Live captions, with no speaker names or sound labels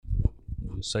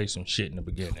say some shit in the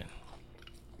beginning.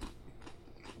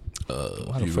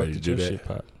 You ready to do that? Shit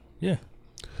pop? Yeah.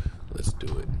 Let's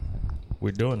do it.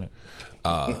 We're doing it.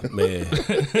 Man.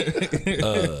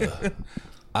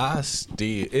 It's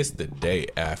the day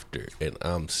after, and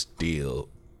I still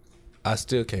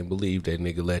can't believe that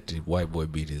nigga let the white boy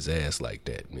beat his ass like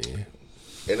that, man.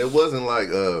 And it wasn't like,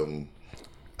 I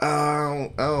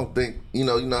don't think, you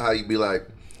know how you be like,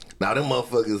 nah, them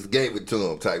motherfuckers gave it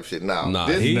to him type shit. Nah,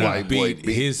 this white boy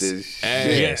beat his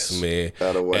ass, man.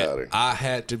 Out of Wilder. I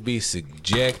had to be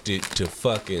subjected to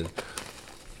fucking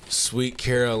Sweet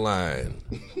Caroline.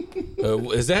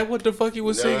 Is that what the fuck he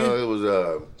was singing? No, it was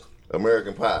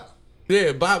American Pie.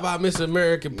 Yeah, Bye Bye Miss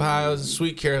American Pie,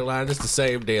 Sweet Caroline. It's the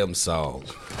same damn song.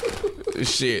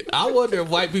 Shit, I wonder if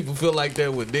white people feel like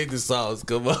that when nigga songs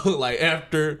come on. Like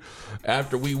after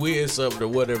we win something or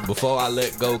whatever, before I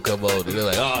Let Go come on, and they're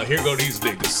like, oh, here go these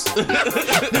niggas.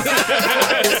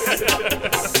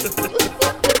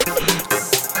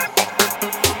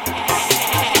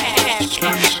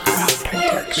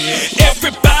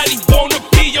 Everybody wanna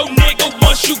be your nigga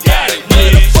once you got it.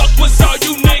 Where the fuck was all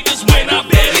you niggas when I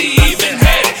barely even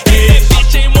had it? Yeah,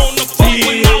 bitch ain't wanna fuck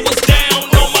when I was down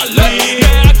on my luck.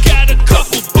 Now I got a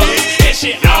couple bucks and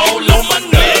shit all on my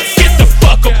nuts. Get the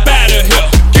fuck up out of here.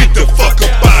 Get the fuck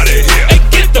up out of here. Hey,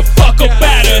 get the fuck up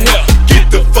out of here. Get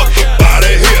the fuck up out of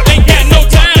here. Ain't got no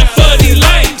time for these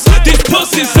lames. These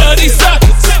pussies are these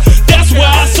suckers. That's why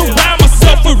I surround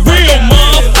myself with real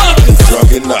motherfuckers.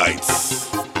 Drunken nights.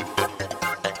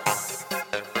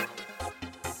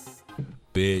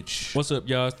 Bitch. What's up,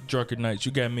 y'all? It's the Drunken Nights.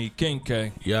 You got me, King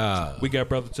K. Yeah. We got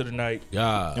Brother to the Night.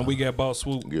 Yeah. And we got Boss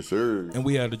Swoop. Yes, sir. And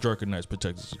we are the Drunken Nights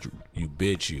Protectors of Truth. You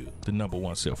bitch you. The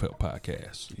 #1 self-help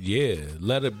podcast. Yeah,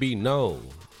 let it be known.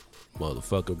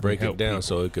 Motherfucker, break it Help down people.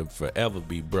 so it can forever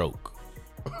be broke.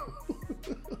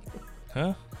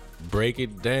 Huh? Break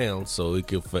it down so it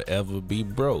can forever be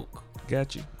broke.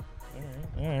 Got you.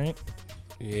 All right.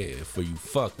 Yeah, for you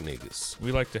fuck niggas.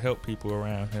 We like to help people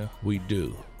around here, We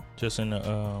do. just in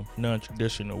a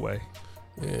non-traditional way.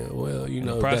 Yeah, well, you In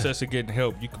know. the process of getting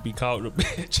help, you could be called a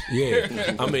bitch.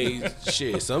 Yeah. I mean,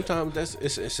 shit, sometimes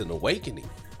it's an awakening.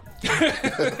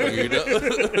 You know?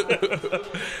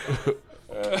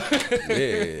 Yeah,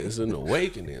 it's an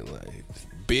awakening. Like,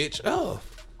 bitch, oh,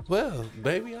 well,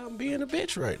 maybe I'm being a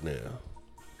bitch right now.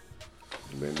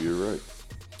 Maybe you're right.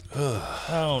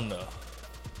 I don't know.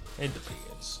 It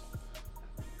depends.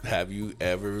 Have you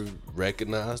ever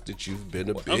recognized that you've been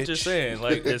a bitch? I'm just saying,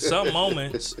 like, at some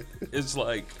moments, it's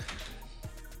like,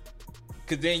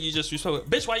 because then you just respond,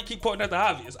 bitch, why you keep pointing at the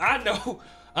obvious? I know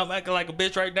I'm acting like a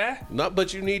bitch right now. Not,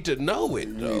 but you need to know it,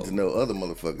 You though. need to know other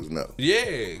motherfuckers know.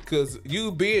 Yeah, because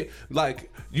you being,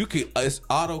 like, you can, it's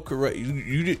autocorrect.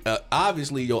 You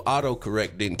obviously, your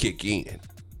autocorrect didn't kick in.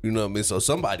 You know what I mean? So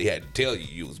somebody had to tell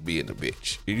you was being a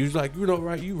bitch. And you was like, you know,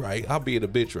 right, you right. I'm being a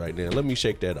bitch right now. Let me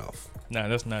shake that off. Nah,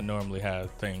 that's not normally how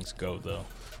things go, though.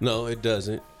 No, it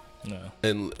doesn't. No,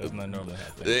 And that's not normally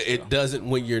how things it go. doesn't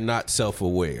when you're not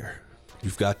self-aware.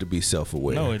 You've got to be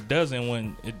self-aware. No, it doesn't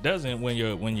when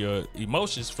your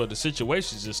emotions for the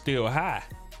situations are still high.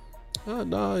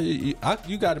 No,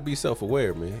 you got to be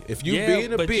self-aware, man. If you Yeah,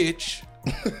 being a but bitch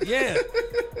Yeah.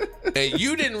 and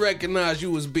you didn't recognize you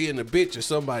was being a bitch, or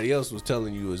somebody else was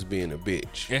telling you was being a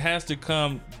bitch. It has to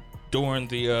come during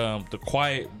the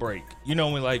quiet break. You know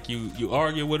when like you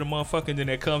argue with a motherfucker and then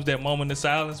there comes that moment of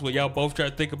silence where y'all both try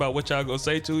to think about what y'all gonna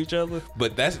say to each other?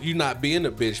 But that's you not being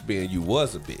a bitch, being you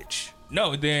was a bitch.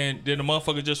 No, then the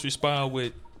motherfucker just respond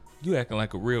with, "You acting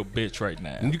like a real bitch right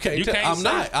now." You can't tell. I'm say-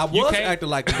 not. I you was can't- acting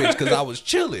like a bitch because I was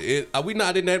chilling. We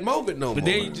not in that moment no But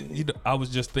more. then I was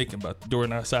just thinking about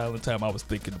during our silent time. I was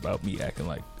thinking about me acting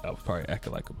like I was probably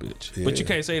acting like a bitch. But you Yeah.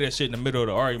 can't say that shit in the middle of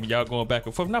the argument. Y'all going back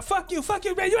and forth. Now fuck you,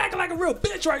 man. You acting like a real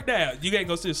bitch right now. You ain't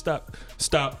gonna say stop.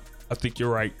 I think you're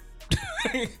right.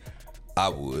 I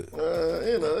would.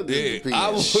 You know, it Yeah, depends. I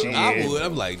would. Shit. I would.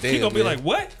 I'm like, damn. He gonna be man. like,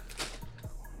 what?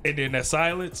 And then that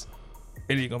silence,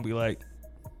 and he gonna be like,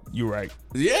 you right.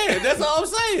 Yeah, that's all I'm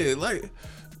saying. Like,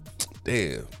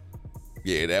 damn.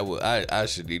 Yeah, that was. I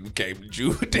shouldn't even came to you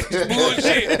with this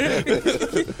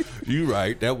bullshit. You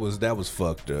right. That was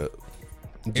fucked up.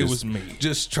 It was me.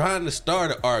 Just trying to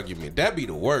start an argument. That'd be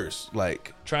the worst.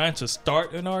 Like, Trying to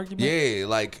start an argument. yeah,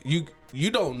 like you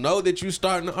don't know that you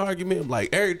starting an argument. Like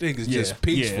everything is Yeah, just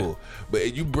peaceful,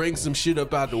 but you bring some shit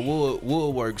up out the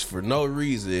woodworks for no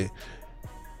reason,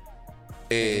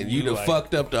 and you you done like-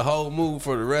 fucked up the whole mood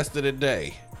for the rest of the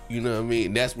day. You know what I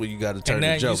mean? That's when you got to turn And now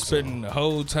the you jokes spending on. the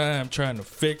whole time trying to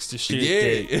fix the shit.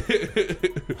 Yeah,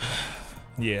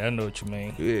 Yeah, I know what you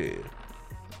mean. yeah.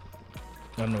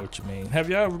 I know what you mean. Have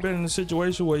y'all ever been in a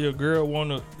situation where your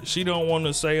girl she don't want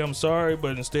to say I'm sorry,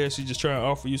 but instead she just trying to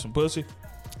offer you some pussy?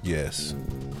 Yes.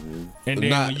 And then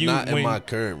not in my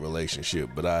current relationship,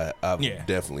 but I've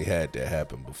definitely had that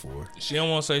happen before. She don't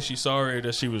want to say she's sorry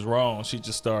that she was wrong. She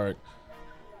just start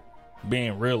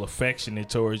being real affectionate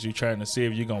towards you, trying to see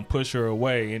if you're gonna push her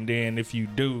away. And then if you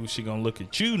do, she gonna look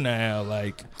at you now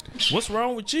like, what's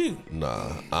wrong with you?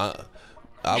 Nah,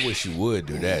 I wish you would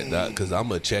do that, because I'm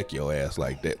gonna check your ass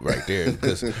like that right there.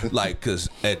 Because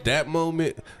at that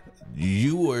moment,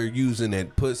 you are using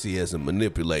that pussy as a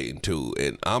manipulating tool,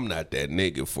 and I'm not that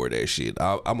nigga for that shit.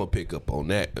 I'm gonna pick up on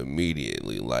that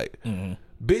immediately. Like,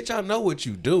 bitch, I know what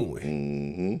you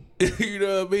doing. You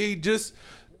know what I mean? Just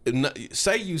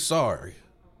say you sorry.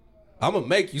 I'm gonna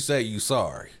make you say you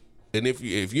sorry. And if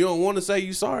you don't want to say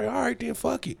you sorry, all right, then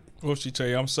fuck it. What if she tell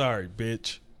you, I'm sorry,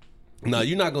 bitch? No,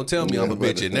 you're not gonna tell me I'm a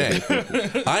bitch in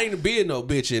that. I ain't being no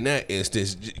bitch in that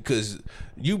instance, because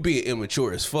you being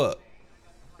immature as fuck.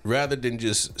 Rather than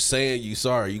just saying you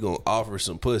sorry, you gonna offer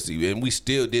some pussy, and we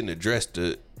still didn't address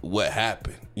what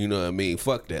happened. You know what I mean?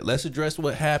 Fuck that. Let's address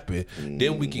what happened,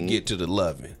 then we can get to the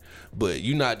loving. But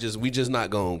we just not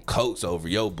gonna coats over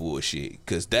your bullshit,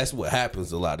 because that's what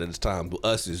happens a lot of the time.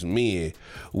 Us as men,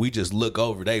 we just look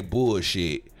over they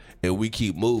bullshit and we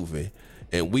keep moving.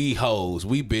 And we hoes,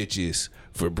 we bitches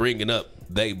for bringing up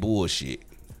they bullshit.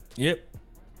 Yep.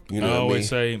 You know I what always I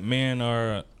say mean? men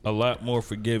are a lot more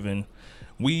forgiving.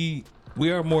 We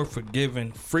are more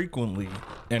forgiving frequently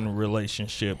in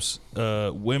relationships.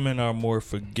 Women are more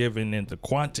forgiving in the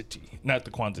quantity, not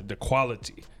the quantity, the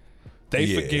quality.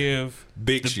 They forgive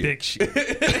big shit.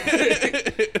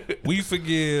 We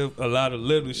forgive a lot of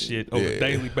little shit on a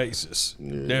daily basis.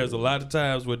 There's a lot of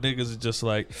times where niggas are just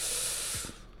like,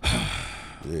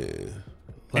 and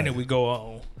then we go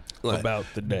on about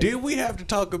the day. Did we have to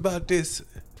talk about this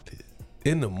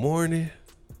in the morning?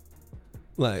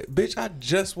 Like, bitch, I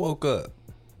just woke up.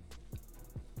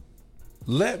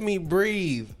 Let me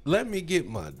breathe. Let me get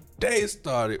my day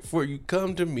started before you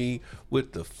come to me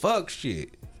with the fuck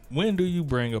shit. When do you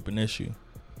bring up an issue?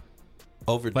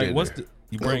 Over dinner.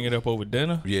 You bring it up over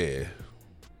dinner? Yeah.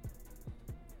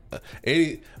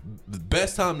 The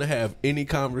best time to have any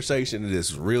conversation that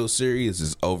is real serious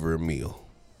is over a meal.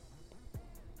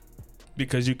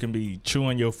 Because you can be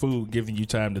chewing your food, giving you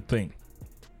time to think.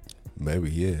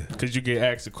 Maybe, yeah. Because you get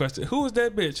asked a question. Who is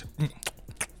that bitch?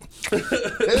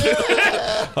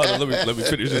 Hold on, let me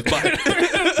finish this bite.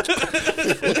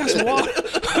 We got some water.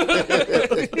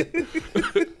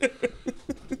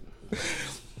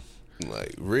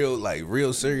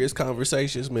 real serious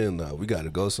conversations, man. Nah, we gotta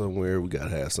go somewhere. We gotta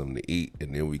have something to eat,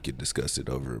 and then we can discuss it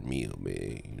over a meal,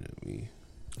 man. You know what I mean?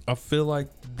 I feel like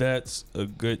that's a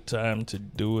good time to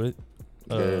do it.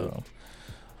 But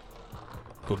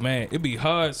man, it'd be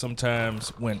hard sometimes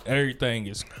when everything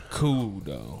is cool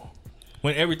though.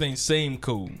 When everything seemed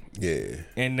cool. Yeah.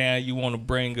 And now you want to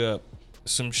bring up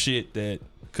some shit that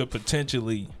could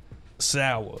potentially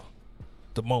sour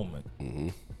the moment. Mm-hmm.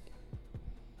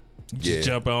 You just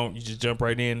jump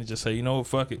right in and just say, you know what,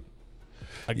 fuck it.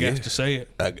 I guess to say it.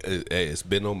 It's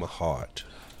been on my heart.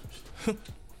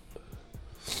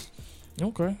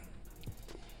 Okay.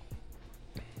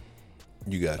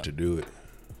 You got to do it.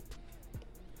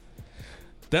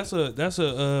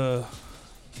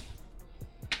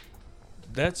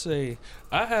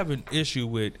 I have an issue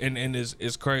with, and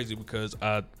it's crazy because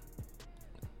I'm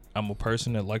a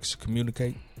person that likes to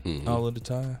communicate all of the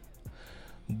time,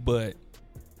 but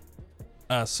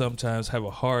I sometimes have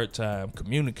a hard time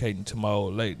communicating to my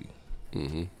old lady.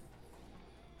 Mm-hmm.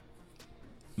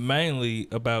 Mainly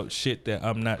about shit that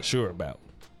I'm not sure about.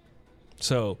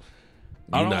 So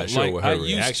You're not sure what her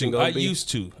reaction gonna be?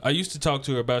 I used to talk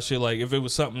to her about shit. Like if it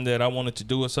was something that I wanted to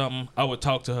do or something, I would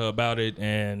talk to her about it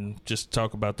and just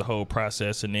talk about the whole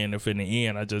process. And then if in the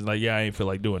end I just like, I ain't feel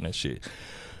like doing that shit.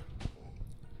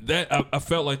 That I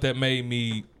felt like that made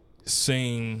me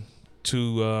seem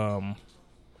too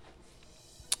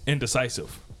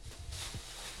indecisive.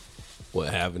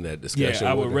 What, having that discussion?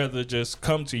 Yeah, I would rather just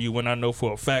come to you when I know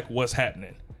for a fact what's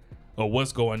happening or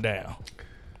what's going down.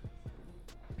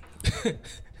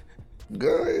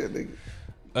 Go ahead,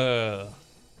 nigga.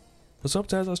 But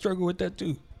sometimes I struggle with that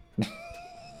too.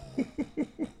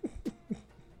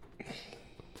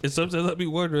 And sometimes I be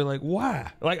wondering, like,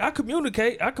 why? Like, I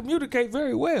communicate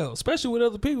very well, especially with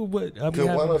other people. But why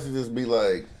don't you just be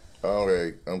like, all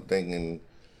right, I'm thinking,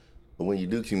 when you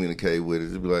do communicate with it,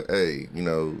 just be like, hey, you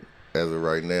know, as of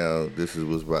right now, this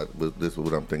is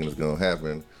what I'm thinking is gonna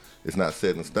happen. It's not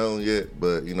set in stone yet,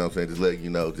 but you know what I'm saying, just letting you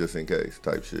know just in case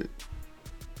type shit.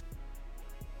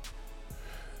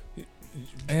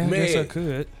 I guess I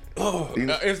could. Oh,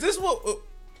 is this what?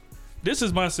 This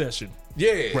is my session.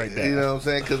 Yeah, Right now. You know what I'm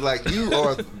saying? Because like you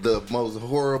are the most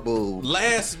horrible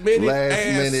last minute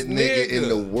nigga in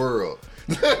the world.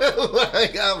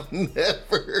 Like I've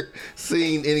never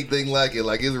seen anything like it.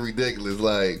 Like it's ridiculous.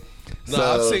 Like No,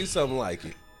 I've seen something like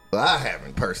it. I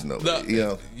haven't personally. No, you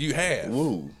know, you have.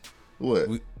 Woo. What?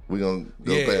 We gonna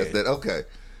go Yeah. past that? Okay.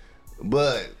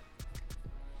 But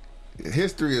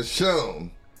history has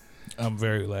shown I'm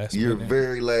very last you're minute.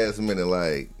 very last minute.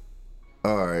 Like,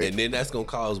 all right, And then that's gonna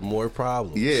cause more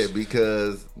problems. yeah,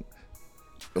 because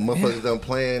the motherfuckers done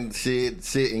planned shit,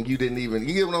 and you didn't even.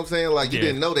 You get what I'm saying? Like you Yeah.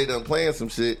 didn't know they done planned some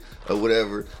shit or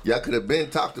whatever. Y'all could have been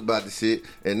talked about the shit,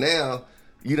 and now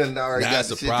you done already Now got it's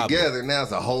the a shit problem. together. Now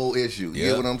it's a whole issue. You Yeah.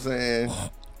 get what I'm saying?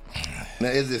 Now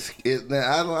is this?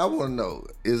 Now I want to know: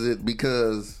 is it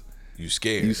because You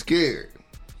scared. you scared?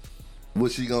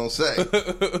 What she gonna say?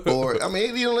 Or I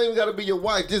mean, you don't even got to be your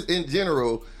wife. Just in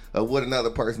general of what another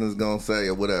person is gonna say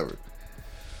or whatever.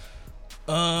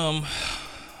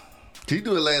 She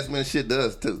do the last minute shit to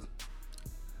us too.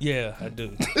 Yeah, I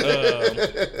do.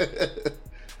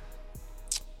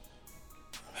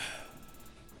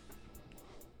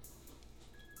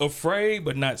 Afraid,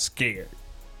 but not scared.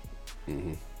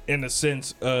 In the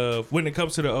sense of when it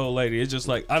comes to the old lady, it's just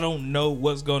like I don't know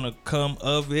what's gonna come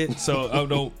of it, so I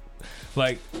don't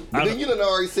like. But then you done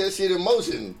already set shit in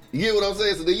motion. You get what I'm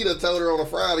saying? So then you done told her on a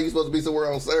Friday you supposed to be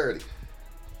somewhere on Saturday.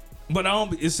 But I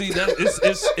don't. You see that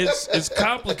it's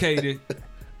complicated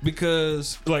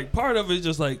because like part of it is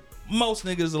just like most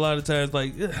niggas a lot of times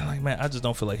like man, I just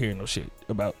don't feel like hearing no shit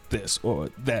about this or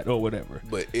that or whatever.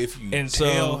 But if you And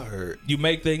tell so her, you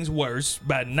make things worse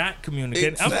by not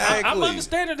communicating. I'm Exactly.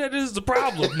 understanding that this is the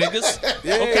problem, niggas.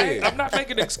 Yeah. Okay, I'm not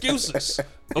making excuses.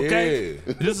 Okay,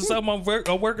 Yeah. this is something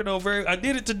I'm working over. I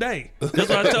did it today. That's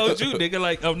what I told you, nigga.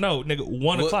 Like, oh no, nigga,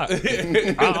 1 o'clock.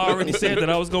 I already said that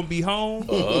I was gonna be home,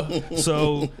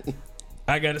 so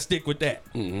I got to stick with that.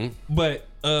 But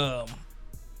a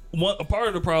part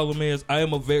of the problem is I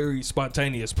am a very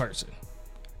spontaneous person.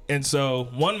 And so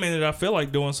one minute I feel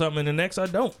like doing something and the next I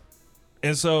don't.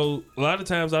 And so a lot of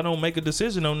times I don't make a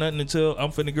decision on nothing until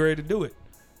I'm finna get ready to do it.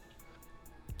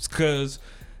 It's cause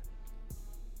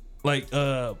like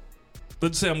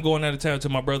let's say I'm going out of town to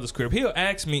my brother's crib. He'll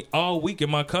ask me all week,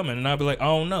 am I coming? And I'll be like, I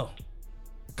don't know.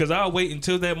 Cause I'll wait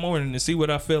until that morning to see what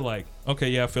I feel like. Okay,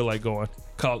 yeah, I feel like going.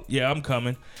 Call, yeah, I'm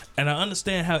coming. And I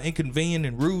understand how inconvenient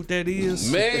and rude that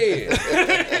is. man,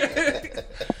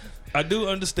 I do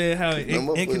understand how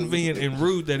inconvenient and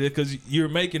rude that is because you're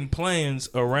making plans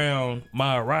around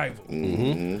my arrival.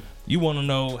 You want to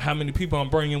know how many people I'm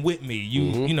bringing with me.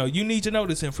 You know, you need to know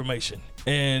this information.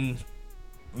 And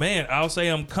man, I'll say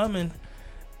I'm coming,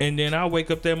 and then I'll wake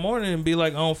up that morning and be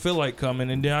like, I don't feel like coming,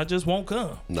 and then I just won't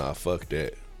come nah, fuck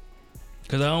that.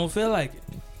 because I don't feel like it.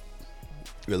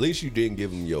 At least you didn't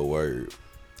give him your word.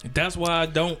 That's why I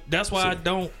don't. That's why I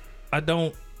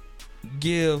don't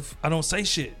say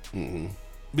shit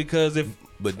because if.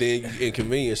 But then you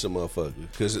inconvenience a motherfucker.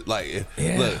 Cause like,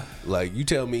 look, like you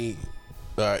tell me,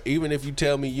 all right, even if you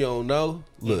tell me you don't know,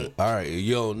 look, all right,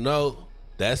 you don't know,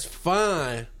 that's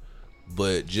fine.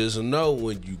 But just know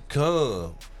when you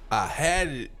come, I had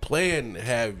it planned to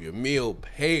have your meal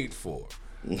paid for.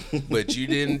 But you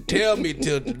didn't tell me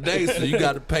till today, so you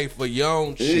got to pay for your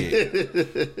own shit.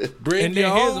 Bring And then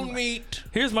your here's- own meat.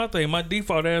 Here's my thing. My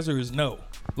default answer is no.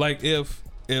 Like if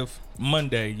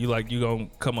Monday you gonna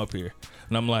come up here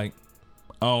and I'm like,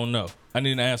 I don't know. I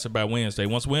need an answer by Wednesday.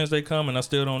 Once Wednesday come and I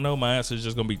still don't know, my answer is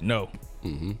just gonna be no.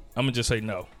 I'm gonna just say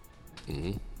no.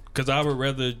 Cause I would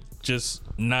rather just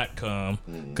not come.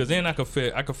 Cause then I could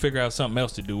figure out something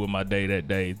else to do with my day that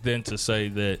day than to say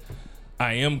that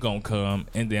I am gonna come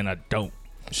and then I don't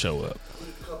show up.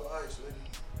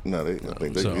 No, I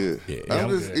think they're So, good. yeah, I'm I'm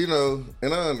just, good. you know,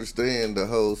 and I understand the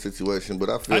whole situation, but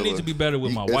I feel I need to be better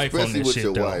with my wife on especially this with shit,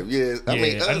 your though. wife. Yeah, I Yeah,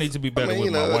 mean, I need to be better with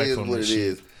you my know, wife it is on what this it shit.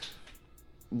 is.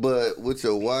 But with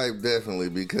your wife, definitely,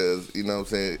 because you know what I'm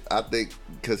saying. I think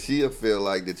because she'll feel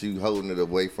like that you holding it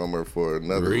away from her for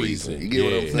another reason. You get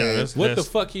what I'm Yeah. saying? No, that's- What the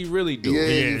fuck he really doing? Yeah,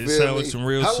 Yeah, you it feel sounds me? like some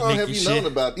real How long have sneaky you known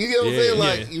shit. about? You get what I'm Yeah, saying?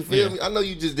 Like, yeah, you feel yeah. me? I know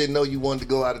you just didn't know you wanted to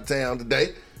go out of town today.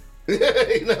 You know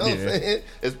what I'm Yeah. saying?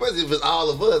 Especially if it's all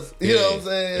of us. You know what I'm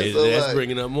saying? It- So that's like,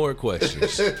 bringing up more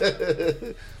questions.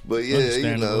 but yeah,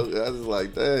 you know, Understandable. I was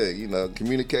like, dang, you know,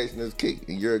 communication is key,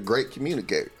 and you're a great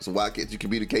communicator. So why can't you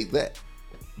communicate that?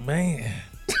 Man.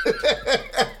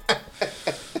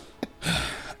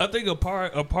 I think a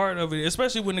part of it,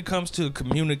 especially when it comes to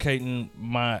communicating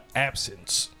my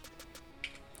absence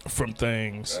from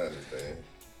things, I understand.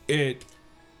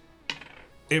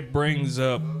 it brings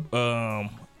up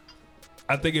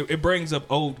I think it brings up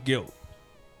old guilt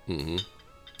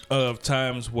of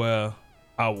times where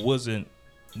I wasn't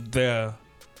there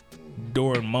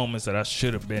during moments that I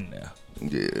should have been there.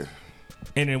 Yeah.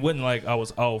 And it wasn't like I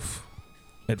was off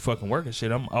at fucking work and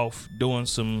shit. I'm off doing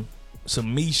some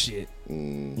me shit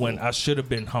when I should have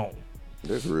been home.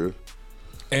 That's real.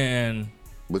 And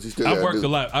but you still I worked a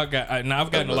lot. I've gotten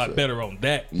a lot better on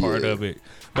that part Yeah. of it.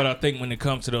 But I think when it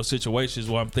comes to those situations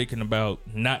where I'm thinking about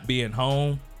not being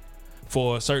home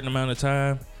for a certain amount of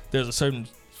time, there's a certain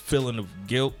feeling of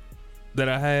guilt that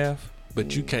I have.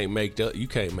 But you can't make up. You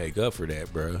can't make up for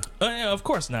that, bro. Yeah, of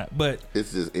course not. But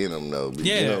it's just in them though. But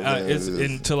yeah, you know what I'm it's saying?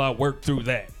 until I work through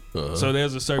that. So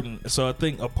there's a certain. So I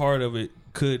think a part of it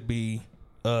could be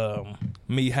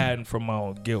me hiding from my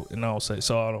own guilt, and I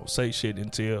don't say shit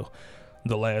until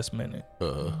the last minute.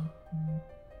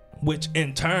 Which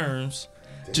in turns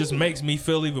just makes me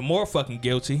feel even more fucking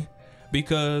guilty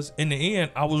because in the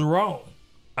end I was wrong.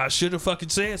 I should have fucking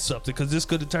said something because this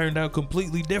could have turned out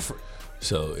completely different.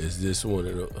 So is this one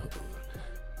of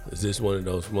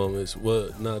those moments? Well,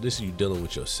 no, this is you dealing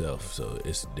with yourself, so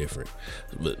it's different.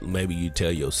 But maybe you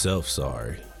tell yourself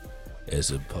sorry as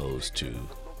opposed to,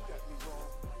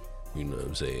 you know what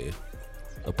I'm saying?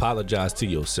 Apologize to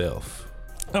yourself.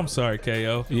 I'm sorry,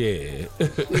 KO. Yeah.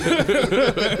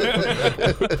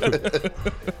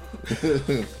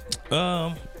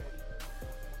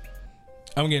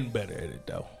 I'm getting better at it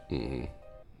though.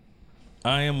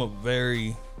 I am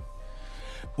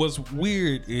what's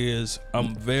weird is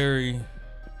I'm very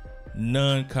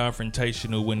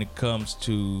non-confrontational when it comes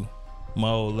to my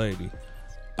old lady.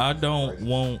 I don't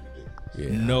want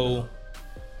no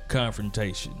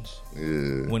confrontations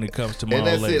when it comes to my and old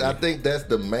that's lady. it. I think that's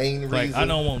the main reason. Like I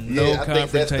don't want no I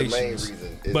think that's the main confrontations.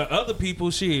 reason. But other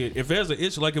people, shit, if there's an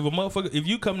issue, like if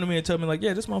you come to me and tell me like,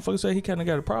 yeah, this motherfucker said he kind of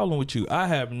got a problem with you, I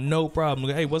have no problem.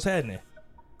 Like, hey, what's happening?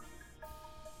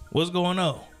 What's going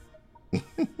on?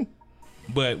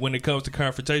 But when it comes to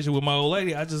confrontation with my old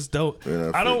lady, I just don't.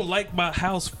 I don't like my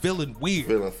house feeling weird.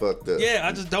 Feeling fucked up. Yeah,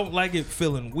 I just don't like it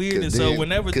feeling weird. And Then, so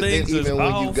whenever things then is even when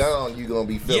off, you gone, you gonna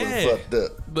be feeling fucked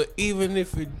up. But even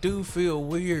if it do feel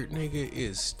weird, nigga,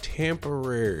 it's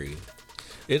temporary.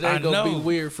 It ain't gonna be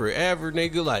weird forever,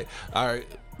 nigga. Like, all right,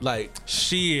 like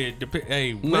shit.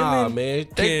 Hey, nah, women man.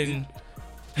 can.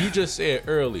 You just said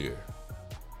earlier,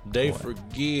 they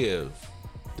forgive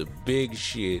the big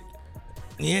shit.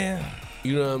 Yeah.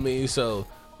 You know what I mean? So,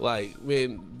 like,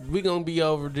 man, we gonna be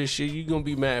over this shit. You gonna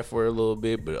be mad for a little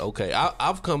bit, but okay.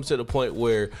 I've come to the point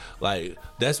where, like,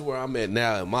 that's where I'm at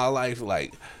now in my life.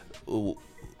 Like, I'm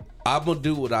gonna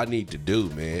do what I need to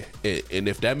do, man. And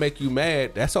if that make you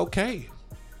mad, that's okay.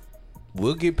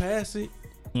 We'll get past it.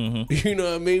 You know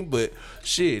what I mean? But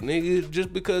shit, nigga,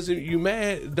 just because you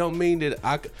mad don't mean that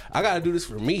I gotta do this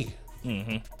for me.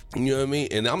 You know what I mean?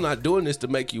 And I'm not doing this to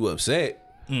make you upset.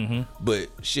 But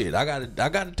shit, I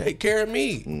gotta take care of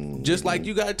me, just like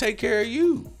you gotta take care of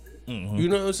you. You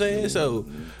know what I'm saying? So,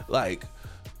 like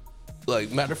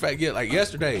matter of fact, yeah, like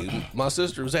yesterday, my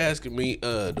sister was asking me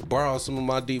to borrow some of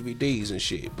my DVDs and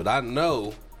shit, but I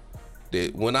know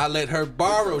that when I let her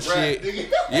borrow shit,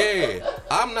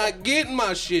 I'm not getting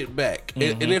my shit back,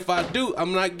 and if I do,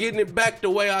 I'm not getting it back the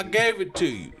way I gave it to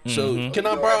you. So, can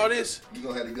I borrow this? You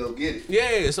gonna have to go get it.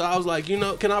 Yeah. So I was like,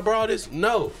 can I borrow this?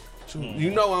 No. You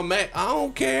know I'm at. I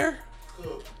don't care.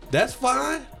 That's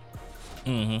fine.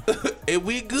 And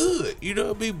we good. You know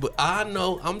what I mean? But I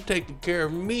know I'm taking care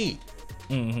of me.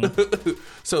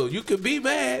 So you could be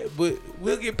mad, but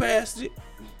we'll get past it.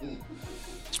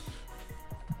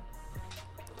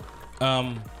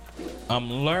 I'm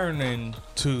learning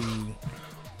to.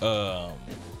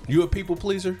 You a people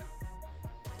pleaser?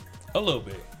 A little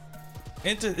bit.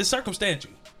 It's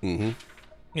circumstantial. Yeah,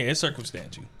 it's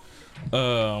circumstantial.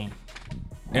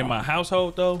 In my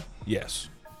household though, yes.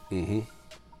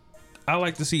 I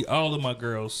like to see all of my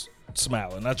girls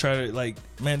smiling. I try to, like,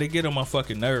 man, they get on my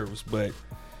fucking nerves, but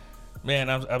man,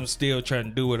 I'm still trying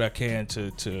to do what I can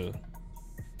to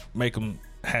make them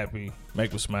happy, make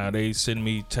them smile. They send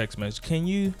me text messages.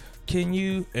 Can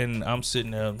you? And I'm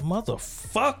sitting there,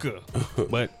 motherfucker.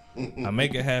 But I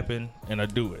make it happen and I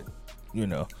do it. You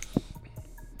know.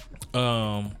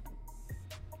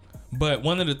 But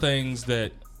one of the things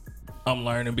that I'm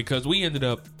learning, because we ended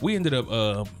up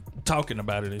talking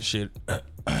about it and shit,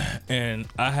 and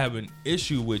I have an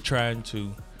issue with trying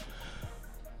to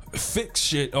fix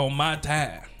shit on my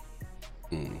time.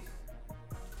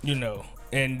 You know,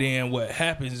 and then what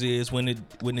happens is when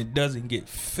it doesn't get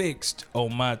fixed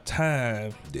on my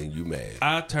time, Then you mad.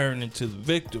 I turn into the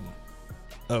victim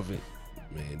of it.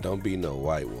 Man, don't be no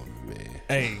white woman, man.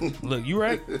 Hey, look, you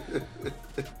right.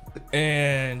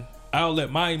 And I'll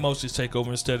let my emotions take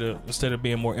over instead of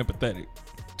being more empathetic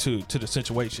to the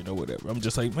situation or whatever. I'm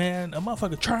just like, man, a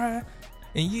motherfucker trying,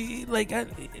 and you like,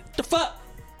 the fuck.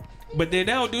 But then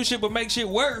they don't do shit but make shit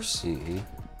worse. Mm-hmm.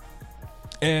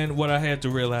 And what I had to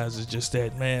realize is just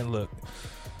that, man, look,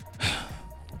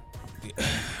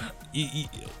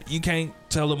 you can't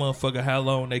tell a motherfucker how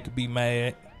long they could be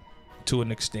mad to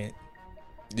an extent.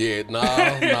 Yeah, no.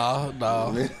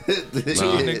 To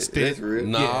an extent.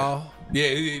 No. Yeah,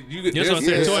 you That's what I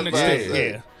said, to an extent.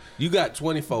 Yeah. You got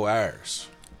 24 hours.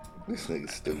 This nigga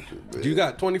stupid, man. You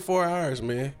got 24 hours,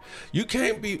 man. You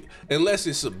can't be, unless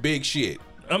it's a big shit.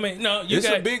 I mean, no, It's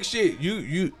a big shit.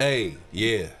 Hey,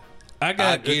 yeah. I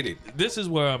get it. This is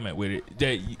where I'm at with it.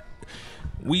 That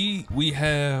we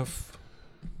have,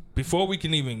 before we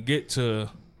can even get to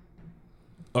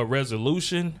a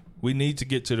resolution, we need to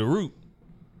get to the root.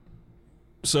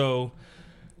 So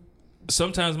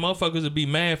sometimes motherfuckers will be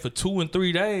mad for 2 and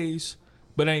 3 days,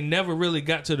 but ain't never really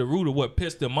got to the root of what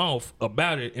pissed them off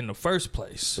about it in the first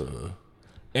place.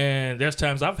 And there's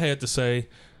times I've had to say,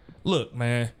 look,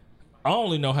 man, I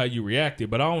only know how you reacted,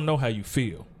 but I don't know how you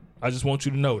feel. I just want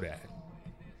you to know that.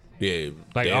 Yeah.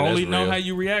 Like, I only know how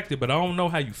you reacted, but I don't know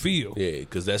how you feel. Yeah,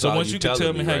 because that's so all once you can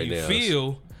tell me how right you now.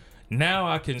 feel, now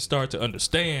I can start to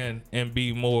understand and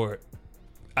be more,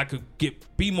 I could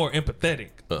be more empathetic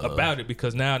about it,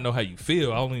 because now I know how you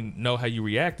feel. I only know how you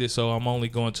reacted, so I'm only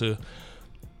going to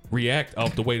react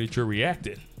off the way that you're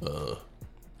reacting.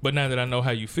 But now that I know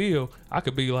how you feel, I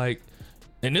could be like,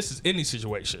 and this is any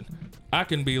situation, I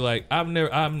can be like, I'm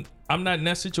not in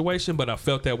that situation, but I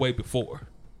felt that way before.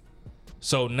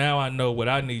 So now I know what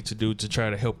I need to do to try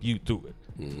to help you through it.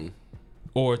 Mm-hmm.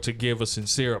 Or to give a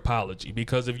sincere apology.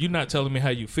 Because if you're not telling me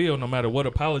how you feel, no matter what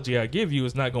apology I give you,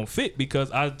 it's not going to fit,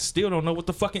 because I still don't know what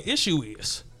the fucking issue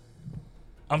is.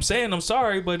 I'm saying I'm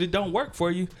sorry, but it don't work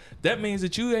for you. That means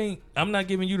that I'm not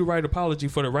giving you the right apology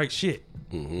for the right shit.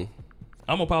 Mm-hmm.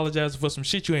 I'm apologizing for some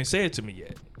shit you ain't said to me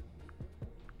yet.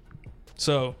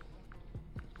 So,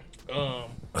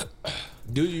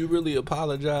 do you really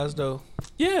apologize though?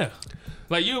 Yeah.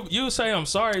 Like you say, I'm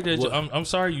sorry that I'm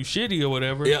sorry you shitty or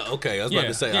whatever. Yeah, okay. I was about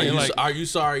to say, are you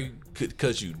sorry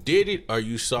because you did it? Or are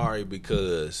you sorry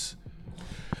because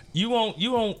you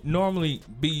won't normally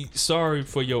be sorry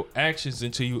for your actions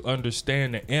until you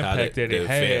understand the impact that it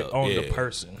had on the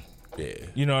person. Yeah,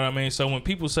 you know what I mean. So when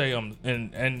people say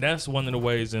and that's one of the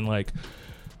ways in, like,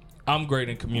 I'm great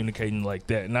in communicating like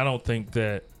that, and I don't think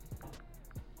that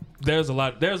there's a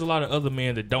lot of other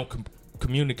men that don't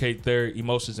communicate their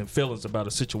emotions and feelings about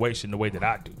a situation the way that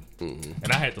I do. Mm-hmm.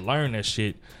 And I had to learn that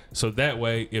shit, so that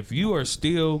way, if you are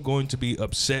still going to be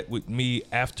upset with me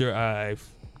after I've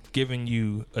given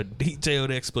you a detailed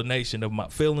explanation of my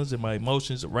feelings and my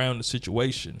emotions around the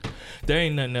situation, there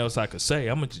ain't nothing else I could say.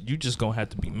 You just gonna have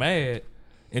to be mad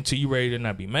until you ready to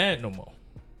not be mad no more.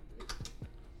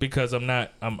 Because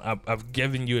I've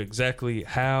given you exactly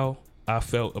how I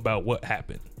felt about what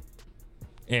happened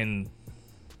and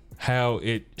how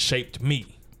it shaped me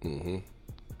in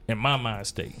my mind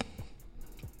state.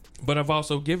 But I've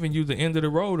also given you the end of the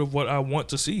road of what I want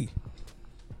to see.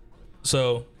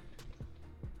 So,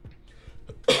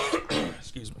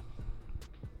 excuse me.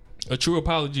 A true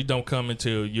apology don't come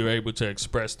until you're able to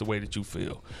express the way that you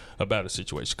feel about a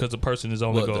situation. Because the person is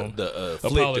only going to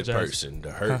apologize. Person,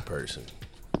 the hurt person.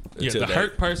 Yeah, the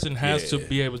hurt person has to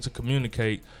be able to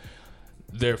communicate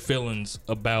their feelings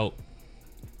about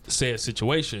said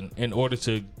situation in order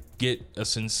to get a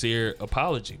sincere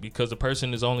apology, because the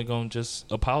person is only going to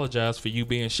just apologize for you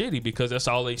being shitty, because that's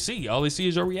all they see. All they see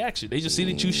is your reaction. They just see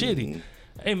that you shitty.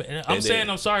 Hey man, I'm saying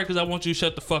I'm sorry because I want you to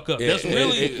shut the fuck up. That's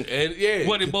really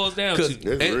what it boils down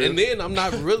to. And then I'm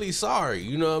not really sorry.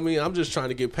 You know what I mean? I'm just trying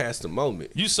to get past the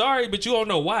moment. You sorry, but you don't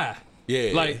know why.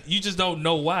 Yeah. Like, you just don't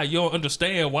know why. You don't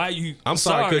understand why you. I'm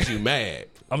sorry because you mad.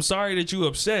 I'm sorry that you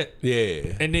upset.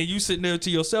 Yeah. And then you sitting there to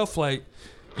yourself like,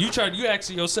 you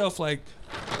asking yourself like,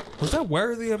 was that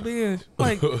worthy of being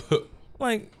like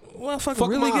motherfucker fuck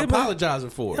really am I apologizing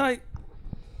for? Like,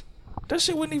 that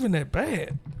shit wasn't even that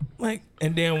bad. Like,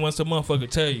 and then once a motherfucker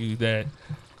tell you that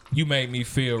you made me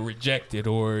feel rejected,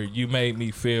 or you made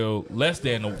me feel less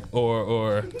than,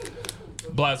 or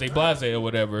blase or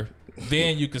whatever,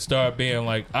 then you can start being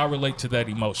like, I relate to that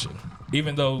emotion,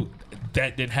 even though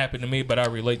that didn't happen to me, but I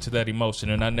relate to that emotion,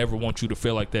 and I never want you to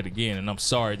feel like that again, and I'm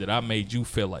sorry that I made you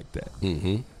feel like that.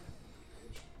 Mm-hmm.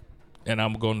 And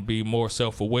I'm going to be more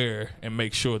self-aware and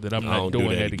make sure that I'm not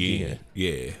doing that again.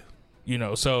 Yeah. You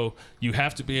know, so you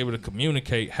have to be able to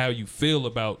communicate how you feel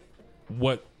about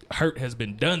what hurt has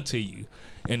been done to you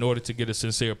in order to get a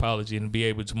sincere apology and be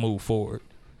able to move forward.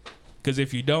 Because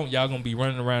if you don't, y'all gonna be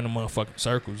running around in motherfucking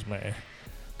circles, man.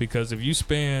 Because if you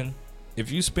spend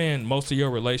most of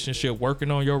your relationship working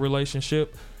on your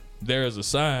relationship, there is a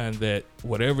sign that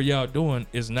whatever y'all doing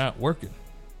is not working.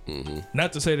 Mm-hmm.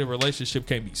 Not to say the relationship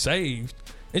can't be saved.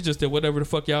 It's just that whatever the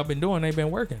fuck y'all been doing ain't been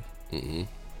working. Mm-hmm.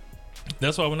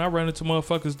 That's why when I run into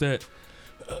motherfuckers that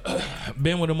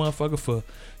been with a motherfucker for,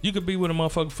 you could be with a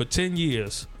motherfucker for 10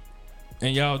 years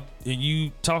and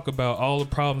you talk about all the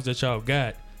problems that y'all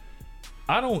got.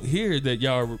 I don't hear that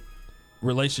y'all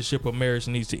relationship or marriage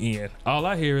needs to end. All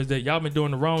I hear is that y'all been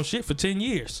doing the wrong shit for 10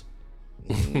 years.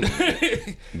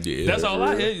 Yeah, that's all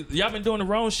I hear. Y'all been doing the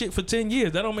wrong shit for 10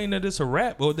 years. That don't mean that it's a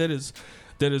wrap or that it's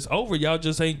over. Y'all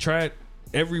just ain't tried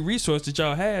every resource that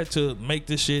y'all had to make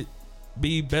this shit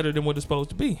be better than what it's supposed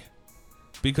to be.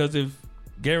 Because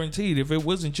guaranteed, if it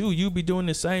wasn't you, you'd be doing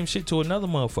the same shit to another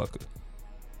motherfucker.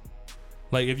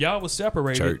 Like if y'all was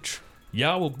separated, church,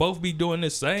 y'all would both be doing the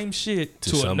same shit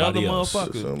to somebody another else.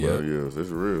 motherfucker. To somebody else. It's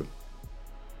real.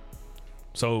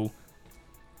 So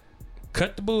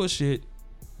cut the bullshit.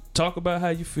 Talk about how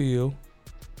you feel.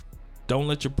 Don't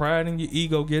let your pride and your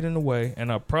ego get in the way. And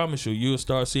I promise you'll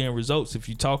start seeing results if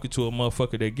you talking to a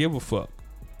motherfucker that give a fuck.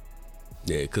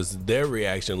 Yeah, because their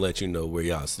reaction let you know where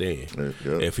y'all stand.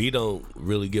 Yep. If he don't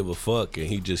really give a fuck and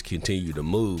he just continue to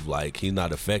move, like he's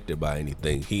not affected by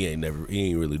anything, he ain't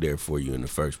really there for you in the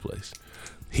first place.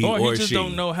 He just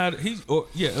don't know how to.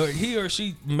 He or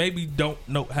she maybe don't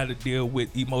know how to deal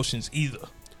with emotions either.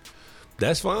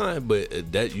 That's fine,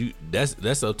 but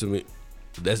that's up to me.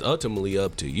 That's ultimately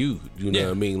up to you. You know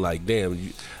what I mean? Like,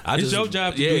 damn, it's your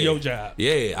job to do your job.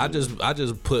 Yeah, I just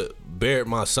bared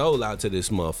my soul out to this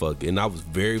motherfucker, and I was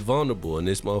very vulnerable, and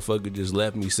this motherfucker just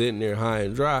left me sitting there high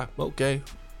and dry. Okay,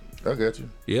 I got you.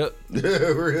 Yep.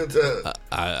 Real time.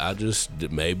 I just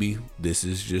maybe this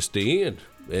is just the end,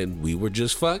 and we were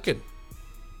just fucking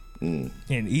and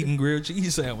eating grilled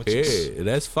cheese sandwiches. Yeah,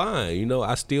 that's fine. You know,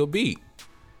 I still beat.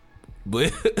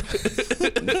 But I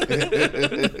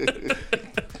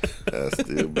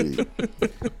still be.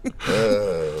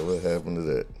 What happened to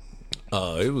that?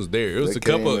 It was there. It was a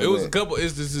couple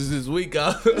instances this week.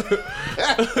 I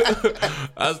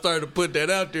started to put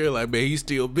that out there, like, man, he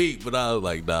still beat, but I was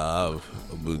like, nah,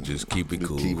 I'm gonna just keep it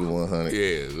cool. Keep it 100.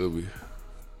 Yeah,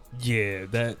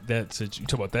 yeah. That's it. You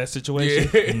talk about that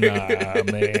situation? Yeah.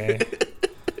 Nah, man.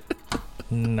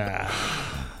 Nah.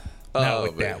 Not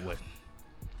with that one.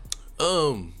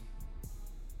 Go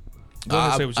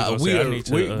ahead and say what you're gonna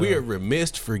say. We are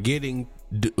remiss forgetting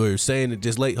or saying it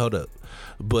just late. Hold up.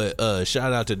 But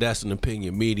shout out to That's an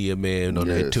Opinion Media, man, on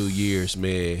that 2 years,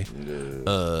 man.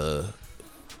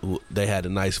 They had a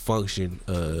nice function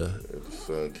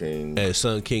at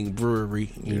Sun King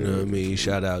Brewery. You know what I mean?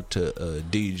 Shout out to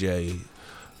DJ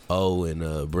O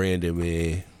and Brandon,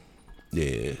 man.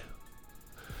 Yeah.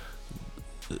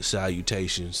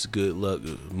 Salutations. Good luck.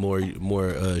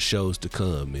 More shows to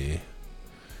come, man.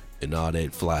 And all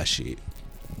that fly shit.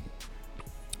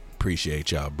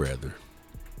 Appreciate y'all, brother.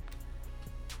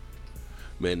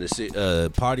 Man,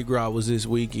 the Party Gras was this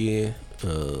weekend.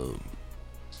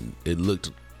 It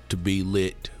looked to be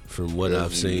lit from what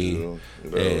I've seen.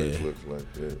 It always looks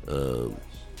like that.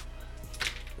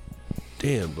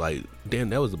 Damn,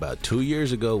 that was about 2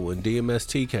 years ago when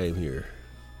DMST came here.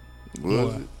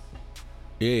 Was it?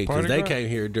 Yeah, because they came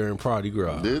here during Party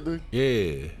Gras. Did they?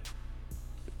 Yeah.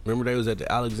 Remember they was at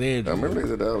the Alexandria? I remember they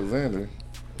was at the Alexander.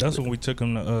 That's when we took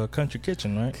them to Country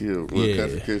Kitchen, right?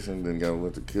 Country Kitchen, then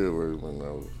went to Kilroy when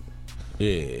I was.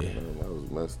 Yeah. I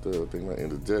was messed up. I think my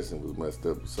indigestion was messed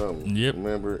up or something. Yep.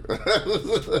 Remember?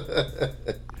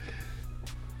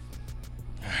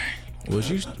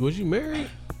 Was you married?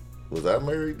 Was I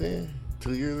married then?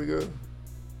 2 years ago?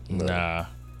 No. Nah.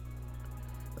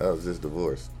 I was just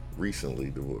divorced. Recently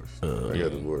divorced. I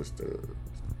got divorced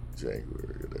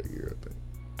January of that year, I think.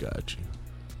 Got you.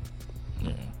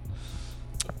 Yeah.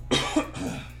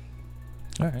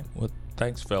 All right. Well,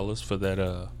 thanks, fellas, for that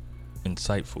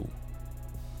insightful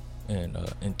and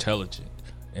intelligent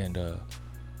and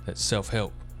that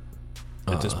self-help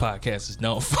that this podcast is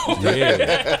known for.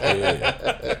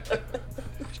 Yeah.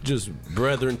 Just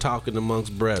brethren talking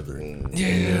amongst brethren. Yeah,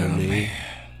 you know what I mean? Man.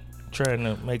 Trying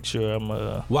to make sure I'm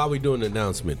While we doing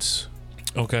announcements,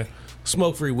 okay.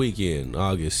 Smoke Free Weekend,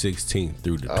 August 16th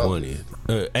through the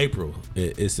 20th. April,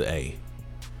 it's the A.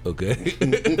 Okay.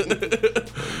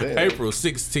 April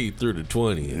 16th through the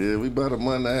 20th. Yeah, we about a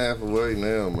month and a half away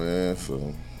now, man.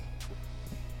 So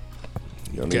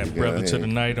got brother to the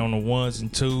night on the ones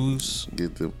and twos.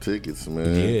 Get them tickets,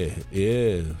 man.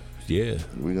 Yeah.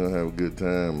 We gonna have a good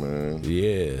time, man.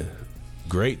 Yeah.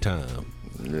 Great time.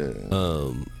 Yeah.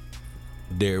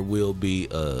 there will be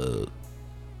a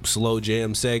slow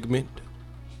jam segment.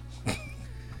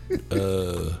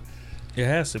 It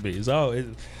has to be. It's always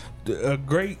a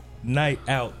great night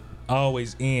out.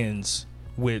 Always ends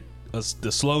with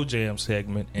the slow jam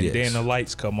segment, and Yes. then the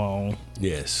lights come on.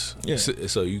 Yes. Yeah.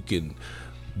 So you can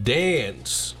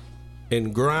dance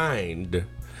and grind,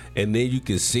 and then you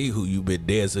can see who you've been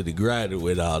dancing and grinding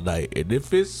with all night. And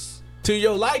if it's to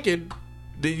your liking,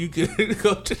 then you can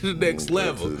go to the next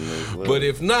level. But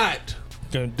if not,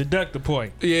 Gonna deduct the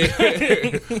point.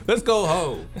 yeah, let's go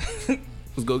home.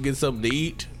 Let's go get something to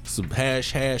eat, some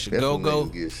hash and That's go when go.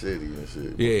 niggas get shitty and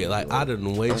shit. Yeah, like I done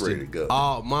ready to wasted go.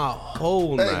 all my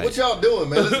whole Hey, night. what y'all doing,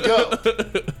 man? Let's go.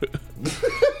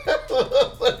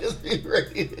 Just be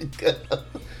ready to go.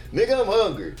 Nigga, I'm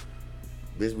hungry.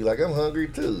 Bitch be like, I'm hungry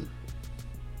too.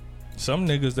 Some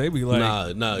niggas they be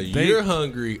like, Nah, you're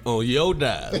hungry on your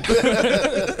dime. I'm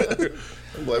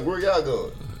like, where y'all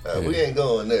going? We ain't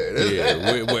going there.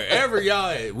 Yeah, wherever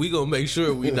y'all at, we gonna make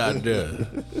sure we not there.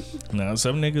 nah.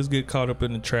 Some niggas get caught up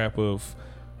in the trap of,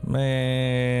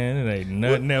 man, it ain't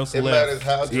nothing else it left. matters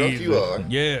how drunk you either. are.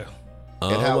 Yeah.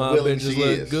 And how my willing bitches she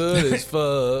look is. good as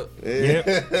fuck.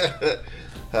 Yep.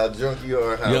 How drunk you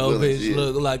are, how Yo, willing she bitch is.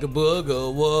 look like a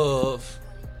booger wolf.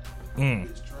 Mm.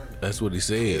 That's what he It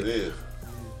said. is.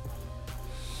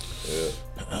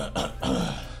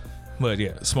 But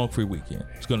yeah, smoke free weekend.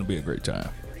 It's gonna be a great time.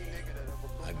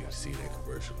 I need to see that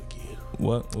commercial again.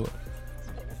 What?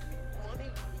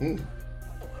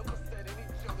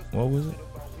 What was it?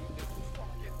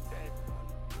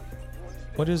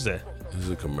 What is that? This is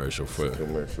a commercial for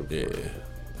Commercial yeah.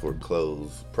 for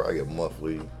clothes, probably a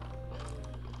monthly,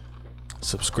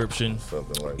 Subscription.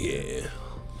 something like that.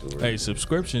 Yeah. Hey,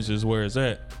 subscriptions is where it's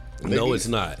at. No, Nigga, it's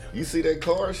not. You see that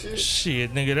car shit?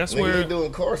 Shit, nigga, that's Nigga, where. they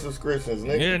doing car subscriptions,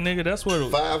 nigga. Yeah, nigga, that's where.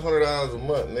 $500 a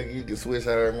month, nigga. You can switch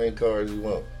however many cars you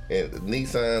want. And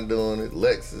Nissan doing it,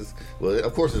 Lexus. Well,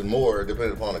 of course, it's more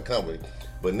depending upon the company.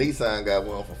 But Nissan got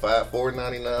one for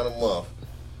 $499 a month.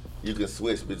 You can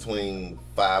switch between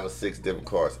 5 or 6 different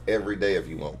cars every day if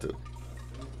you want to.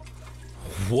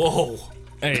 Whoa.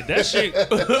 Hey, that shit.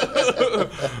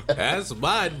 That's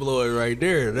mind blowing right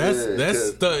there. That's Yeah, that's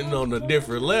 'cause- stunting on a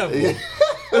different level.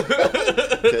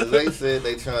 Because they said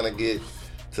they trying to get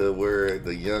to where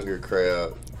the younger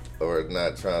crowd are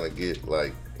not trying to get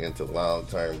like into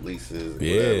long-term leases and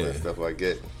whatever Yeah. and stuff like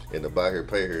that. And the buy here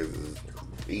pay here is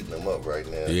eating them up right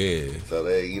now. Yeah. So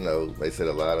they said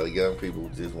a lot of young people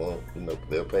just won't,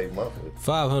 they'll pay monthly.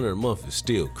 $500 a month is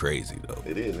still crazy though.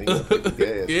 It is. You gotta pay for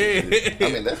gas. Yeah.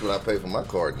 I mean, that's what I pay for my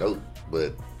car note.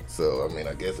 But so I mean,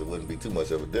 I guess it wouldn't be too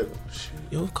much of a difference.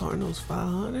 Your car knows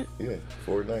 500? Yeah,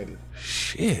 $490.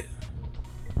 Shit.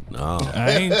 No,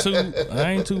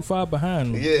 I ain't too far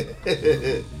behind them.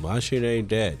 Yeah. my shit ain't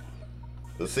that.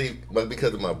 But see, but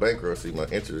because of my bankruptcy, my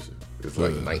interest is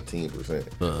like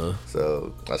 19%.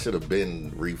 So I should have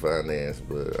been refinanced,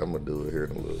 but I'm gonna do it here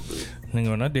in a little bit. Nigga,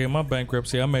 when I did my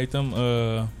bankruptcy, I made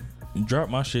them drop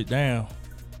my shit down.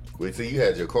 Wait, see, you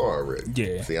had your car already.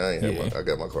 Yeah. See, I ain't have Yeah. I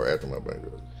got my car after my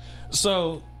bankruptcy.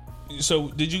 So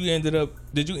did you end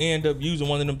up using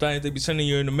one of them things they be sending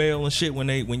you in the mail and shit when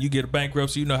you get a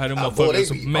bankruptcy? You know how them boy, they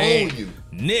motherfuckers be man, on you.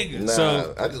 nigga. Nah,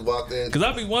 So I just walked in. cause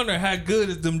I be wondering how good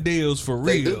is them deals for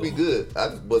They real. do be good. I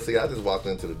just walked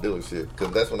into the dealership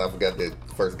because that's when I forgot that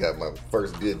got my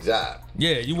first good job.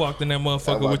 Yeah, you walked in that I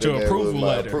motherfucker walked with in your there approval with my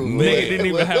letter. approval Nigga letter. didn't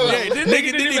even have a This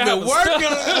nigga didn't even have a work start.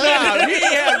 on his job. He ain't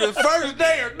had his first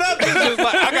day or nothing. Just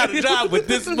like, I got a job with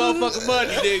this motherfucking money,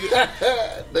 nigga.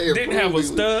 They Didn't approved have a me with-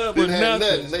 stub didn't or have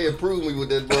nothing. They approved me with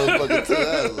that motherfucker too.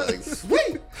 I was like,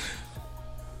 sweet.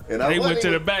 And I They wasn't went to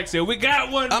the even- back, said, "We got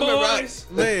one, I remember, boys."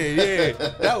 man, yeah,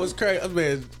 that was crazy. I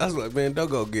was like, man, don't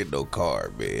go get no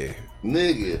car, man.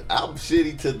 Nigga, I'm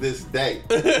shitty to this day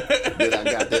that I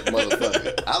got that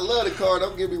motherfucker. I love the car,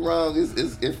 don't get me wrong, it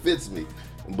fits me.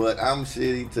 But I'm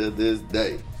shitty to this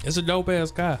day. It's a dope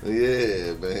ass car.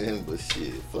 Yeah, man, but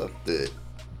shit, fuck that.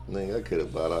 Nigga, I could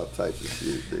have bought all types of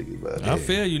shit, nigga. But I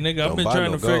feel you, nigga. I've Don't been buy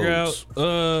trying no to figure golds.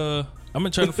 out. I've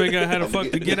been trying to figure out how the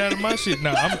fuck to get out of my shit. No,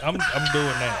 I'm doing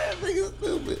that. nigga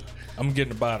stupid. I'm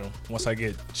getting the bottom once I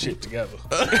get shit together.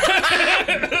 But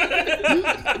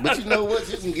you know what?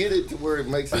 You can get it to where it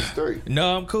makes it straight.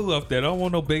 No, I'm cool off that. I don't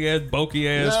want no big ass, bulky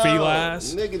ass No,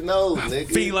 felines. Nigga, no, nigga.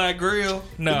 Feline grill.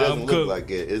 No, It doesn't I'm look cool. like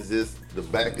it. It's just the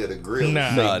back of the grill.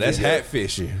 Nah. Nah, that's Yeah. hat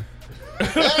fishing.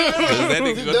 That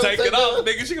nigga gonna take it off,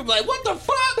 nigga. She gonna be like, what the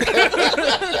fuck?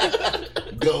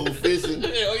 Go fishing.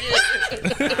 Hell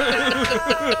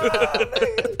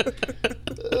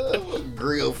yeah.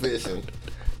 Grill fishing.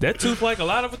 That tooth like a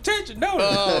lot of attention, don't it?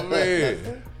 Oh,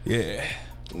 man. Yeah.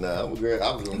 Nah, I was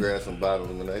gonna grab some bottles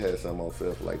and they had some on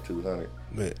sale for like $200.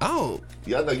 Man, I don't.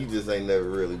 Yeah, I know you just ain't never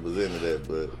really was into that,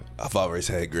 but I've always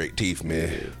had great teeth,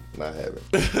 man. not having.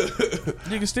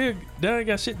 Nigga still, that ain't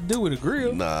got shit to do with a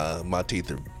grill. Nah, my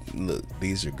teeth are. Look,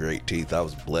 these are great teeth. I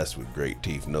was blessed with great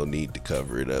teeth. No need to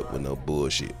cover it up with no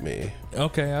bullshit, man.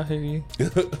 Okay, I hear you.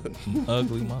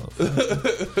 Ugly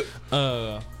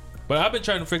motherfucker. But I've been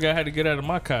trying to figure out how to get out of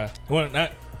my car. Well,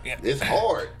 not. It's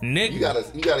hard. Nigga.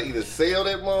 You gotta either sell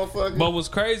that motherfucker. But what's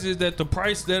crazy is that the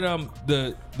price that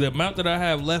the amount that I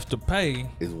have left to pay,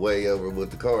 is way over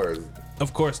with the cars.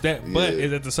 of course that, but Yeah.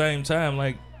 is at the same time,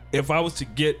 like if I was to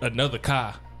get another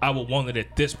car, I would want it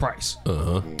at this price.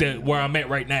 That where I'm at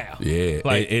right now. Yeah,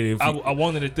 Like and if I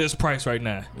want it at this price right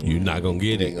now, you're not gonna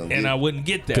get Ain't it. gonna and get I it. wouldn't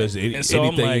get that. Because And so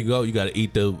anything I'm like, you go, you got to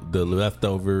eat the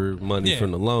leftover money Yeah. from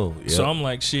the loan. Yep. So I'm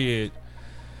like, shit,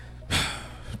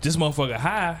 this motherfucker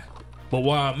high, but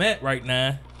where I'm at right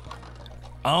now,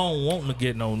 I don't want to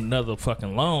get no another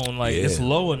fucking loan. Like Yeah. it's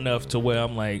low enough to where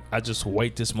I'm like, I just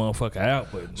wait this motherfucker out.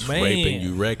 But It's man, raping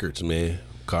you records, man.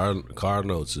 Car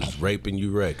notes is raping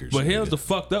you records. but here's nigga. the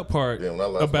fucked up part Yeah, when I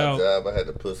lost about my job, I had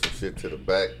to put some shit to the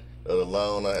back of the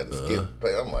loan. I had to skip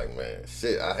pay. I'm like, man,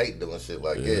 shit, I hate doing shit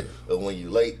like that. But when you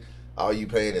late, all you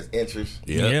paying is interest.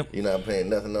 Yep. You're not paying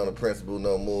nothing on the principal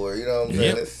no more. You know what I'm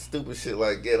saying? Yep. It's stupid shit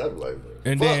like that. I'm like,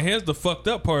 And fuck. then here's the fucked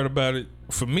up part about it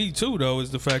for me too, though,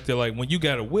 is the fact that like when you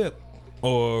got a whip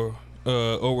or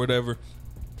whatever,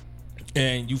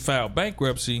 and you file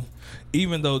bankruptcy,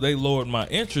 even though they lowered my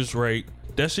interest rate,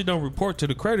 that shit don't report to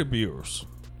the credit bureaus.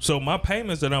 So my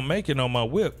payments that I'm making on my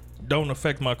whip don't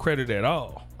affect my credit at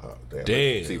all. Oh, damn.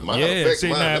 Damn. See, mine Yeah, affect see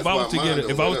mine. now That's if I was why to mine get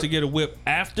don't if I was went to up. get a whip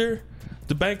after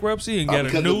the bankruptcy and get a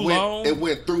Because new it went, loan, it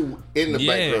went through in the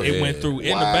yeah, bankruptcy. it went through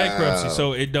in the Wow. bankruptcy,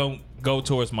 so it don't go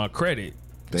towards my credit.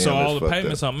 Damn, so all that's the fucked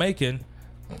payments up. I'm making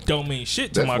don't mean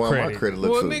shit to That's my why credit. my credit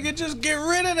Well, looks so. nigga, just get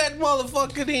rid of that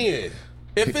motherfucker then.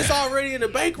 If it's already in the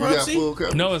You got bankruptcy, full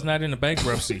coverage. No, it's not in the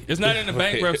bankruptcy. It's not in the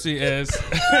bankruptcy as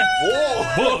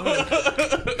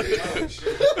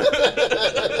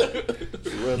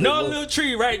no little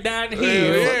tree right down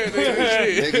here.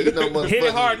 Nigga, you know motherfucker. Hit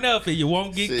it hard enough and you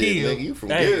won't get Shit, killed. nigga, you from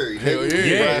Hey, Gary. Nigga, you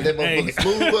yeah. ride that motherfucker Hey.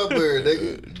 smooth up there,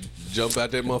 nigga. jump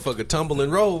out that motherfucker, tumble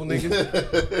and roll,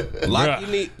 nigga. Lock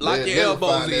Man, your never elbows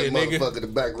find in, that nigga. motherfucker the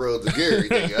back roads of Gary,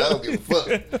 nigga. I don't give a fuck.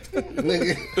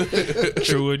 Nigga.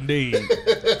 True indeed.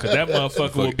 Cause that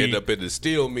motherfucker will Fuck, be end up in the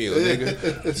steel mill,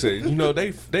 nigga. Say, you know,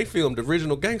 they filmed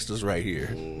original gangsters right here.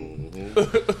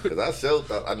 Cause I sure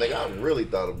thought, I really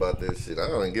thought about this shit. I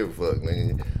don't even give a fuck,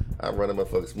 nigga. I'm running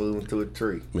motherfucker smooth into a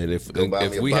tree. Man, if Go buy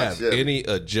me a we box have Chevy. any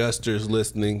adjusters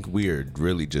listening, we are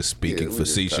really just speaking Yeah, we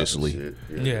just talking facetiously. shit.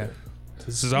 yeah.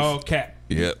 This is all cap.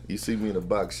 Yep. You see me in a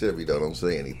box Chevy, don't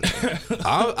say anything.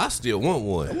 I still want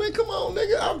one. Man, come on,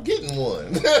 nigga. I'm getting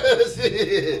one.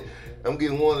 Shit. I'm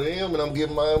getting one of them, and I'm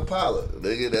getting my Impala,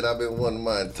 nigga, that I've been wanting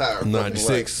my entire fucking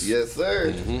 96. life. Yes,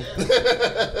 sir.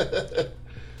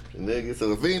 Nigga,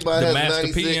 so if anybody The has Master a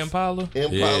 96 P Impala?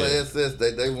 Impala Yeah. SS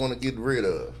that they want to get rid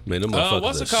of. Man, them motherfuckers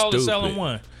What's are it called? The stupid. selling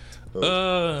one.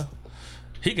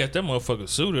 He got that motherfucker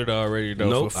suited already though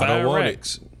Nope, for I don't 5 want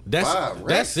racks. it. That's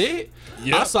Racks? it.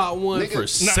 Yep. I saw one Nigga, for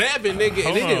 $7, nigga,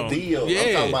 and they hold on. didn't. Deal. Yeah.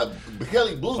 I'm talking about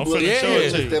Kelly Blue I'm Book. finna show it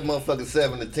Just to you. that motherfucker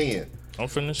 7 to 10. I'm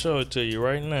finna show it to you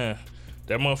right now.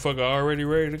 That motherfucker already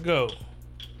ready to go.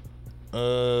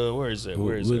 Where is it?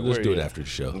 Where is it? Let's Where do is it after the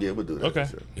show. Yeah, we'll do that. Okay.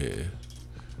 for sure. Yeah.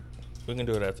 We can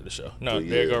do it after the show. No, But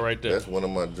there you yeah, go right there. That's one of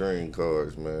my dream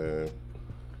cars, man.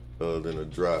 Other than a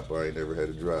drop, I ain't never had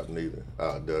a drop neither.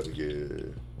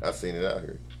 Yeah. I seen it out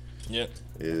here. Yep.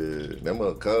 Yeah, that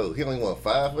mother cold. He only want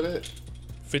 5 for that.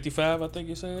 55, I think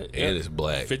you said. And it's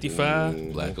black.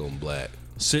 55. Black on black.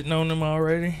 Sitting on them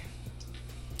already.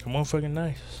 Come on, fucking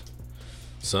nice.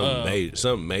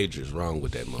 Something major is wrong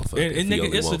with that motherfucker. And if he nigga,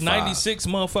 only it's a want 5. 96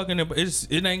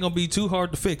 motherfucking. It ain't gonna be too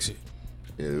hard to fix it.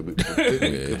 Yeah, to be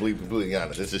completely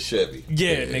honest, it's a Chevy.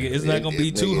 Yeah, nigga, it's not gonna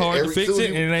be too hard to every- fix soon it,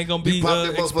 and it ain't gonna be you pop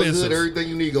that motherfucker hood, expensive. everything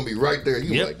you need gonna be right there.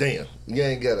 You Yep. like, damn, you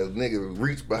ain't got a nigga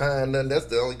reach behind nothing. That's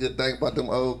the only good thing about them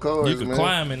old cars, You can man.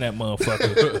 climb in that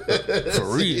motherfucker. For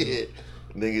real. Shit.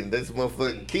 Nigga, this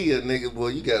motherfucking Kia, nigga, boy,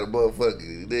 you got a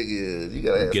motherfucking, nigga, you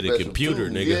gotta have Get a special computer,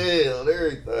 tools. nigga. Yeah, on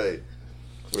everything.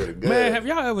 Swear to God. Man, have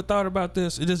y'all ever thought about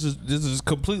this? This is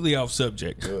completely off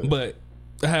subject, but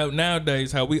how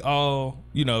nowadays how we all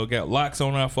got locks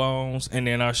on our phones, and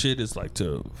then our shit is like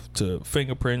to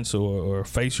fingerprints or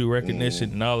facial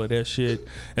recognition and all of that shit,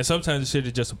 and sometimes the shit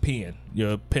is just a pin,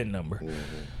 your PIN number.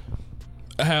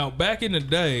 How back in the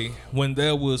day when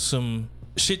there was some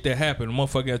shit that happened. A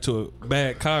motherfucker got to a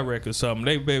bad car wreck or something.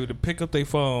 They be able to pick up their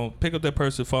phone, pick up that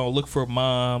person's phone, look for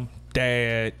mom,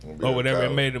 dad, or whatever,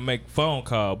 and made them make a phone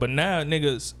call. But now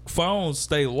niggas phones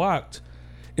stay locked.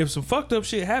 If some fucked up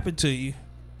shit happened to you,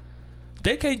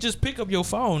 they can't just pick up your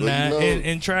phone now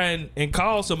and try and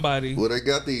call somebody. Well, they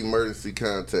got the emergency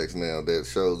contacts now that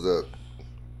shows up.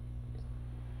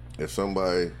 If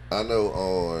somebody, I know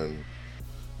on,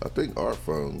 I think our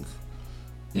phones,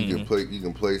 you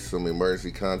can place some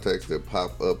emergency contacts that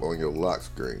pop up on your lock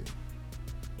screen.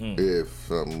 If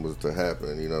something was to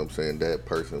happen, you know what I'm saying, that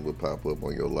person would pop up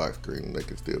on your lock screen and they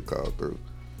can still call through.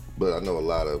 But I know a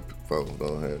lot of phones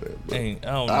don't have that. But I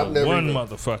don't know one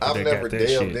motherfucker I've that never got that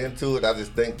delved shit. into it. I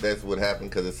just think that's what happened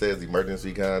because it says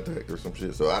emergency contact or some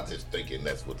shit. So I just thinking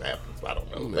that's what happens. I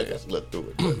don't know. I just look through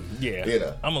it. But, Yeah, you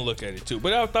know. I'm gonna look at it too.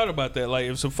 But I thought about that. Like,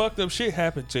 if some fucked up shit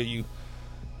happened to you,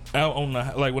 out on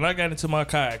the, like when I got into my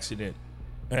car accident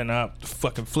and I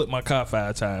fucking flipped my car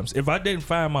 5 times. If I didn't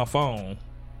find my phone,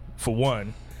 for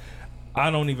one,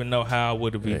 I don't even know how I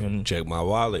would have even Check my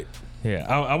wallet. Yeah,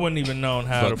 I wouldn't even known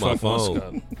how Fuck to my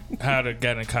phone, how to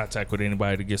get in contact with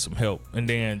anybody to get some help. And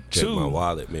then Check my two,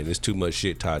 wallet, man. There's too much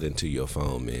shit tied into your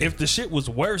phone, man. if the shit was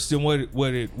worse than what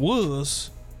it was,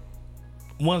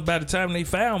 once by the time they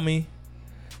found me,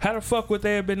 how the fuck would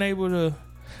they have been able to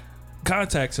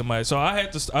contact somebody? So I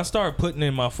started putting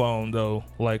in my phone though,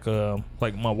 like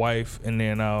my wife, and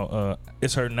then I'll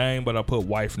it's her name, but I put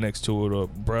wife next to it or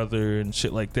brother and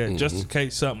shit like that, just in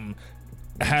case something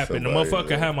happened. The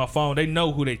motherfucker have my phone, they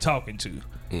know who they talking to.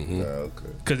 Okay.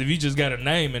 Because if you just got a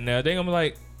name in there, they gonna be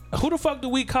like, who the fuck do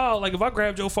we call? Like, if I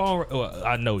grabbed your phone, well,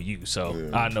 I know you,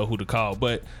 so I know who to call.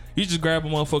 But you just grab a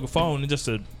motherfucking phone and just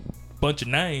a bunch of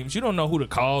names, you don't know who to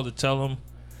call to tell them.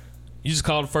 You just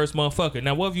call the first motherfucker.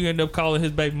 Now, what if you end up calling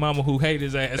his baby mama who hate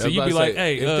his ass? So you be like,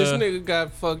 hey, if this nigga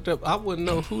got fucked up, I wouldn't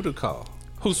know who to call.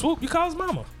 who Swoop? You call his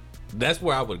mama. That's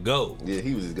where I would go. Yeah,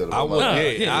 he was just gonna. I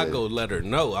would. yeah. I'd go let her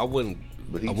know. I wouldn't.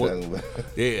 But he I talking would,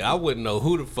 about. I wouldn't know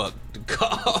who the fuck to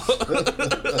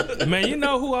call. Man, you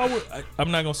know who I would.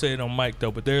 I'm not gonna say it on mic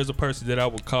though, but there's a person that I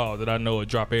would call that I know would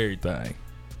drop everything.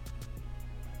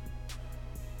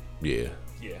 Yeah.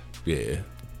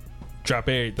 Drop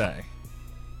everything.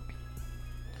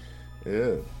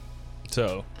 Yeah.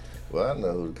 So. Well, I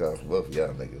know who to call for both of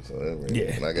y'all niggas. So, I mean,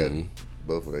 Yeah. And I got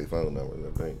both of their phone numbers,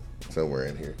 I think, somewhere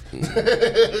in here.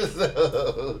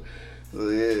 So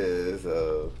yeah,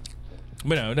 so.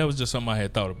 But no, that was just something I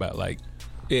had thought about. Like,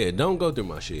 Yeah, don't go through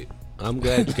my shit. I'm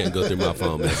glad you can't go through my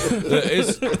phone, man.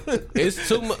 It's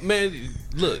too much, man.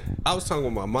 Look, I was talking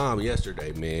with my mom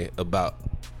yesterday, man, about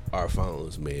our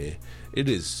phones, man. It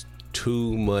is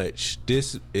too much.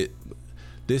 There's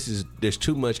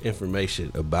too much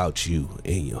information about you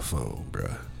in your phone, bro.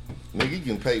 Nigga, you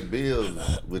can pay bills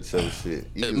with some shit.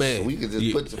 You can, Man, we can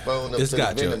just put your phone up it's to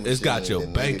got the your vending it's got machine your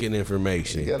and banking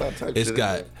information. it got all types It's of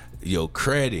got shit your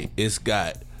credit.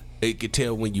 It can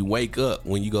tell when you wake up,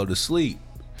 when you go to sleep.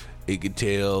 It can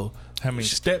tell how many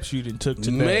steps you done took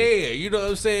today. Man, you know what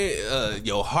I'm saying?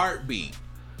 Your heartbeat.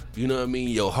 You know what I mean?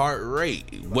 Your heart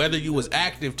rate. Whether you was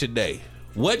active today.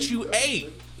 What you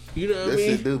ate. You know what I That mean?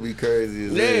 shit do be crazy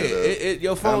as Yeah, hell.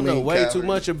 your phone know way too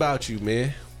much about you,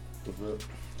 man.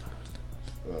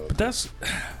 But that's.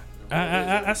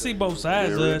 I see both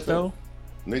sides of it though.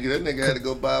 Nigga, that nigga had to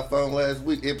go buy a phone last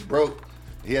week. It broke.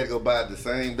 He had to go buy it the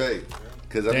same day.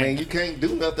 Cause I mean, you can't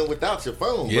do nothing without your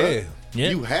phone, bro. Yeah.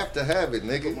 You have to have it,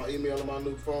 nigga. My email on my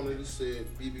new phone and it said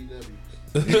BBW.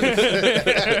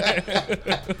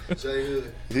 J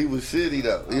Hood. He was shitty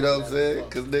though. You know what I'm saying?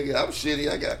 Cause nigga, I'm shitty.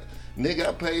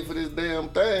 I paid for this damn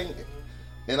thing,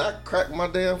 and I cracked my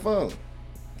damn phone.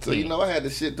 So you know I had the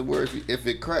shit to where if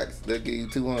it cracks, they'll give you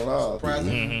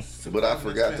 $200. But I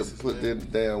forgot to put the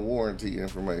damn warranty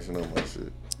information on my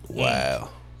shit. Wow.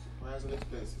 Surprise and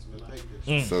expenses, man. I hate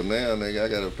this. So now, nigga, I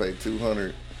gotta pay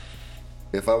 $200.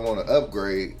 If I want to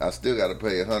upgrade, I still gotta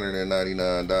pay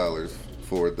 $199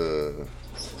 for them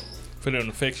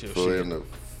to fix your for shit them to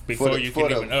before you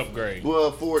can even upgrade.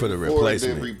 Well, for the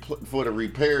replacement. for the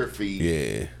repair fee.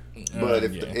 Yeah. But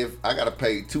yeah. if I gotta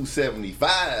pay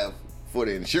 $275 for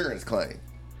the insurance claim.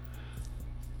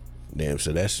 Damn,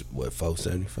 so that's what,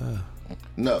 $475?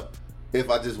 No. If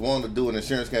I just want to do an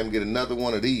insurance claim and get another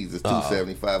one of these, it's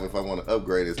 $275. If I want to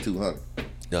upgrade, it's $200.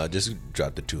 No, just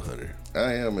drop the $200.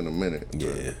 I am in a minute.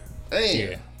 Yeah. Damn.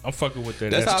 Yeah, I'm fucking with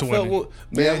that. That's how I felt. S20.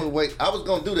 Man, I'm gonna wait. I was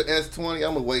gonna do the S20.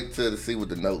 I'm gonna wait to see what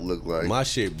the note look like. My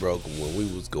shit broke when we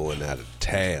was going out of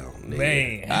town. Nigga.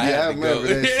 Man. I remember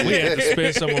that shit. We had to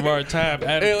spend some of our time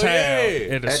out Hell of town yeah. at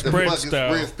the At the Sprint fucking store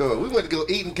Sprint store. We went to go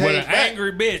eat and with came an back.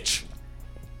 angry bitch.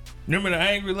 Remember the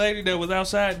angry lady that was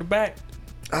outside the back?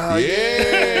 Oh,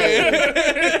 yeah.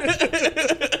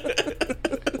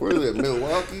 Where is it?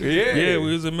 Milwaukee? Yeah,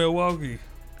 we was in Milwaukee.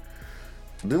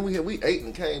 Then we ate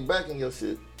and came back and your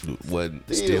shit.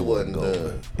 Still wasn't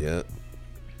done. going.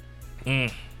 Yeah.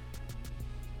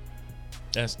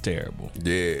 That's terrible.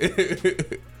 Yeah.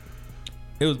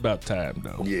 It was about time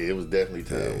though. Yeah, it was definitely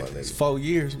time, my It's nigga. 4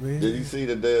 years, man. Did you see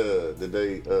that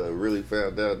they really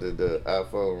found out that the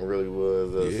iPhone really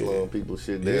was slowing people's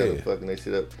shit down and fucking their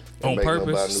shit up On and making them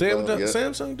purpose? buy new phones? Yeah.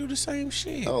 Samsung do the same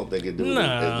shit. I don't think it do Nah.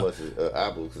 as much as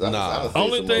Apple. Cause Nah. I done seen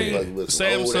Only some thing motherfuckers with some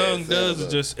old-ass Samsung does is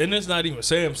Samsung. just, and it's not even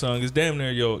Samsung. It's damn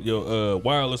near your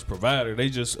wireless provider. They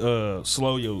just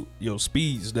slow your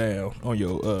speeds down on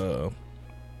your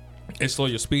it slow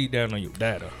your speed down on your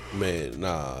data. Man,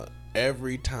 nah.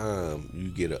 Every time you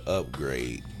get an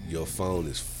upgrade, your phone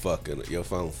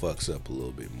fucks up a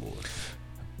little bit more.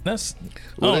 That's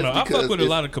Well, I don't know. that's I fuck because with a it's-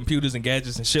 lot of computers and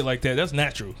gadgets and shit like that. That's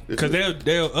natural because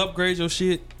they'll upgrade your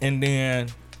shit and then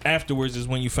afterwards is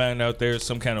when you find out there's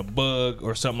some kind of bug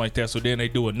or something like that. So then they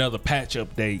do another patch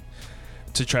update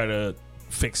to try to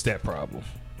fix that problem.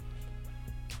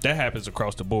 That happens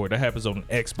across the board. That happens on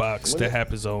Xbox. That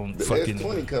happens on The fucking.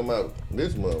 S20 come out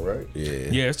this month, right? Yeah.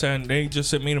 Yeah, it's time. They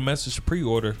just sent me the message to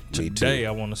pre-order Me today. too.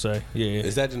 I want to say, yeah,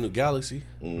 Is that the new Galaxy?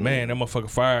 man, that motherfucker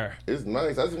fire. It's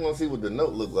nice. I just want to see what the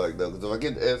Note look like though. Because if I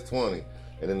get the S20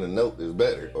 and then the Note is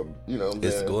better, or you know, what I'm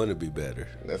It's saying? going to be better.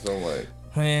 That's what I'm like.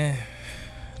 Man,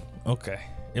 okay,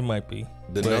 it might be.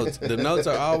 The notes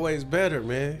are always better,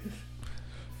 man.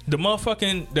 The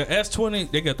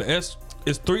S20, they got the S.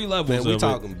 It's 3 levels. Man, we of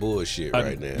talking bullshit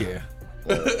right now. Yeah,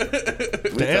 We the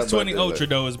talk about S20 that Ultra later.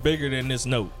 though is bigger than this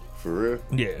Note. For real?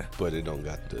 Yeah, But it don't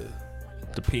got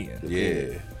the pen.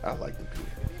 yeah. I like the pen.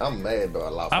 I'm mad though. I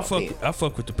lost my pen. I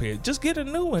fuck with the pen. Just get a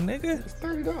new one, nigga. It's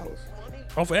 $30.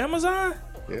 Off Amazon.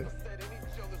 Yeah.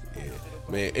 Yeah.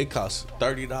 Man, it costs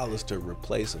 $30 to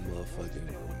replace a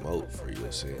motherfucking remote for your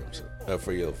Samsung,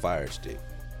 for your Fire Stick.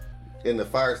 And the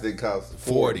Fire Stick costs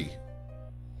 40.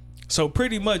 So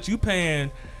pretty much you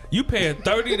paying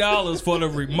 $30 for the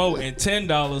remote and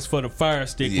 $10 for the Fire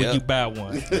Stick when Yep. you buy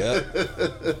one. Yep.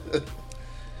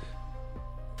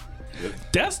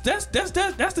 That's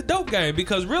the dope game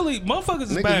because really motherfuckers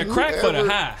is Nigga, buying crack for the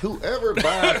high. Whoever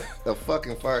buys a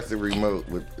fucking Fire Stick remote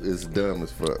is dumb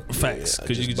as fuck. Facts,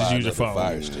 because you can buy just use your another phone.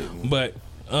 Fire Stick. But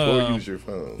Or use your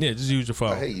phone. yeah, just use your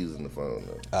phone. I hate using the phone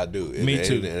though. I do. Me It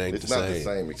too. ain't- It ain't It's the not same. the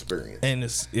same experience. And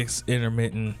it's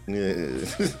intermittent. Yeah.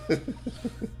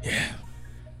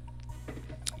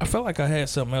 I felt like I had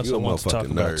something else You I a want to talk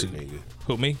motherfucking about nerd, too. nigga.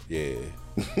 Who, me? Yeah.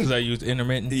 Because I used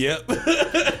intermittent. Yep.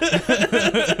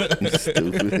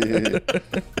 Stupid.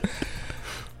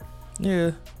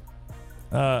 Yeah.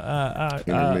 I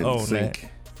Intermittent own sync. that.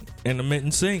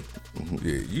 Intermittent sync.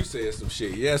 Yeah, you said some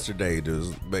shit yesterday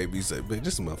that made me say, man,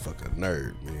 this motherfucker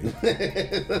nerd, man.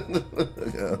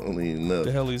 I don't even know. What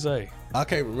the hell he say? I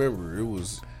can't remember. It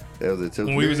was, That was at your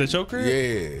When we crib? was at your crib?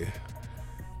 yeah.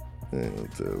 Yeah, I'm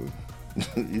telling you.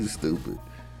 You stupid.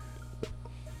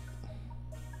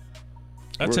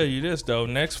 I tell you this though,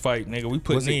 next fight, nigga, we Was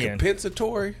putting it in.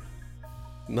 compensatory?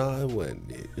 No, it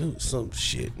wasn't it. It was some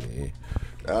shit, man.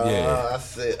 I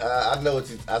said, I know what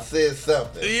you. I said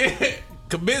something. Yeah.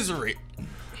 Commiserate.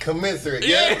 Commensurate.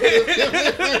 Yeah.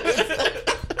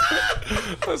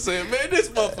 I said, man, this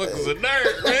motherfucker's a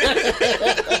nerd,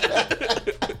 man.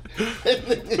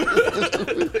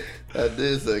 I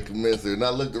did say commensurate, and I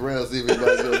looked around to see if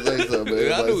anybody was gonna say something.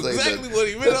 But I knew everybody say exactly something. what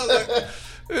he meant. I was like,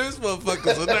 this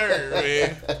motherfucker's a nerd,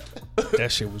 man.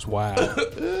 That shit was wild.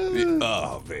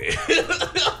 Oh, man.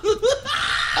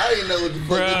 I didn't know what the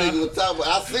fuck Bruh. this nigga was talking about.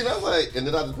 I seen, I was like, and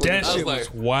then I just put That it shit like-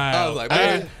 was wild. I was like,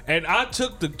 man. and I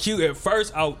took the cue at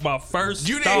first. My first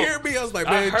You didn't thought- hear me? I was like,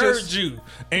 I man, heard just- you,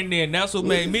 and then that's what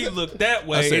made me look that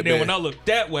way. I said, and then man. when I looked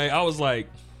that way, I was like,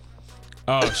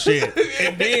 "Oh shit!"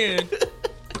 And then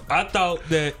I thought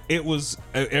that it was.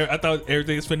 I thought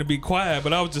everything was finna be quiet,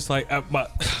 but I was just like,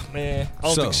 "Man, I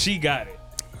don't So- think she got it.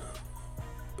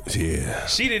 Yeah.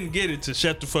 She didn't get it to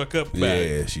shut the fuck up about it."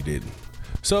 Yeah, she didn't.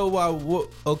 So,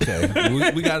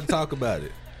 okay, we got to talk about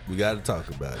it. We got to talk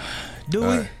about it. Do we?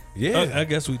 All right. Yeah. I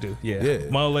guess we do. Yeah. Yeah.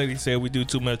 My old lady said we do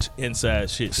too much inside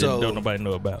shit So- that don't nobody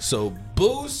know about. So,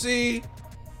 Boosie.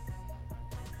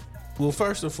 Well,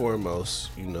 first and foremost,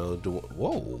 you know,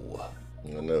 whoa.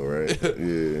 I know, right?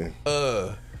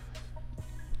 Yeah.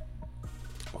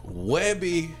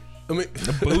 Webby. I mean,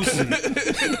 Boosie.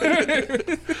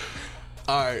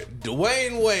 all right,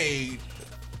 Dwayne Wade,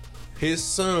 his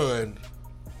son,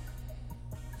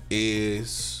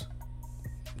 is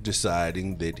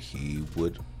deciding that he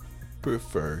would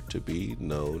prefer to be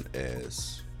known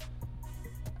as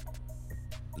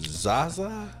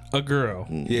Zaza? A girl.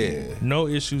 Yeah. No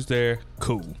issues there.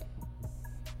 Cool.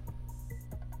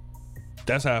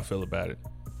 That's how I feel about it.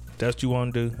 That's what you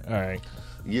want to do? All right.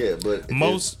 Yeah, but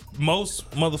Most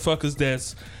motherfuckers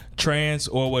that's trans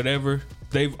or whatever,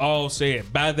 they've all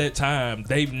said by that time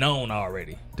they've known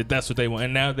already that that's what they want,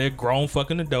 and now they're grown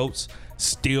fucking adults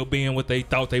still being what they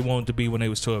thought they wanted to be when they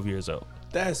was 12 years old.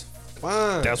 That's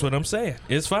fine. That's what I'm saying.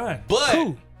 It's fine. But-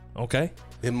 cool. Okay.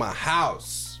 in my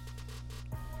house.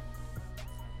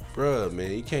 Bruh,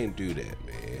 man, you can't do that,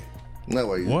 man. no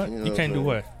way. What? know You can't do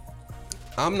what? what?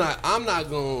 I'm not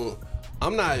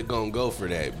gonna go for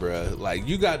that, bruh. Like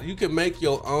you can make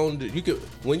your own.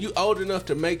 When you old enough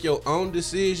to make your own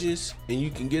decisions, and you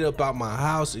can get up out my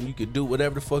house and you can do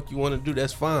whatever the fuck you want to do.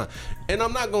 That's fine. And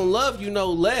I'm not gonna love you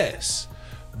no less.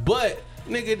 But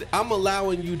nigga, I'm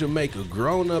allowing you to make a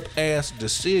grown up ass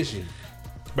decision.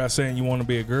 By saying you want to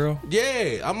be a girl?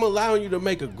 Yeah, I'm allowing you to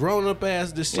make a grown up ass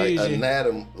Like decision.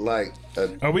 anatomy,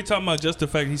 Are we talking about just the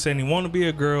fact he's saying he want to be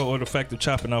a girl, or the fact of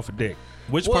chopping off a dick?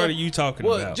 Which part are you talking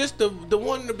about? Just the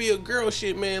wanting to be a girl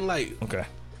shit, man. Like, Okay.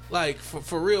 like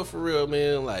for real,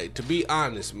 man. Like, to be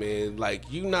honest, man. Like,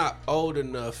 you not old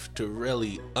enough to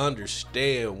really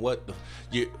understand what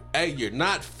you're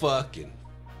not fucking.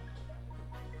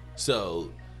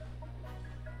 So,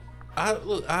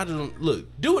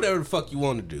 do whatever the fuck you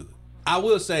want to do. I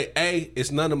will say,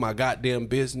 it's none of my goddamn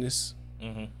business.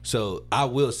 Mm-hmm. So I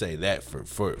will say that for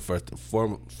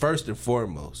first and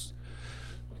foremost,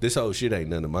 this whole shit ain't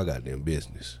none of my goddamn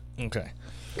business. Okay.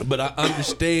 But I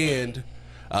understand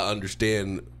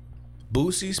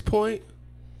Boosie's point,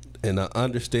 and I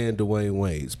understand Dwayne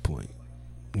Wade's point.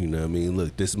 You know what I mean?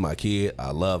 Look, this is my kid.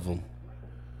 I love him.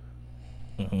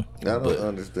 I don't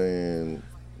understand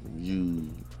you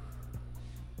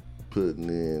putting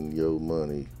in your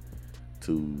money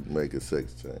to make a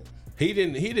sex change. He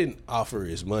didn't offer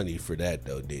his money for that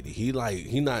though, did he?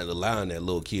 He not allowing that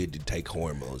little kid to take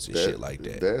hormones and shit like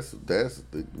that.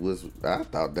 I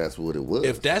thought that's what it was.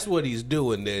 If that's what he's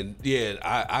doing, then yeah,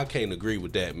 I can't agree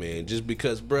with that, man. Just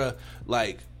because, bruh,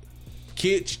 like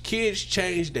kids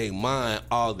change their mind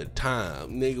all the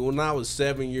time. Nigga, when I was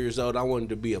 7 years old, I wanted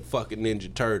to be a fucking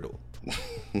Ninja Turtle.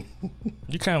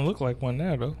 You kind of look like one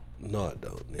now, though. No, I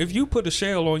don't. Nigga. If you put a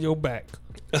shell on your back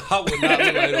I would not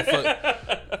look like a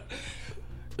fuck.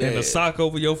 and a sock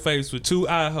over your face with 2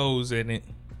 eye holes in it.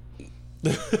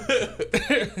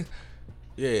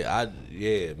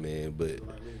 Yeah, man. But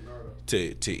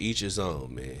to each his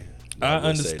own, man. I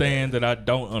understand that I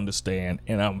don't understand,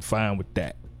 and I'm fine with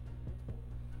that.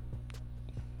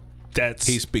 That's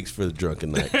He speaks for the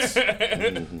Drunken Knights.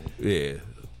 Yeah,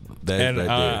 that's and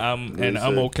right there.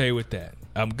 I'm okay with that.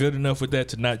 I'm good enough with that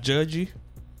to not judge you,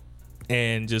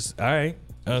 and just all right,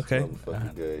 okay.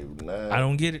 Motherfucker gave 9. I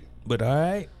don't get it, but all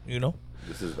right, you know.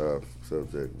 This is off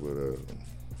subject, but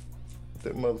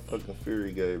that motherfucking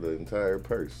Fury gave the entire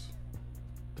purse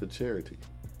to charity.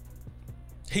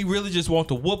 He really just want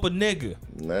to whoop a nigga.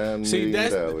 $9 See,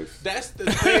 million that's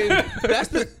the thing. That's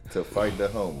the to fight the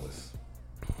homeless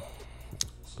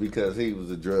because he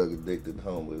was a drug addicted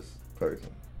homeless person.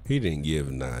 He didn't give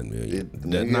 $9 million.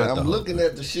 Nigga, I'm looking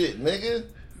at the shit, nigga.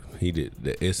 He did.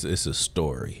 It's a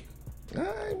story. All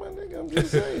right, my nigga, I'm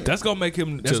just saying. That's gonna make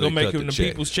him. That's Till they gonna make cut him the the check.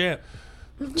 people's champ.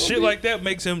 Shit be- like that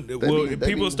makes him.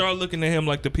 People start looking at him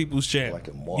like the people's champ. Like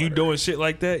a martyr. You doing shit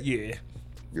like that, yeah.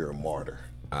 You're a martyr.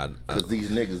 I Because these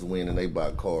niggas win and they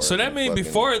buy cars. So that and means fucking-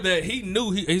 before that, he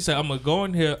knew he said, "I'm gonna go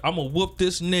in here. I'm gonna whoop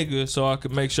this nigga so I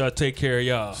can make sure I take care of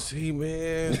y'all." see,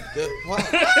 man.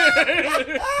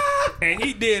 And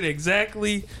he did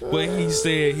exactly what he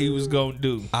said he was gonna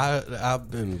do.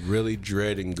 I've been really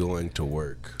dreading going to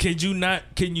work. Can you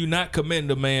not commend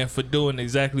the man for doing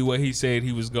exactly what he said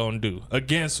he was gonna do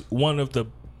against one of the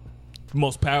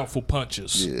most powerful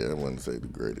punches? Yeah, I wouldn't say the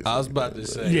greatest. I was about to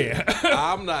say, Yeah.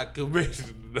 I'm not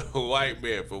commending no white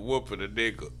man for whooping a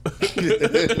nigga.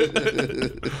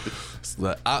 It's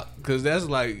like, cause that's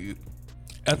like,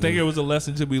 I think it was a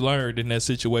lesson to be learned in that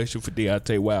situation for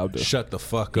Deontay Wilder. shut the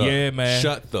fuck up. Yeah, man.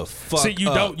 Shut the fuck up. See,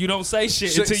 you don't say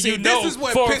shit until See, you know this is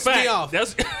what for a pissed fact. me off.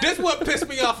 That's This what pissed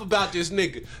me off about this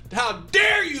nigga. How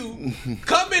dare you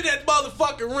come in that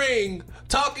motherfucking ring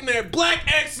talking that black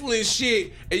excellence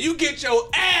shit and you get your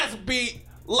ass beat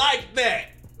like that.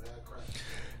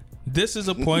 This is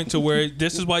a point to where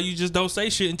this is why you just don't say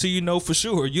shit until you know for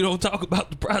sure. You don't talk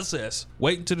about the process.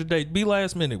 Wait until the day. Be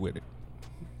last minute with it.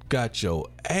 Got your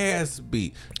ass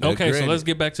beat. Now, Okay, so granted- let's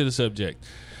get back to the subject.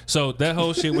 So that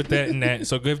whole shit with that and that.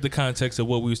 So give the context of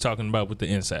what we was talking about with the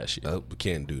inside shit. We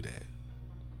can't do that.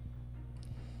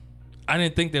 I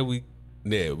didn't think that we.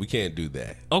 Yeah, we can't do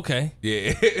that. Okay.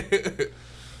 Yeah.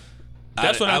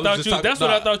 That's what I thought you. That's what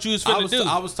I thought you was finna do.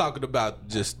 I was talking about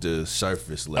just the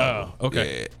surface level. Oh,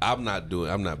 okay. Yeah, I'm not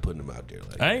putting them out there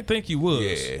like that. I didn't think you was.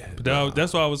 Yeah, But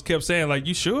that's why I was kept saying like,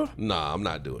 you sure? Nah, I'm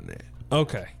not doing that.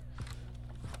 Okay.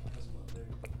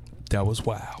 That was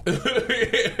wild.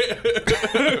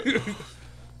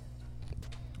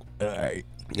 All right.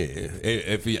 Yeah,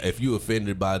 if you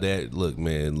offended by that, look,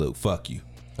 man, fuck you.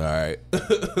 All right,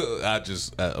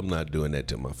 I'm not doing that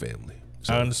to my family.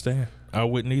 So, I understand. I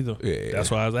wouldn't either. Yeah. That's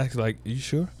why I was asking, like, you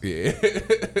sure? yeah.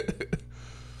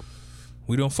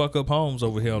 We don't fuck up homes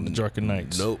over here on the Drunken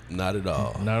Nights. Nope, not at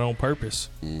all. Not on purpose.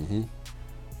 Mm-hmm.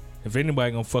 If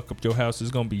anybody gonna fuck up your house,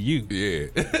 it's gonna be you. Yeah.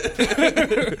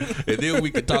 And then we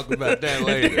can talk about that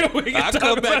later. I'll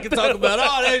come back and talk about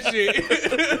all that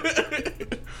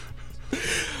shit.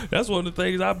 That's one of the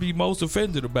things I'd be most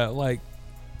offended about. Like,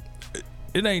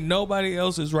 it ain't nobody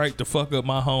else's right to fuck up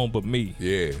my home but me.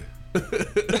 Yeah.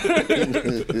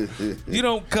 You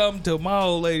don't come to my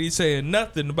old lady saying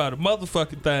nothing about a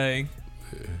motherfucking thing.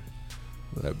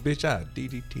 Like, bitch, I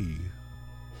DDT.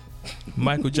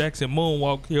 Michael Jackson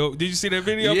moonwalk. Yo, did you see that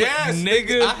video? Yes,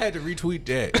 nigga. I had to retweet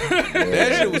that.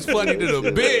 That shit was funny to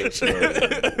the bitch.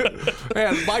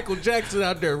 Man, Michael Jackson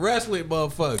out there wrestling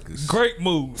motherfuckers. Great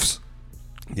moves.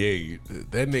 Yeah,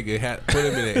 that nigga had put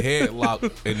him in a headlock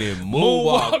and then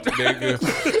moonwalked, nigga,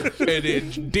 and then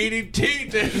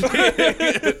DDT that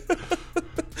nigga.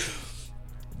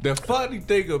 The funny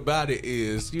thing about it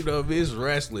is, you know, it's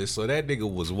wrestling, so that nigga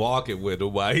was walking with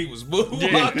him while he was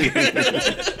moonwalking.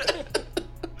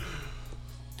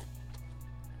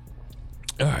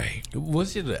 All right.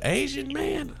 Was it an Asian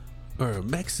man or a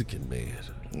Mexican man?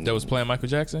 That was playing Michael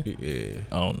Jackson? Yeah,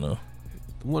 I don't know.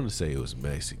 I want to say it was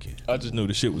Mexican. I just knew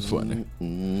the shit was funny.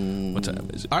 What time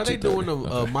is it? Are they 2:30? doing a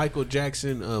Okay. Michael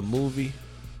Jackson movie?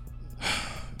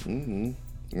 Mm-hmm.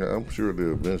 Yeah, I'm sure they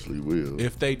eventually will.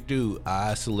 If they do,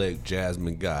 I select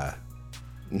Jasmine Guy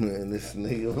Man, this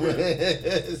nigga, man,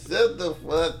 shut the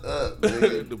fuck up,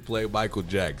 nigga. to play Michael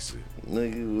Jackson.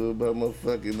 Nigga, what about my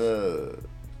fucking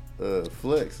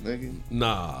flex, nigga?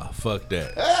 Nah, fuck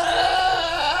that.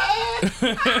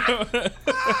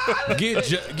 Get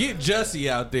Jussie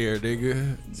out there,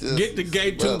 nigga. Jussie Get the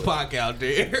gay Smollett. Tupac out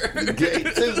there. Gay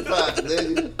Tupac,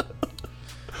 nigga.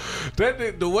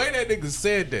 The way that nigga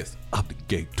said this, I'm the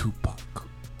gay Tupac.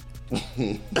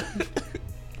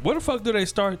 Where the fuck do they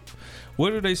start? Where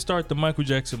do they start the Michael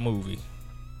Jackson movie?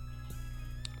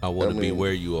 I want to be mean-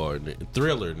 where you are,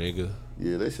 Thriller, nigga.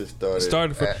 Yeah, they should start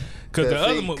Started for because the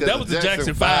other movie that was the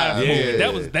Jackson 5 movie. Yeah.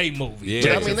 That was they movie. Yeah. But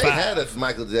I Jackson mean, they 5. had a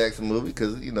Michael Jackson movie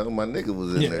because, you know, my nigga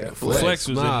was in Yeah, there. Flex was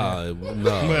in Nah, But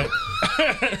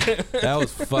that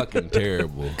was fucking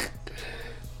terrible.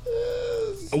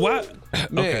 what?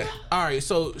 Man, Okay. all right.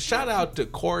 So shout out to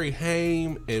Corey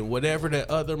Haim and whatever that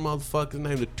other motherfucker's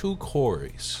name. The two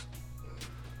Corys.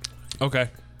 Okay.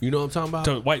 You know what I'm talking about?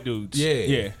 So white dudes. Yeah.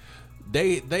 Yeah.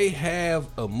 They have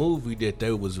a movie that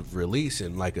they was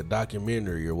releasing, like a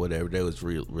documentary or whatever. They was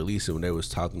releasing when they was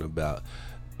talking about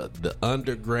the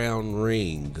underground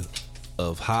ring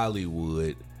of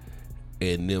Hollywood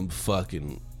and them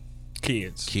fucking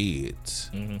Kids.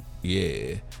 kids.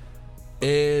 Yeah.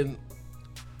 And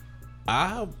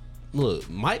look,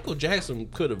 Michael Jackson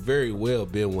could have very well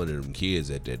been one of them kids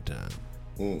at that time.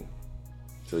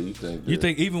 So you think You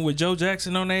think even with Joe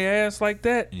Jackson on their ass like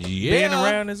that, Yeah. being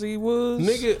around as he was,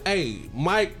 Nigga, hey,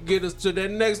 Mike, get us to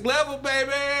that next level,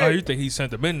 baby. Oh, you think he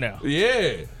sent them in now?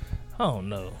 Yeah. Oh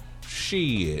no.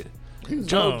 Shit. was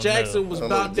Joe Oh, Jackson no. was I don't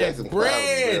know, about Jackson that Five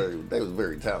was bread. they was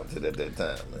very talented at that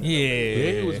time, man.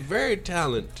 Yeah. He was very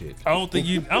talented. I don't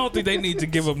think they need to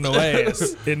give up no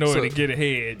ass in order So- to get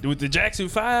ahead. With the Jackson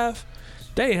 5,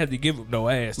 they had to give up no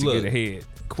ass to Look. get ahead.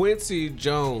 Quincy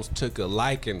Jones took a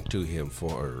liking to him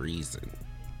for a reason.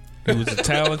 He was a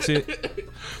talented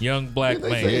young black They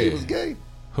man. said he was gay.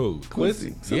 Who?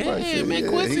 Quincy. Somebody Yeah, said, man, yeah,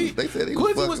 Quincy. they said he was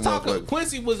Quincy was fucking talking. motherfuckers.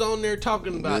 Quincy was on there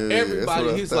talking about Yeah, that's everybody.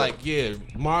 what I He's thought. like, yeah,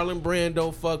 Marlon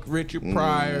Brando fucked Richard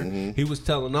Pryor. He was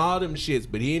telling all them shits,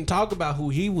 but he didn't talk about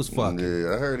who he was fucking.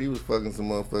 Yeah, I heard he was fucking some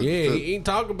motherfuckers. Yeah, too. he ain't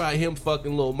talking about him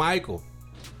fucking little Michael.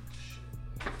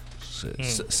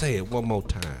 Say it one more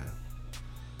time.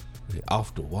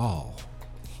 Off the wall.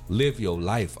 Live your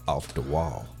life off the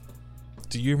wall.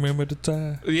 Do you remember the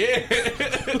time? Yeah.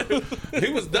 He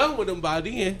was done with him by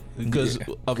then. Because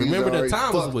remember the already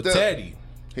time was fucked with up. Teddy.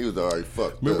 He was already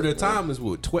fucked Remember up. the time was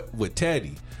with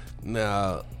Teddy.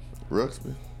 Now,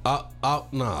 Ruxpin.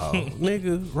 no,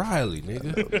 nigga, Riley,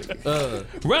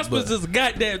 nigga. Russ is a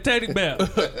goddamn teddy bear.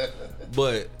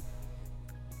 But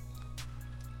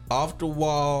Off the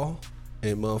Wall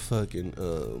and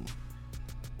motherfucking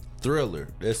Thriller,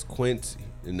 that's Quincy.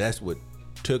 And that's what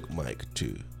took Mike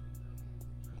to.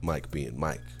 Mike being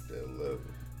Mike. That level.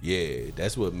 Yeah,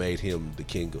 that's what made him the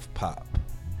king of pop.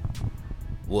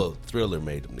 Well, Thriller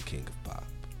made him the king of pop.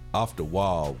 Off the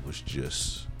Wall was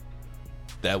just,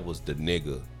 that was the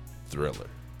nigga Thriller.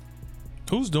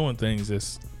 Who's doing things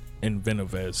as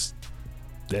inventive as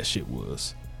that shit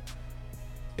was?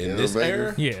 In this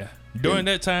era? Yeah. During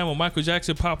that time when Michael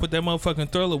Jackson popped with that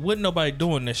motherfucking Thriller, wasn't nobody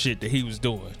doing that shit that he was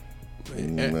doing.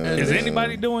 Is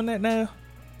anybody doing that now?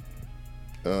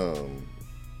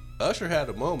 Usher had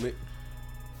a moment,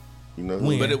 You know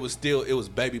who? but it was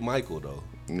Baby Michael though.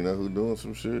 You know who doing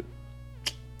some shit?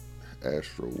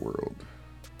 Astro World.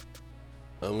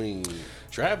 I mean,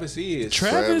 Travis is.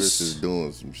 Travis is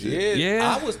doing some shit.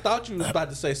 Yeah. I thought you was about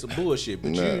to say some bullshit,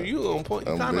 but Nah, you on point.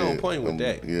 You kind of on point with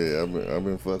that. Yeah, I've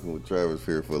been fucking with Travis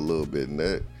here for a little bit, and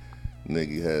that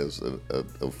nigga has a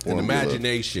formula. An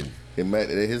imagination.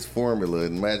 His formula,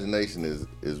 imagination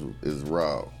is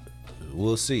raw.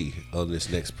 We'll see on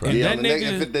this next project. Yeah, that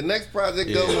nigga- if the next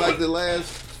project goes like the last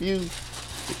few,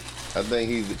 I think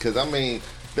he's, because I mean,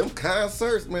 them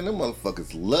concerts, man, them motherfuckers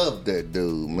love that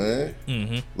dude, man.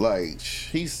 Mm-hmm. Like,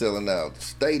 he's selling out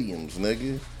stadiums,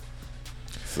 nigga.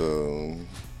 So,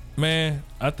 Man,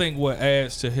 I think what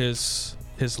adds to his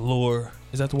lure,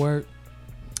 is that the word?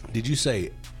 Did you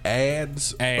say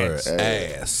ads Ads. or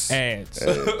ass? Ads.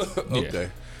 Okay.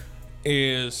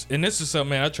 Is, and this is something,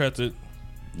 man, I tried to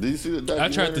did you see the documentary? I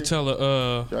tried to tell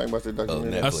I ain't about to say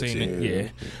documentary. Netflix, I seen it. Yeah.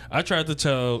 I tried to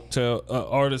tell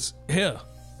artists here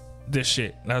this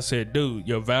shit, and I said, dude,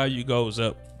 your value goes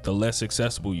up the less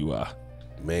accessible you are.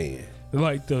 Man.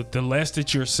 Like the less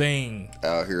that you're saying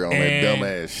Out here on that And,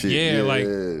 dumbass shit.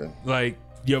 yeah, like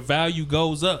your value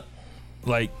goes up.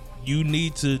 Like you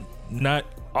need to not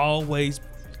always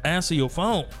answer your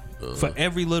phone for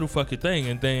every little fucking thing.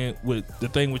 And then with the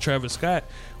thing with Travis Scott,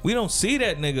 we don't see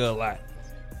that nigga a lot.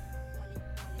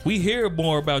 We hear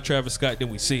more about Travis Scott than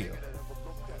we see him.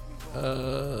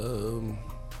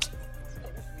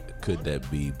 Could that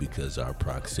be because our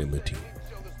proximity?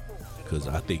 Because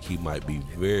I think he might be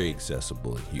very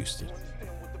accessible in Houston,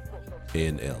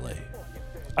 in LA.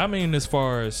 I mean, as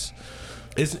far as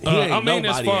He ain't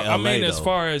nobody in LA, as though.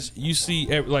 far as you see,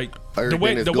 like Everything the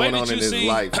way that's that going you on in his see,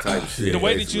 life type shit, the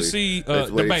way that you basically. see That's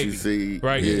the what baby, you see,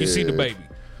 right? You see the yeah. baby.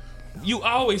 You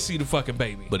always see the fucking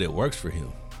baby. But it works for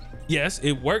him. Yes,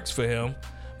 it works for him,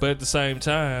 but at the same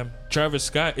time, Travis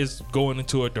Scott is going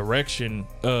into a direction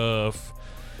of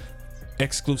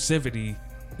exclusivity.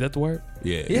 Is that the word?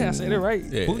 Yeah. Yeah, I said it right.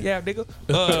 Yeah. Booyah,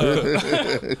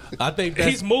 nigga. I think that's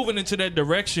He's moving into that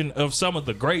direction of some of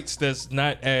the greats that's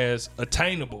not as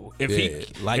attainable. If Yeah,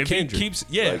 he like if Kendrick. he keeps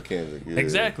Like Kendrick, yeah.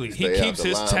 exactly. He Stay out keeps the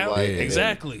his talent limelight and then-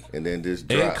 exactly. And then just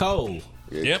drop. and Cole.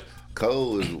 Yeah. Yep.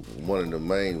 Cole is one of the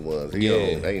main ones. He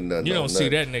Yeah. ain't nothing. You on don't see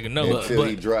nothing that nigga no. until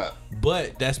he drop.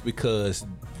 But that's because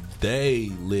they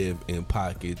live in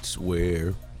pockets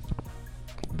where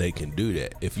they can do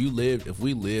that. If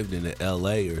we lived in the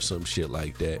LA or some shit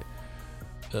like that,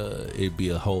 it'd be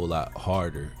a whole lot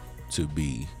harder to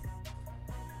be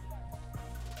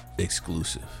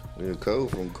exclusive. Yeah, Cole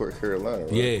from Carolina,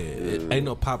 right? Yeah, ain't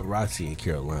no paparazzi in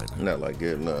Carolina. Not like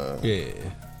that, nah. Yeah,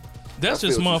 That's I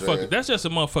just feel what you're motherfucker. saying. That's just a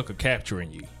motherfucker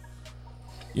capturing you.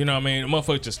 You know what I mean? A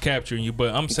motherfucker just capturing you, but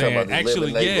I'm talking saying about just actually,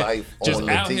 living their yeah, life just on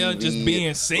the out here, TV, just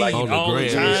being seen like on the all the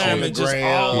gram. time, on the and just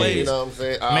gram, always. you know what I'm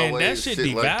saying? Man, that Always shit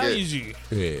shit like that. devalues you.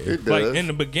 yeah. It Like does. in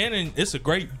the beginning, it's a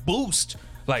great boost.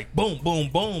 Like boom, boom,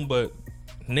 boom. But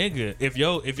nigga, if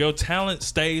your talent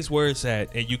stays where it's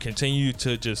at and you continue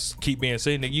to just keep being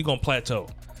seen, nigga, you gonna plateau.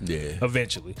 Yeah.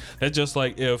 Eventually, that's just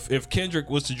like if Kendrick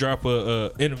was to drop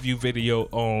a interview video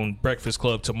on Breakfast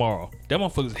Club tomorrow, that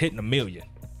motherfucker's hitting 1 million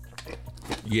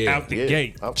Yeah. out the Yeah,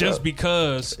 gate I'm just proud.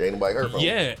 because. Ain't nobody heard from him.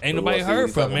 Yeah, ain't We nobody wanna see what heard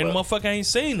he from him, talking and the about. motherfucker ain't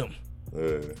seen him.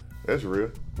 Yeah, that's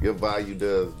real. Your value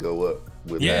does go up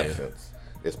with Yeah. absence,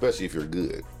 especially if you're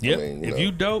good. Yep. I mean, If know.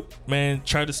 you dope, man,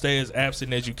 try to stay as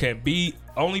absent as you can.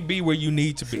 Only be where you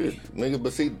need to be. Nigga,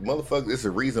 but see, motherfuckers, it's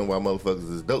a reason why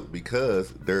motherfuckers is dope, because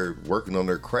they're working on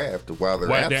their craft while they're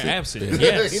While absent. they're absent,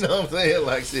 yes. You know what I'm saying?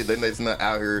 Like, shit, they're just not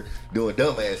out here doing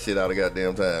dumbass shit all the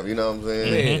goddamn time. You know what I'm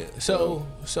saying? Yeah. So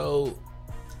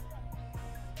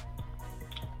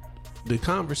the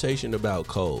conversation about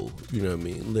Cole, you know what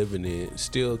I mean,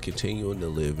 still continuing to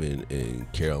live in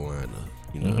Carolina,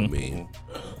 you know what I mean?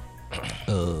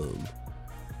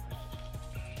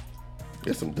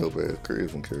 There's some dope ass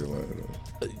cribs in Carolina,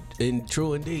 though. And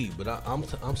true indeed, but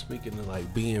I'm speaking of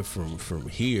like being from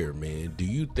here, man. Do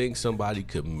you think somebody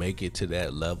could make it to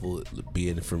that level,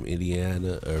 being from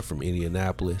Indiana or from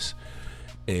Indianapolis,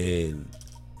 and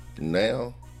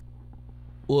Now,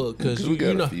 Well, because we got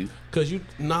you a know, few. because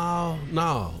no,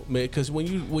 man. Because when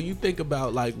you think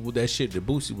about like with that shit that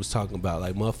Boosie was talking about,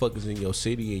 like motherfuckers in your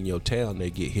city, in your town, they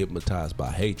get hypnotized by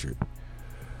hatred.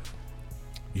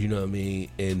 You know what I mean?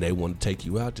 And they want to take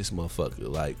you out, this motherfucker.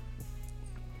 Like,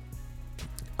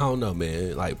 I don't know,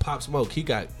 man. Like Pop Smoke, he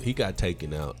got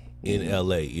taken out in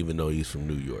L.A. even though he's from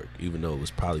New York, even though it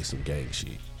was probably some gang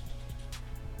shit.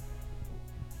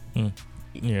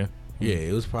 Yeah. Yeah,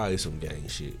 it was probably some gang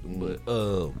shit. But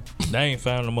They ain't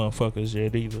found the motherfuckers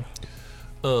yet either.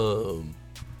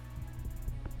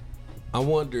 I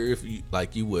wonder if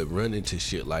you would run into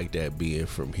shit like that being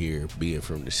from here, being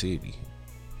from the city.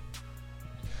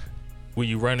 Will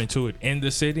you run into it in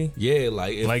the city? Yeah,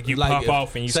 like if, you pop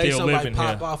off and you say still living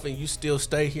pop here. off and you still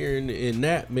stay here in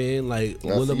that, man. Like,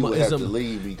 Now, so you would have to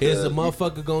leave is because the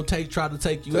motherfucker gonna try to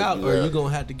take you Take out, you or out. you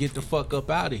gonna have to get the fuck up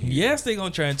out of here? Yes, they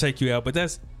gonna try and take you out, but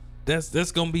that's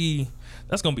gonna be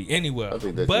anywhere. I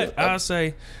think that's But it. I'll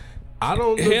say I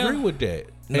don't Hell, agree with that.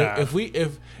 nah.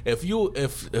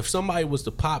 If somebody was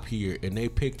to pop here and they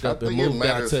picked I up and think it moved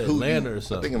out matters to who Atlanta you. or I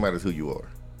something. think it matters who you are.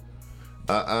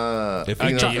 If I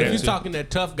you get if that you too. talking that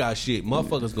tough guy shit,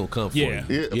 motherfuckers gonna come for Yeah.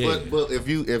 you. Yeah, but if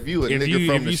you a If nigga you-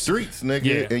 from if the you- streets, nigga,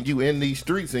 Yeah. and you in these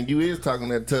streets and you is talking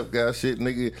that tough guy shit,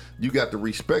 nigga, you got the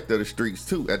respect of the streets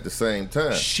too at the same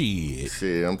time. Shit.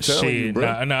 Shit, I'm telling you, shit.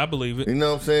 bro. Nah, I believe it. You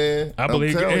know what I'm saying? I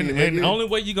believe it. I'm telling And, you, and nigga. the only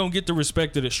way you gonna get the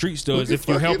respect of the streets though Look is at if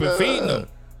you fucking, helping feeding them.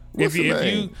 What's If the you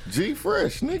name? G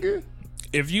Fresh, nigga.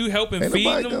 if you helping Ain't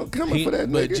feeding nobody them, coming for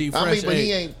that but nigga. G I mean, Fresh but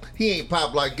he ain't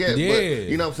pop like that. Yeah. But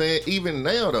you know what I'm saying? Even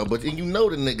now though, but you know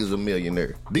the nigga's a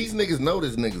millionaire. These niggas know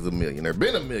this nigga's a millionaire.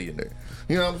 Been a millionaire.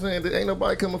 You know what I'm saying? There ain't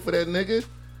nobody coming for that nigga.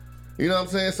 You know what I'm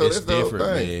saying? So It's that's the whole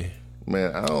different, thing.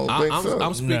 Man, I don't think so.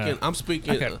 I'm speaking. Nah. I'm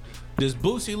speaking. Okay. Does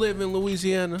Boosie live in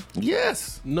Louisiana?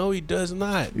 Yes. No, he does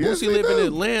not. Yes, Boosie he live in do.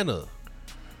 Atlanta.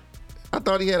 I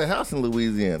thought he had a house in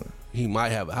Louisiana. He might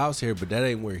have a house here, but that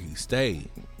ain't where he stayed.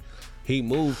 He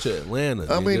moved to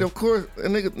Atlanta. I mean, nigga. of course, a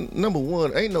nigga, number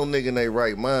one, ain't no nigga in their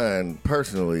right mind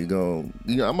personally going,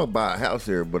 I'm going to buy a house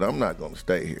here, but I'm not going to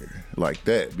stay here like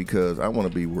that because I want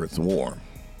to be where it's warm.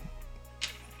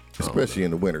 Especially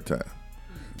in the wintertime.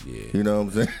 Yeah. You know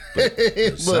what I'm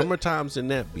saying? Summertimes in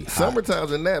that be hot.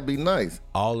 Summertimes and that be nice.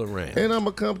 all around. And I'm going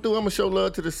to come through. I'm going to show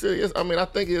love to the city. I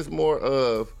think it's more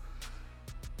of,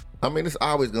 it's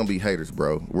always going to be haters,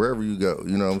 bro, wherever you go.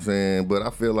 You know what I'm saying? But I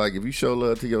feel like if you show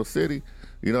love to your city,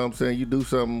 you know what I'm saying, you do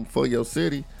something for your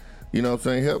city, you know what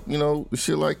I'm saying, help,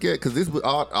 shit like that. Because this was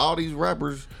all these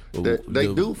rappers that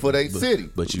they do for their city.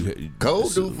 But you Cole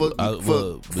do for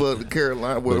the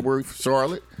Carolina, where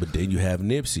Charlotte. But then you have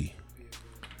Nipsey.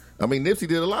 I mean, Nipsey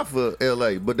did a lot for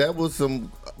L.A., but that was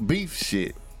some beef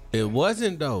shit. It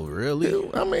wasn't though, really.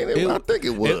 I think it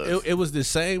was. It was the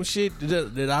same shit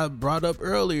that I brought up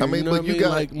earlier. I mean, you know but what you I mean?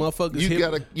 gotta, Like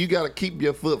motherfuckers. you gotta keep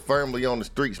your foot firmly on the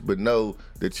streets, but know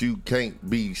that you can't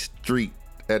be street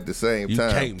at the same You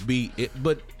time. can't beat it.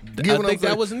 But Get I what I'm think that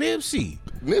saying? was Nipsey.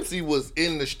 Nipsey was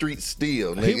in the streets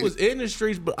still. Nigga. He was in the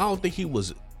streets, but I don't think he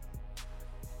was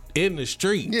in the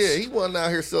streets. Yeah, he wasn't out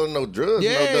here selling no drugs,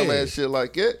 Yeah. no dumb ass shit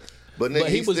like that. But nigga, But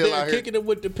he was still there out here. kicking it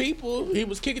with the people. He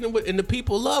was kicking it with, and the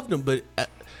people loved him. But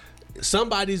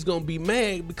somebody's gonna be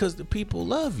mad because the people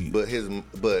love you. But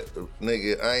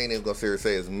nigga, I ain't even gonna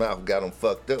say his mouth got him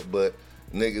fucked up. But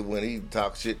nigga, when he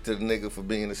talked shit to the nigga for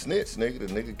being a snitch, nigga, the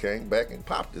nigga came back and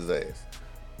popped his ass.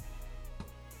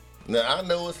 Now I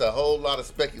know it's a whole lot of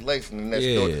speculation in that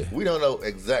story. We don't know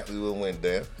exactly what went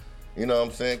down. You know what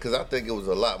I'm saying? Because I think it was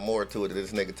a lot more to it than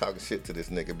this nigga talking shit to this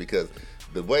nigga. Because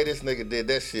the way this nigga did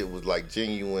that shit was like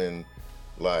genuine,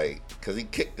 like, because he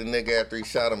kicked the nigga after he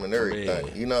shot him and everything.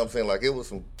 Man. You know what I'm saying? Like, it was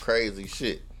some crazy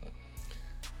shit.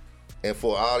 And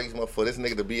for all these for this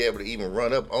nigga to be able to even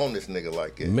run up on this nigga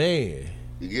like that. Man.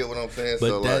 You get what I'm saying? But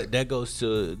So that goes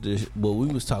to what we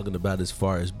was talking about as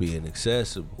far as being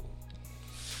accessible.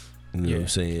 You know what I'm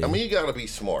saying? I mean, you gotta be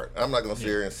smart. I'm not gonna sit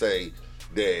here and say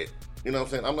that, you know what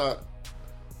I'm saying? I'm not.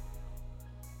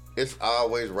 It's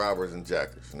always robbers and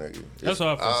jackers, nigga. That's It's all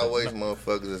I'm saying. always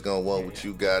motherfuckers that's gonna want what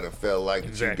you got and felt like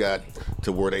Exactly. that you got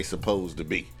to where they supposed to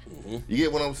be. You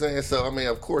get what I'm saying? So I mean,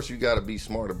 of course you gotta be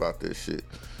smart about this shit.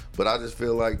 But I just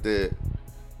feel like that,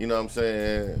 you know what I'm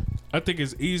saying? I think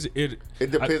it's easy. It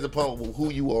depends upon who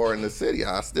you are in the city.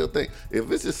 I still think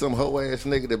if it's just some hoe ass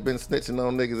nigga that been snitching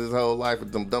on niggas his whole life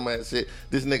with some dumb ass shit,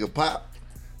 this nigga pop,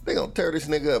 they gonna tear this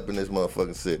nigga up in this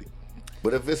motherfucking city.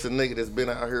 But if it's a nigga that's been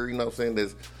out here, you know what I'm saying,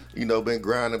 that's, been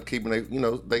grinding, keeping they,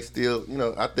 they still,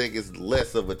 I think it's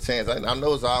less of a chance. I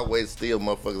know it's always still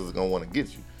motherfuckers that's gonna want to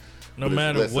get you. No but it's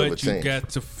matter less of a what, you chance. got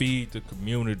to feed the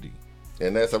community.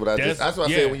 And that's what I That's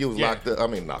said when you was yeah. locked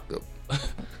up.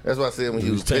 That's why I said when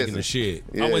you was taking pissing. the shit.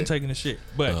 Yeah. I wasn't taking the shit,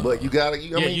 But you gotta.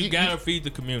 you gotta feed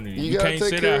the community. You gotta can't take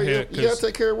sit care out of here. you gotta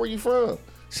take care of where you from.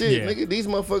 Shit, Yeah. nigga, these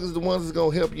motherfuckers the ones that's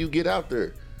gonna help you get out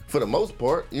there. For the most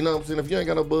part, you know what I'm saying? If you ain't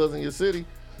got no buzz in your city,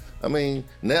 I mean,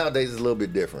 nowadays it's a little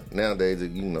bit different. Nowadays,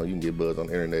 you know, you can get buzz on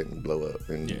the internet and blow up,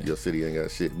 and your city ain't got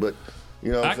shit. But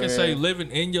you know what I I'm can say saying? living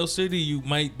in your city, you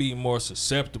might be more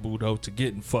susceptible though to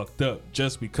getting fucked up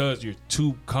just because you're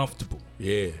too comfortable.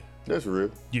 Yeah. That's real.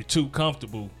 You're too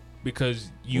comfortable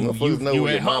because you Motherfuckers know you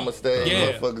where at your home. mama stay.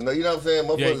 Yeah, Motherfuckers know. You know what I'm saying? yeah,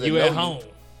 Motherfuckers you that at know home.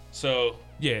 So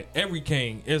yeah, every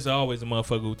king is always a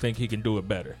motherfucker who think he can do it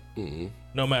better. Mm-hmm.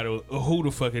 No matter who the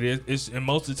fuck it is, and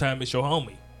most of the time it's your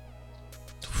homie.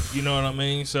 You know what I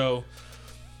mean? So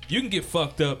you can get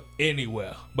fucked up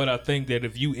anywhere, but I think that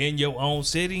if you in your own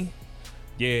city,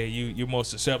 yeah, you're more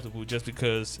susceptible just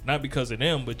because, not because of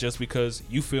them, but just because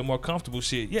you feel more comfortable.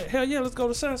 Shit, yeah, hell yeah, let's go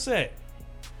to Sunset.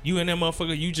 You and that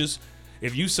motherfucker, you just,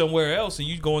 if you somewhere else and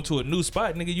you going to a new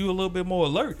spot, nigga, you a little bit more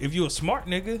alert. If you a smart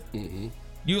nigga,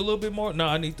 you a little bit more. No,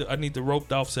 I need the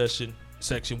roped off section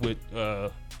with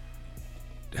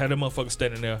had them motherfuckers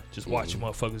standing there just watching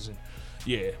motherfuckers and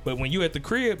yeah. But when you at the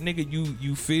crib, nigga,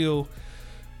 you feel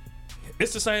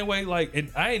it's the same way. Like, and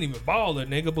I ain't even baller,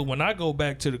 nigga. But when I go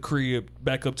back to the crib,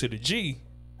 back up to the G,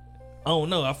 I don't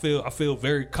know. I feel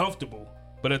very comfortable.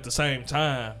 But at the same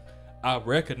time, I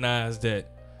recognize that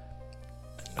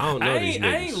I don't know these niggas.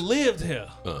 I ain't lived here.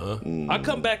 I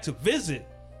come back to visit.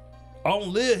 I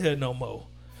don't live here no more.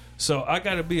 So I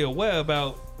gotta be aware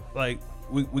about, like,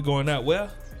 we going out where?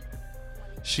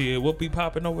 Shit, what be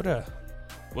popping over there?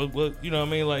 What you know what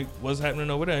I mean? Like, what's happening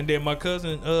over there? And then my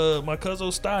cousin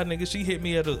Star, nigga, she hit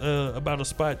me at about a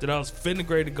spot that I was finna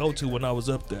grade to go to when I was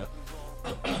up there.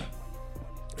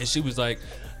 And she was like,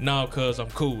 "Nah, cuz I'm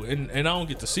cool." And I don't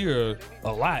get to see her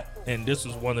a lot. And this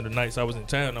was one of the nights I was in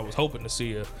town. I was hoping to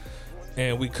see her.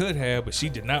 And we could have, but she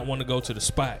did not want to go to the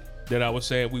spot that I was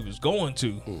saying we was going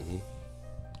to.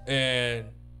 And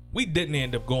we didn't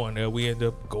end up going there. We ended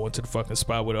up going to the fucking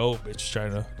spot with the old bitch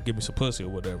trying to give me some pussy or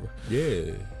whatever.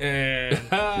 Yeah.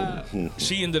 And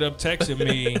she ended up texting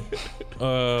me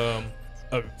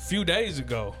a few days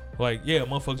ago. Like, yeah,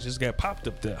 motherfuckers just got popped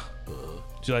up there.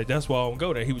 She's like, that's why I don't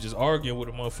go there. He was just arguing with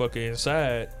a motherfucker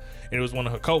inside, and it was one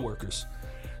of her coworkers.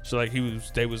 So like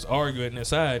they was arguing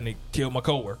inside, and they killed my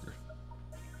coworker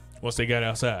once they got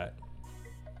outside.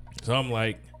 So I'm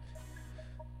like,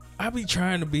 I be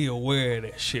trying to be aware of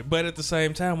that shit, but at the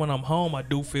same time, when I'm home, I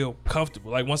do feel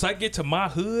comfortable. Like, once I get to my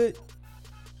hood,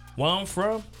 where I'm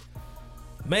from,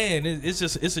 man, it's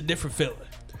a different feeling.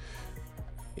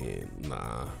 And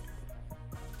nah.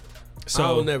 So I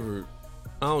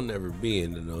don't never be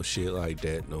into no shit like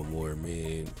that no more,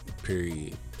 man.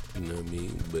 Period. You know what I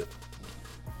mean? But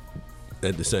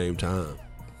at the same time,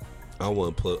 I don't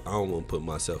want to put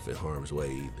myself in harm's way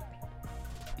either.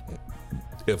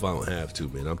 If I don't have to,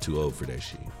 man, I'm too old for that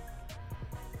shit.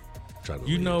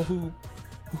 You know who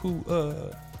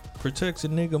protects a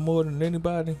nigga more than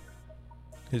anybody?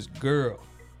 His girl.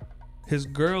 His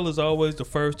girl is always the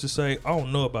first to say, "I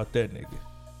don't know about that nigga."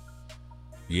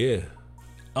 Yeah.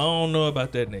 I don't know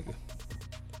about that nigga.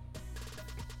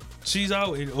 She's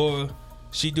always, or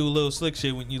she do a little slick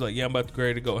shit when you like, yeah, I'm about to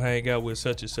grade to go hang out with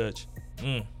such and such.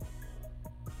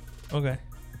 Okay.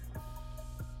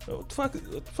 What the fuck is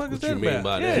What that you mean about?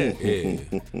 by that?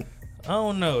 Yeah. I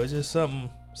don't know. It's just something,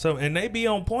 and they be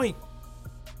on point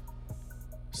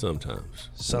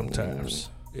Sometimes.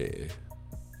 Yeah.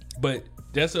 But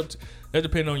that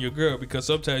depends on your girl, because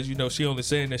sometimes, you know, she only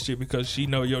saying that shit because she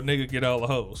know your nigga get all the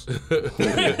hoes.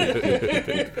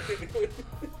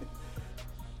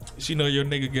 She know your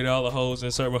nigga get all the hoes,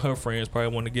 and some of her friends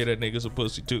probably want to get that nigga some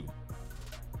pussy too.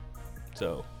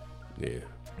 So, yeah.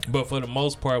 But for the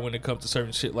most part, when it comes to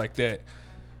certain shit like that,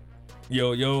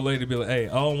 your old lady be like, "Hey,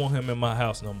 I don't want him in my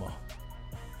house no more."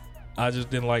 I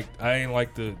ain't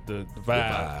like the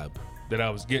vibe that I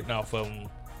was getting off of him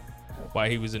while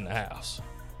he was in the house.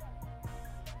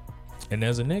 And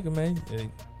as a nigga, man,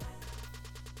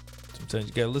 sometimes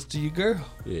you gotta listen to your girl.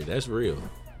 Yeah, that's real.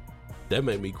 That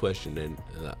made me question, and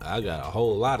I got a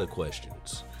whole lot of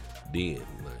questions then.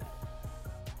 Like,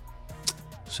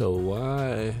 so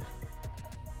why?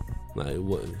 Like,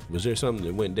 what was there something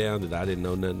that went down that I didn't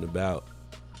know nothing about?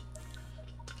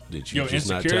 That you Your just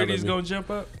not insecurity is telling me? gonna jump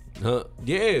up? Huh?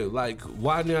 Yeah, like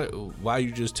why not? Why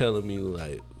you just telling me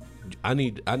like I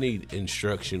need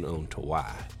instruction on to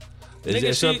why?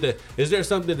 Is there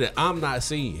something that I'm not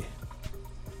seeing?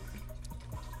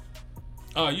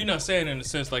 Oh, you're not saying in the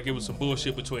sense like it was some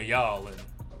bullshit between y'all and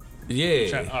Yeah.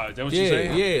 Is that what you're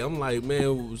saying? Yeah. I'm like,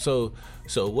 man, so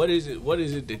what is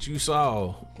it that you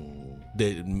saw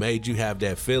that made you have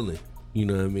that feeling? You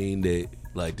know what I mean? That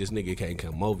like this nigga can't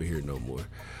come over here no more.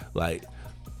 Like,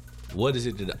 what is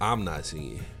it that I'm not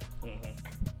seeing?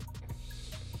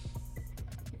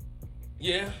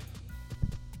 Yeah.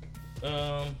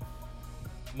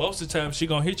 Most of the time she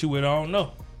gonna hit you with I don't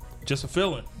know. Just a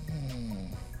feeling.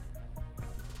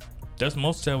 That's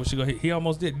most of the time what she gonna hit. He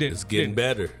almost did. It's getting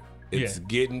better. It's Yeah.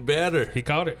 getting better. He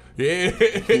caught it. Yeah.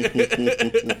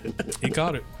 He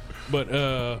caught it. But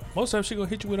most of the time she gonna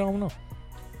hit you with I don't know.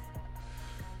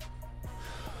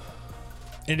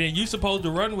 And then you supposed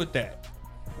to run with that.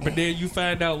 But then you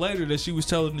find out later that she was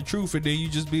telling the truth, and then you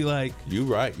just be like, You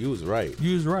right. You was right.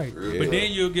 you was right. Yeah. But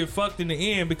then you'll get fucked in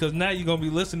the end because now you're gonna be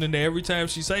listening to every time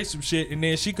she say some shit, and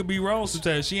then she could be wrong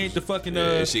sometimes. She ain't the fucking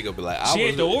Yeah, she gonna be like, she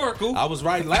ain't the oracle. I was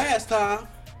right last time.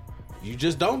 You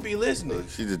just don't be listening.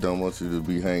 She just don't want you to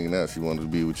be hanging out. She wanted to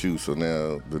be with you. So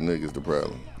now the nigga's the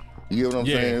problem. You get what I'm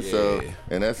saying? So,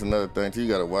 and that's another thing too. You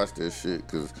gotta watch that shit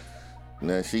because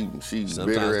now she Sometimes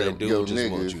bitter they at do your just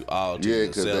niggas. want you all to Yeah,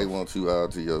 because they yourself. want you all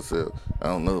to yourself. I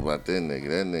don't know about that nigga.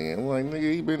 That nigga, I'm like,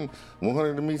 nigga, he been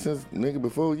 100 to me since nigga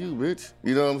before you, bitch.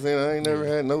 You know what I'm saying? I ain't never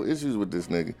had no issues with this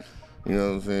nigga. You know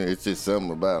what I'm saying? It's just something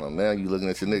about him. Now you looking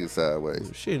at your nigga sideways.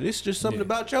 Shit, it's just something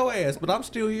about your ass, but I'm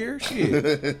still here. Shit.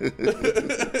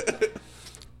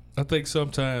 I think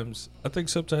sometimes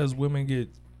women get.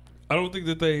 I don't think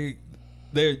that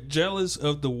they're jealous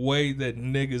of the way that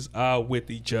niggas are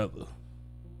with each other,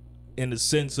 in the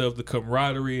sense of the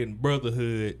camaraderie and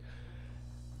brotherhood,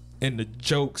 and the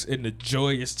jokes and the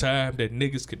joyous time that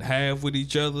niggas can have with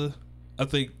each other. I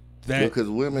think that Because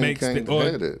women makes can't the,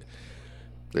 have that.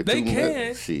 They too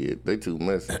can. Shit, they too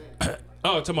messy.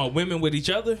 Oh, talking about women with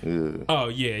each other? Yeah. Oh,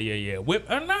 yeah.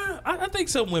 Nah, I think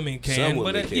some women can. Some but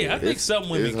women can. Yeah, I think some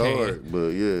women It's can. hard, but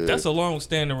yeah. That's a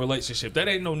long-standing relationship. That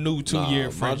ain't no new 2-year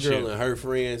My friendship. girl and her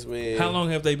friends, man. How long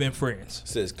have they been friends?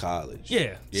 Since college.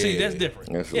 Yeah. See, that's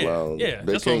different. That's yeah. long. Yeah,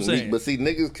 They that's what I'm can't saying. meet, but see,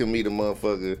 niggas can meet a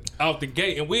motherfucker. Out the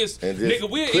gate, and we'll just end click up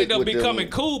with them. becoming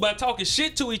cool by talking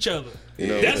shit to each other. You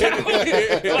know, That's how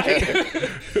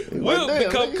we'll damn,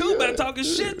 become nigga, cool by yeah. talking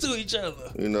shit to each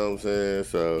other. You know what I'm saying?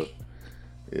 So,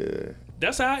 yeah.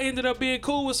 That's how I ended up being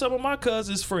cool with some of my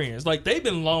cousins' friends. Like, they've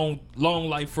been long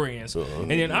life friends.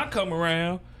 And then I come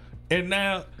around, and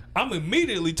now I'm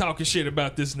immediately talking shit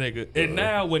about this nigga. And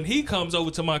now when he comes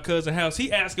over to my cousin's house,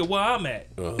 he asking where I'm at.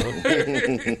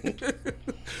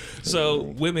 So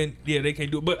women, yeah, they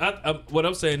can't do it. But I, what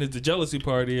I'm saying is the jealousy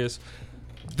part is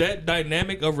that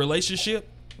dynamic of relationship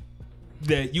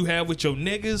that you have with your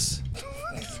niggas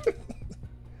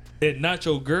and not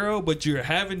your girl, but you're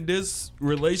having this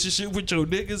relationship with your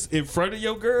niggas in front of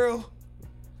your girl,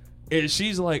 and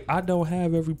she's like, I don't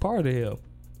have every part of him.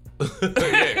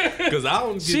 Because I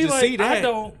don't get She to like, see that. I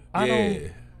don't. I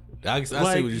see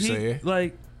what you're saying.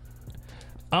 Like,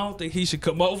 I don't think he should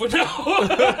come over now.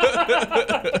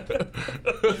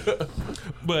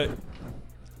 But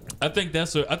I think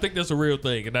that's a real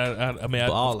thing, and I mean,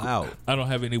 Ball out. I don't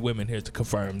have any women here to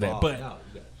confirm that, but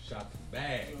Shot the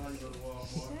bag.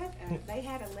 They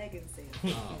had a legacy.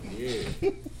 Oh, yeah.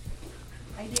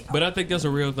 They did. but I think that's a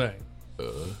real thing.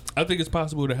 I think it's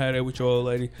possible to have that with your old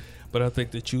lady, but I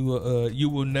think that you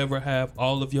will never have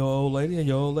all of your old lady, and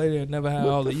your old lady will never have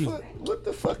all of you. What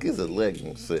the fuck is a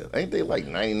legging sale? Ain't they like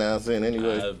 99 cents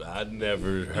anyway? I've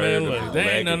never heard Man, of look, they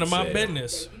ain't none of my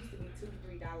business. They used to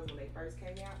be $2-3 when they first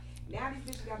came out. Now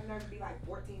these bitches got the nerve to be like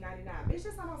 $14.99. Bitch,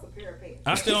 just almost a pair of pants.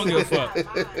 I still don't give a fuck. For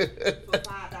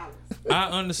 $5. I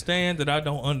understand that I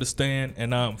don't understand,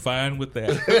 and I'm fine with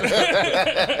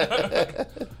that.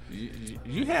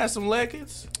 You had some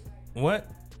leggings? What?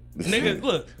 Nigga,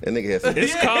 look. That nigga had some,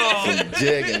 It's called. some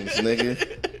jeggings, nigga.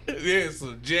 Yeah,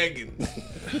 some jeggings.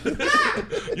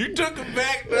 You took them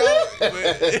back though.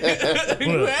 But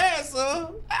you had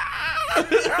some.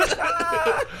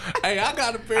 Hey, I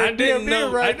got a pair I of damn didn't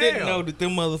know. right I didn't now. know that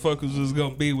them motherfuckers was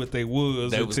gonna be what they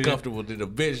was. They was until- comfortable to the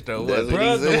bitch though. That's Wasn't what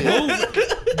it? he Bruh,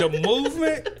 said. the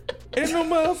movement and them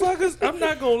motherfuckers. I'm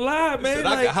not gonna lie, man. Said I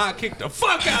Like, can high kick the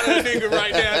fuck out of that nigga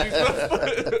right now. These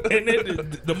motherfuckers. and then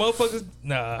the motherfuckers.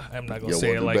 Nah, I'm not gonna Yo,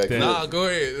 say it want like the that. backflip? Nah, go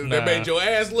ahead. Nah. That made your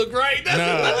ass look right. That's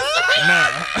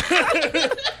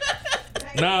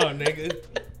Nah, nigga.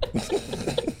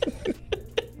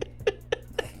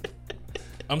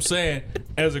 I'm saying,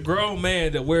 as a grown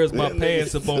man that wears my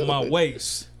pants up on my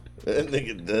waist, That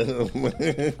nigga dumb.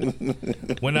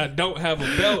 when I don't have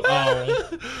a belt on,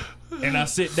 and I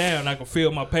sit down, I can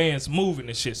feel my pants moving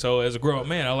and shit. So as a grown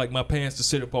man, I like my pants to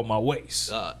sit up on my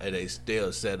waist. And they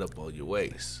still set up on your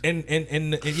waist. And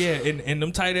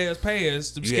them tight ass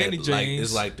pants, them skinny jeans.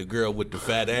 It's like the girl with the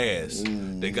fat ass.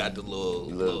 They got the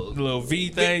little V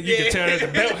thing. You can tell there's the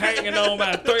belt hanging on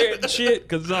by a thread and shit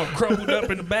because it's all crumpled up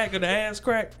in the back of the ass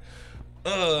crack.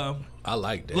 I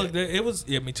like that. Look, it was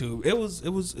me too. It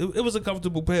was a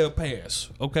comfortable pair of pants.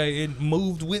 Okay, it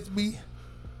moved with me,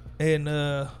 and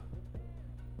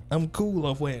I'm cool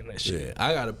off wearing that shit. Yeah,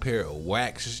 I got a pair of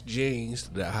wax jeans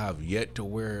that I have yet to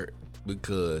wear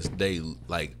because they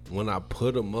like when I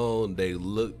put them on, they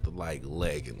looked like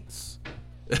leggings.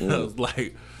 I was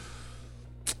like,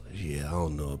 yeah, I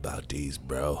don't know about these,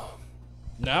 bro.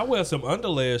 Now I wear some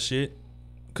underlayer shit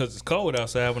because it's cold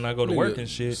outside when I go to work and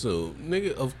shit. So,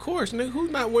 nigga, of course, nigga,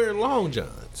 who's not wearing long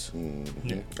johns?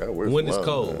 I wear When some it's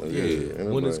cold, long, yeah.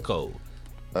 When it's cold.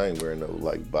 I ain't wearing no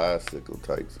like bicycle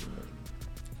tights.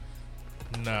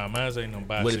 Nah, mine ain't no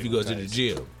bicycle. But if you go to the tights.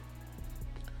 gym,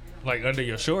 like under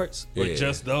your shorts or Yeah.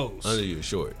 just those? under your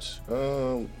shorts.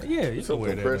 Yeah, you can Some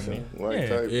wear that. compression, underneath. like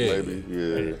type, Yeah. maybe.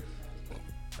 Yeah.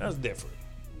 That's different.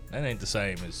 That ain't the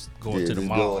same as going Yeah, to the just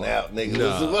mall. going out, nigga.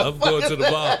 Nah, I'm going to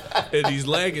the mall and these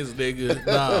leggings, nigga.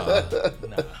 Nah.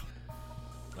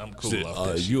 I'm cool Shit, off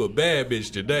that shit. you a bad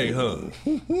bitch today, huh?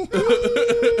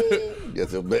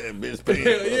 Got your bad bitch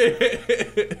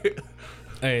pants.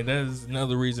 Hey, that's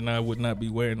another reason I would not be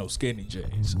wearing no skinny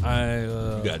jeans. You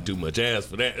got too much ass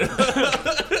for that.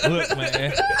 Look,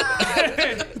 man.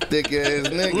 Thick ass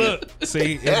nigga. Look,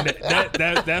 see, and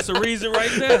that's a reason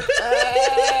right there.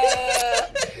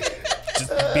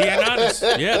 Just being honest.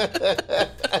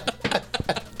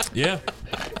 Yeah.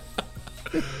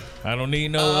 I don't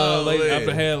need no lady. man.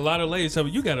 I've had a lot of ladies tell me,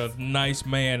 you got a nice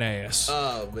man ass.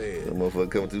 Oh, That man.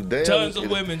 motherfucker coming through. Damn. Tons of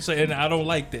women saying, I don't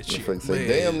like that shit. Motherfucker say, Man.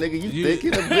 damn, nigga, you thick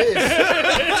in a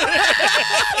bitch.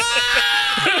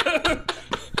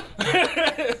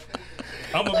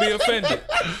 I'm going to be offended.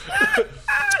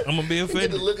 I'm going to be Get to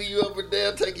offended. look at you up and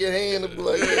down, take your hand and be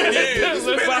like, Yeah,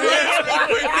 lift my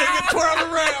hand.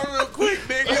 Twirl around real quick,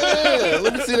 nigga. yeah,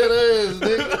 let me see that ass,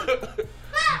 nigga.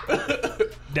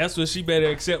 That's what she better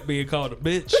accept being called a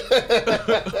bitch.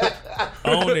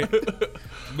 Own it.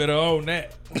 Better own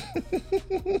that.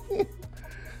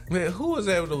 Man, who was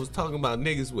that that was talking about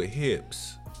niggas with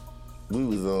hips? We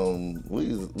was on,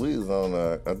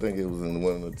 I think it was in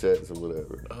one of the chats or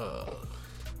whatever.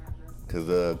 Cause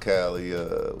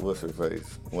Kylie, what's her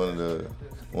face? One of the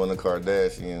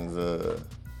Kardashians,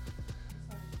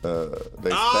 they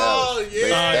stylist,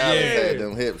 yeah. had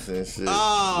them hips and shit.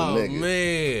 Oh, the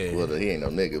nigga. man. Well, he ain't no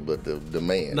nigga, but the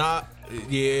man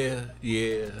Yeah.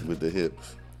 with the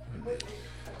hips.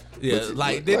 Yeah, But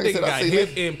like this like I nigga said, I got seen hip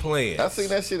that- implants. I seen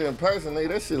that shit in person, nigga.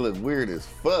 That shit look weird as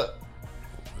fuck.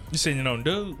 You seen it on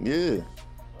dude? Yeah.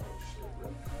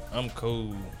 I'm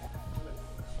cool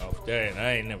off that.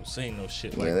 I ain't never seen no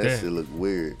shit like Man, that that. shit look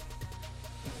weird.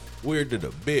 Weird to the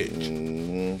bitch.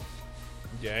 Mm-hmm.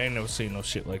 Yeah, I ain't never seen no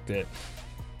shit like that.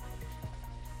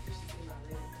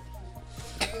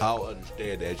 I don't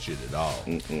understand that shit at all.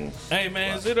 Hey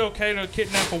man, is it okay to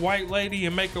kidnap a white lady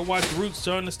and make her watch Roots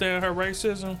to understand her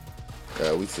racism?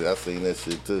 I seen that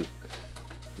shit too.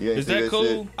 You ain't Is see that cool?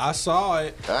 shit? I saw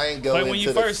it. I ain't go Like into when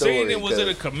you the first story seen it, was it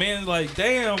a 'cause- commend? Like,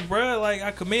 damn, bruh, like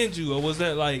I commend you, or was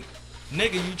that like,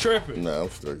 nigga, you tripping? Nah, I'm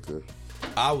straight to.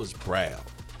 I was proud.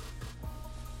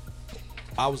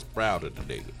 I was proud of the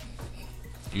nigga.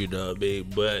 You know what I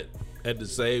mean? But at the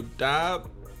same time,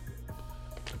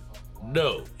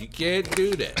 no, you can't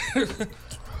do that.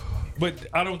 But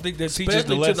I don't think that teaches the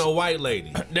Especially to lesson. no white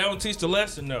lady. They don't teach the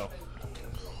lesson though.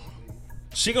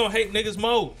 She gonna hate niggas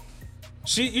more.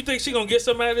 You think she gonna get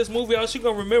something out of this movie? All she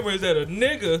gonna remember is that a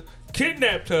nigga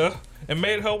kidnapped her and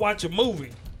made her watch a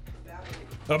movie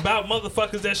about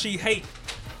motherfuckers that she hate.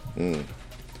 But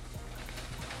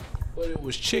it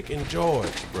was Chicken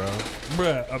George, bro.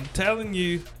 Bruh, I'm telling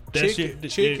you, that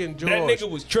Chicken George. that nigga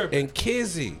was tripping, And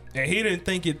Kizzy. and he didn't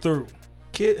think it through.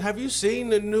 Kid, have you seen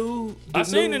the new? I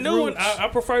seen the new one. Roots? I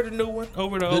prefer the new one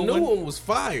over the The old new one. one was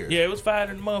fire. Yeah, it was fire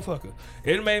than the motherfucker.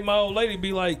 It made my old lady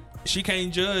be like, she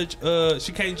can't judge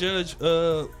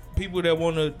people that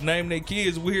want to name their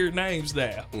kids weird names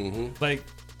now. Like,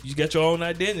 you got your own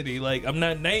identity. Like, I'm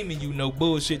not naming you no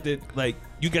bullshit that, like,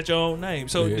 you got your own name.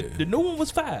 So Yeah. the new one was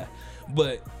fire,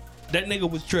 but that nigga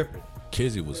was tripping.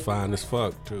 Kizzy was fine as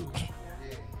fuck too.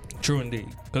 True indeed.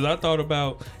 Because I thought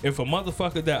about if a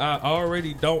motherfucker that I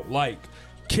already don't like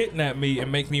kidnap me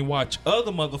and make me watch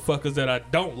other motherfuckers that I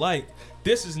don't like,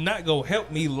 this is not going to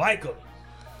help me like them.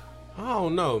 I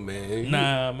don't know, man.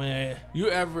 Nah, man. You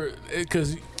ever?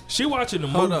 Because She watching the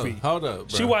Hold movie. up, hold up,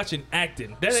 bro. She watching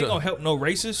acting. That ain't So- gonna help no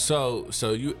racist.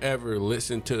 So you ever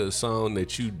listen to a song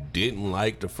that you didn't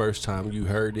like the first time you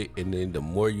heard it, and then the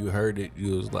more you heard it,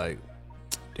 you was like,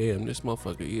 damn, this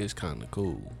motherfucker is kind of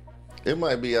cool. It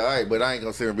might be all right, but I ain't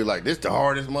gonna sit here and be like, this the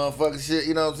hardest motherfucking shit.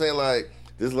 You know what I'm saying? Like,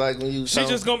 this like when you. She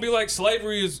just gonna be like,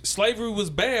 slavery was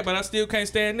bad, but I still can't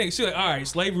stand niggas. She like, all right,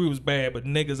 slavery was bad, but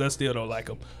niggas, I still don't like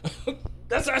them.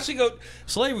 That's how she go.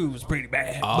 Slavery was pretty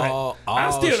bad, but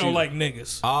I still don't like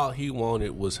niggas. All he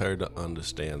wanted was her to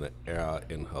understand the error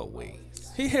in her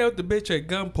ways. He held the bitch at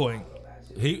gunpoint.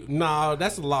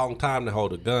 That's a long time to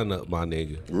hold a gun up, my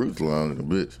nigga. Roots long than a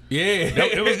bitch. Yeah. No,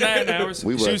 it was 9 hours.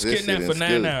 We She watched was this kidnapped shit for in 9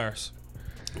 school. hours.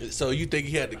 So you think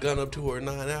he had the gun up to her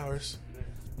 9 hours?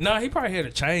 Nah, he probably had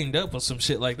her chained up or some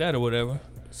shit like that or whatever.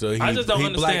 So I just don't he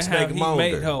Black understand how Snake he moaned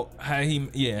made her.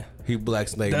 yeah. He Black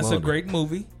Snake That's a moaned her. great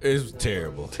movie. It's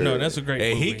terrible. No, that's a great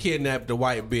And movie. he kidnapped the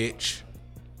white bitch.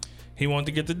 He wanted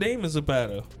to get the demons up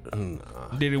out of her.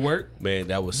 Did it work? Man,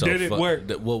 that was so Did it work?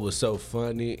 What was so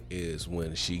funny is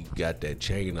when she got that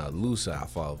chain out loose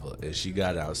off of her, and she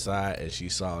got outside and she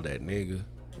saw that nigga.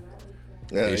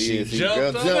 Yeah, And she she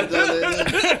jumped on jumped on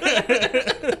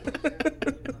that.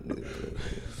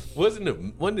 Wasn't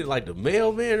it like the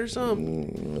mailman or something?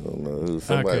 I don't know.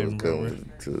 Somebody was can't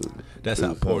coming to. That's do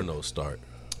how something. pornos start.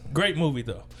 Great movie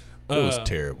though. It was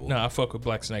terrible. Nah, I fuck with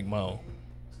Black Snake Moan.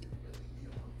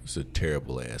 It's a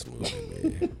terrible ass movie,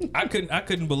 man. I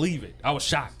couldn't believe it. I was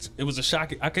shocked. It was a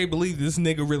shocking. I can't believe this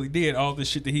nigga really did all this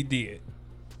shit that he did.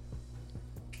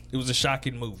 It was a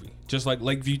shocking movie. Just like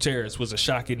Lakeview Terrace was a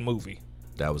shocking movie.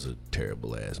 That was a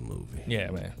terrible ass movie.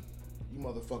 Yeah, man. You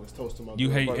motherfuckers toasting my You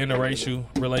girl hate birthday. interracial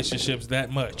relationships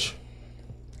that much.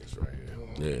 That's right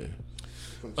here. Yeah.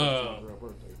 Finna toast my girl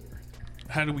birthday.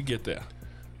 How did we get there?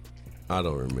 I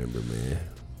don't remember, man.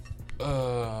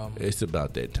 It's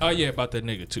about that time. Oh yeah, about that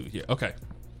nigga too. Yeah, okay.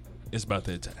 It's about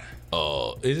that time.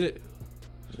 Oh, is it?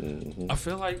 I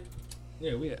feel like,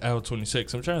 yeah, we at hour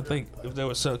 26. I'm trying to think if there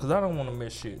was something, because I don't want to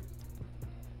miss shit.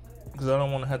 Because I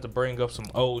don't want to have to bring up some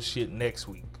old shit next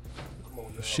week.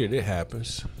 Shit, it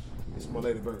happens. It's my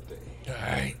lady's birthday. All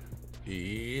right.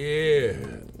 Yeah.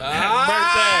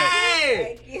 Happy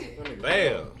birthday. Thank you.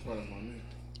 Bam. That's my nigga.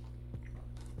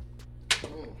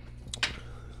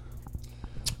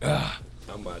 I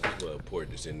might as well pour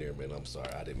this in there, man. I'm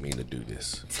sorry. I didn't mean to do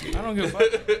this. I don't give a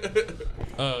fuck.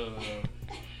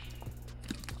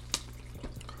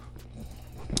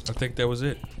 I think that was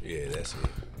it. Yeah, that's it.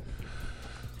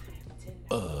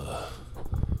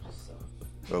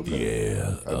 Okay.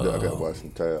 Yeah. I gotta wash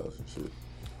some towels and shit.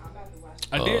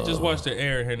 I did just watch the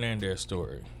Aaron Hernandez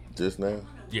story. Just now,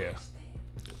 Yeah.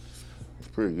 it's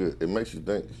pretty good. It makes you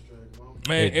think.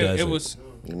 Man, It it doesn't. was.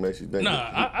 It makes you think.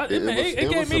 Nah, it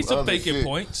gave was me some other thinking shit.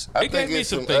 points. I It think gave me it's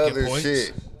some some thinking other points.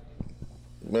 shit.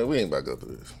 Man, we ain't about to go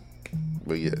through this.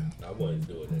 But yeah, I wasn't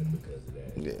doing that because of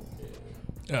that.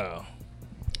 yeah. Oh.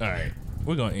 All right.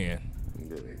 We're going to end.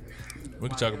 We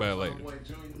can talk about it later.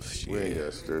 We ain't got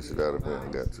to stress it out if we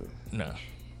ain't got to. No.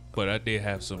 But I did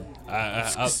have some.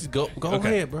 Go Okay.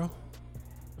 ahead, bro.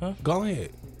 Huh? Go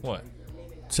ahead. What?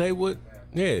 Say what?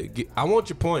 Yeah, I want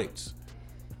your points.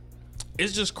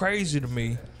 It's just crazy to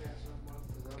me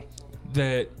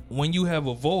that when you have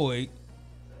a void,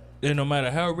 and no matter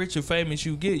how rich or famous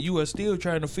you get, you are still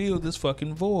trying to fill this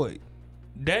fucking void.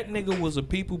 That nigga was a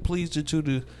people pleaser to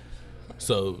the.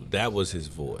 So that was his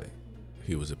void.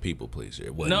 He was a people pleaser.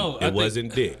 It wasn't, No, I it think-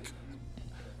 wasn't dick.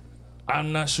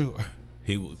 I'm not sure.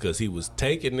 Because he was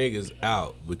taking niggas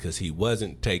out because he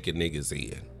wasn't taking niggas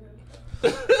in.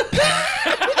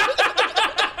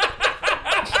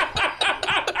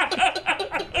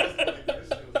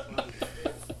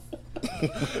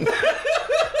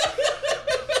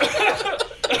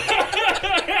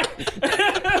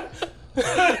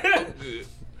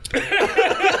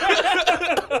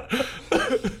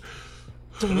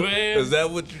 Man, Is that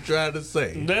what you're trying to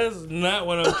say? that's not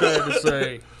what I'm trying to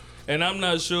say. And I'm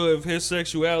not sure if his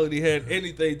sexuality had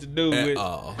anything to do At with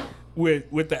all.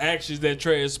 with the actions that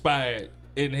transpired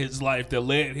in his life that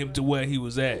led him to where he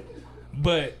was at.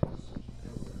 But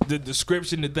the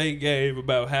description that they gave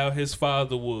about how his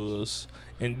father was,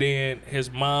 and then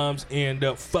his mom's end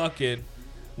up fucking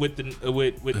with the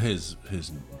with His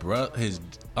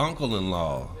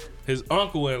uncle-in-law. his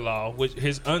uncle-in-law, which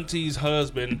his auntie's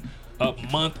husband, a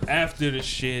month after the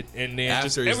shit, and then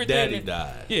just After his everything daddy that-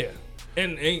 died. Yeah,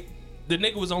 and the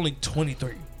nigga was only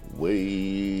 23.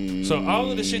 Wait. So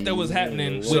all of the shit that was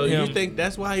happening with So him, you think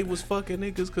that's why he was fucking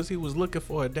niggas? Because he was looking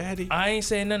for a daddy? I ain't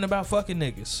saying nothing about fucking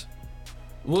niggas.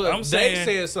 Well, I'm they saying-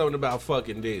 said something about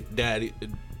fucking daddy,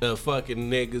 fucking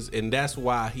niggas, and that's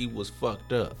why he was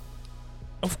fucked up.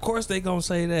 Of course they gonna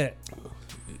say that.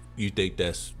 You think they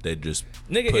just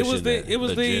Nigga, pushing it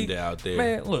was the agenda out there?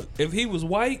 Man, look, if he was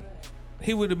white,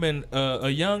 he would have been a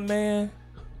young man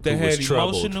that Who was had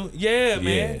troubled. emotional. Yeah,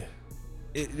 man.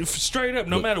 Straight up,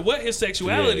 no matter what his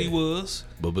sexuality was,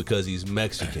 But because he's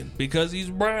Mexican, because he's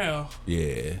brown.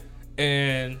 yeah.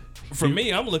 And for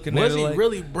me, I'm looking at Was it he like,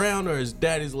 really brown, or his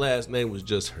daddy's last name was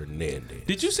just Hernandez?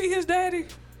 did you see his daddy?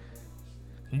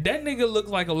 That nigga looked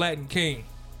like a Latin king.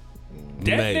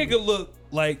 That Maybe. nigga looked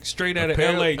like straight out of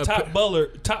Apparently- LA, top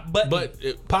button. But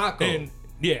Paco, and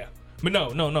yeah. But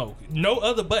no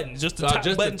other buttons, just the top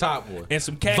just button, the top one, and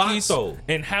some khakis Vato.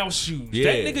 and house shoes.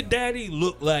 Yeah. That nigga daddy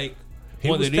looked like He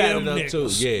one was of them tatted up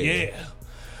niggas. too, yeah.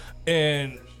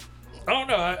 And I don't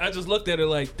know. I just looked at it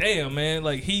like, damn, man.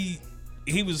 Like he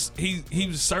was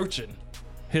searching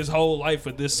his whole life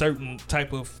for this certain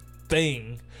type of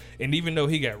thing, and even though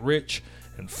he got rich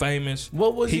and famous,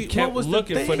 What was he- kept what was the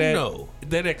looking for thing, that though?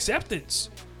 that acceptance.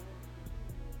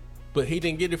 but he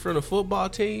didn't get it from the football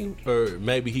team, or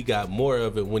maybe he got more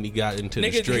of it when he got into the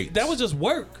Nigga, streets. that was just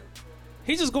work.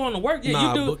 He's just going to work. Yeah,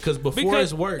 nah, you do because before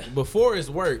his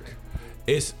work,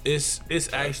 it's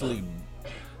actually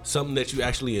something that you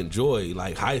actually enjoy,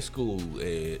 like high school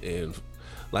and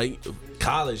like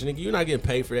college. Nigga, you're not getting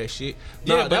paid for that shit.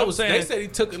 Yeah, Nah, but that I'm was. saying- They said he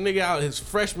took a nigga out his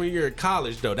freshman year of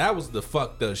college though. That was the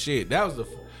fucked up shit. That was the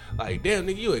like, damn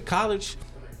nigga, you at college.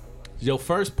 Your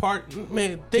first part, man.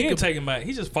 He Think didn't of, take him back.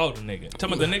 He just fought the nigga.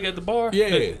 Talking about the nigga at the bar.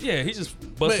 Yeah. yeah. He just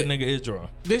busted Man. nigga his draw.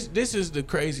 this is the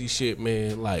crazy shit,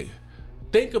 man. Like,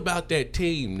 think about that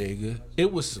team, nigga.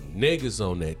 It was some niggas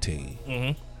on that team.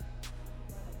 Mm-hmm.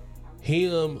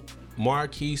 Him,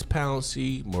 Marquise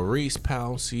Pouncey, Maurice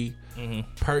Pouncey,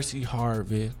 Percy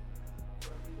Harvin,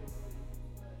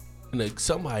 and like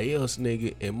somebody else,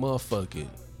 nigga, and motherfucking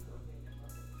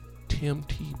Tim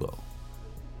Tebow.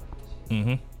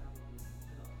 Mm-hmm.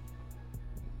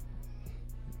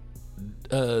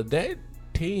 That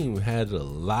team had a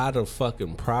lot of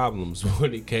fucking problems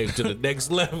when it came to the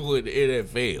next level in the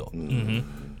NFL.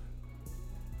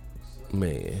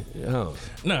 Man, oh.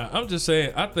 Nah, I'm just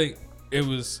saying. I think it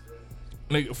was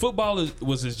like football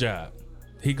was his job.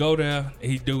 He go there,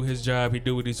 he do his job, he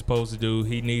do what he's supposed to do.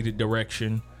 He needed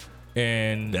direction,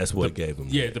 and That's what gave him.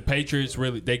 yeah, the Patriots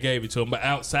really they gave it to him. But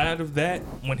outside of that,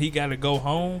 when he got to go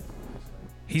home,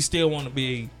 he still want to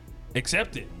be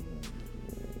accepted,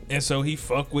 and so he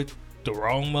fucked with the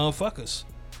wrong motherfuckers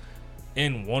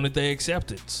and wanted their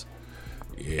acceptance.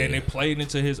 Yeah. And it played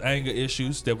into his anger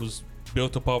issues that was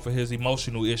built up off of his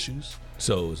emotional issues.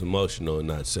 So it was emotional and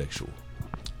not sexual.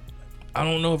 I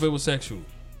don't know if it was sexual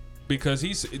because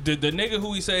he's the nigga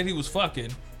who he said he was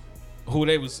fucking, who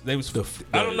they was I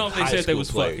don't know if they said they was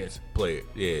fucking. Player,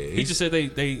 yeah. He just said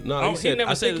they. No, he said-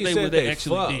 never I said think that he said they they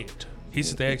actually fucked. did. He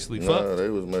said they actually Nah, fucked. they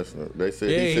was messing. They said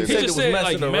Yeah, he he said He said that. just it was said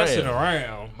like messing messing around.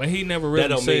 around, but he never really That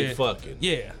don't said mean fucking.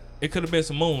 Yeah, it could have been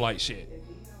some moonlight shit.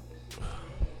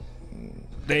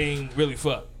 They ain't really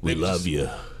fuck. We They love just- you.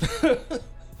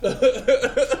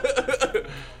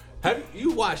 Have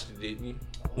you watched it? Didn't you?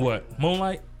 What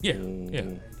Moonlight? Yeah, yeah.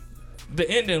 The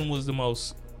ending was the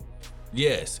most.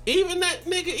 Yes. Even that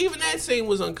nigga. Even that scene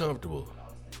was uncomfortable.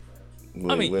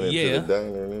 When I he mean, went into yeah. the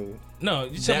diner, nigga. No,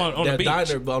 you talking about on the that beach?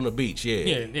 diner on the beach. Yeah.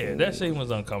 Yeah, yeah. That scene was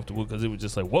uncomfortable because it was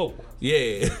just like, whoa,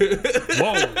 Yeah.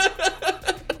 whoa.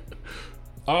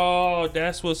 Oh,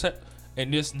 that's what's.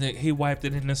 And this nigga, he wiped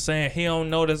it in the sand. He don't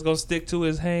know that's gonna stick to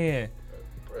his hand.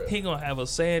 He gonna have a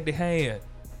sandy hand.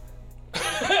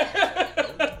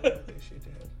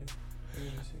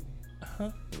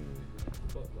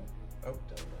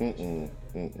 Mm-mm.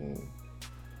 Mm-mm.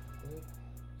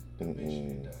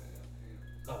 Mm-mm.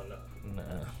 Oh no,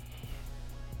 nah.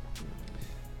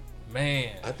 Man,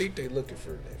 I think they looking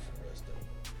for that for us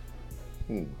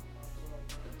though. Hmm.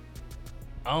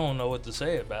 I don't know what to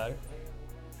say about it.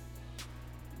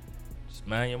 Just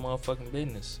mind your motherfucking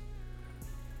business.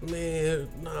 Man,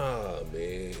 nah,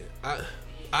 man.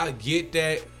 I get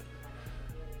that.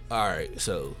 All right,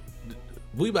 so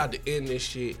we about to end this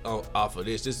shit off of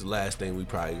this. This is the last thing we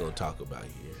probably gonna talk about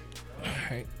here.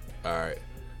 Alright. All right.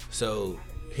 So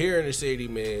here in the city,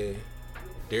 man,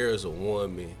 there is a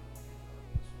woman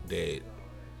that It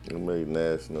made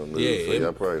national news. Yeah, so it-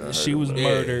 y'all probably not She heard was about it.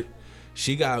 murdered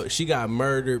she got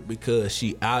murdered because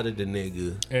she outed the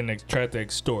nigga and they tried to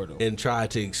extort him. and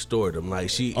tried to extort him. Like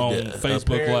she On Facebook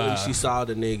apparently Live. she saw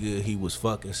the nigga, he was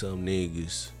fucking some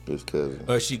niggas. His cousin.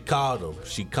 Or she caught him.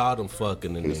 She caught him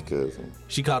fucking the His nigga. cousin.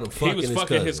 She caught him He fucking was his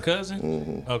fucking cousin. his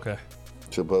cousin? Okay.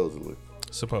 Supposedly.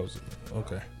 Supposedly.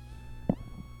 Okay.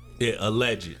 Yeah,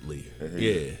 allegedly.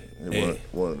 Yeah. He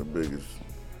one of the biggest,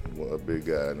 a big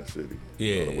guy in the city.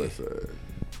 Yeah. On the west side.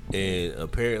 And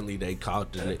apparently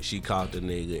she caught the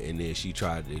nigga, and then she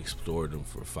tried to extort him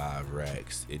for 5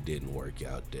 racks. It didn't work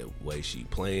out that way she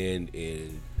planned,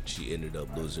 and she ended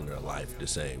up losing her life the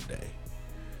same day.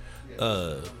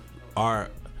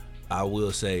 I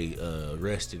will say,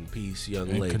 rest in peace,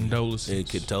 young lady. Condolences.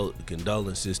 And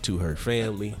condolences to her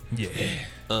family. Yeah.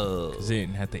 Cause it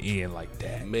didn't have to end like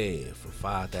that. Man, for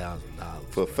 $5,000.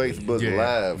 For Facebook Yeah.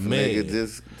 Live, Man.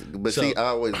 nigga, but So- she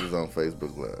always was on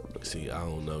Facebook Live. See, I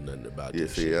don't know nothing about Yeah,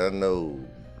 this see, shit. I know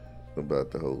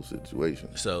about the whole situation,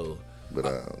 So, but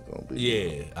I ain't gonna be.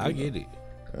 yeah, I get it.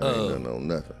 I ain't gonna know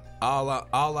nothing.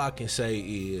 All I can say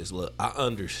is, look, I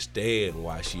understand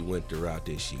why she went the route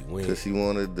that she went. Cause she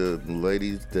wanted the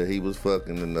ladies that he was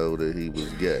fucking to know that he was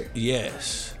gay.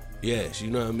 Yes, you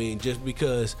know what I mean? Just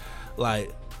because, like,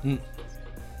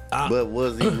 But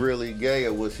was he really gay,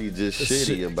 or was he just shitty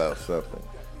Shit. about something?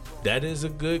 that is a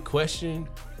good question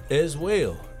as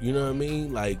well. You know what I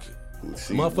mean? Like,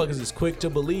 She- motherfuckers is quick to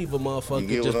believe a You motherfucker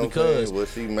get just what I'm because. saying?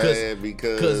 Was she mad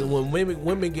because? Because when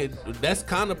women get, that's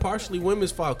kind of partially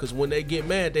women's fault. Because when they get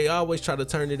mad, they always try to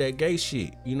turn to that gay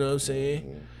shit. You know what I'm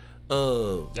saying?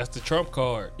 That's the trump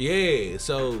card. Yeah.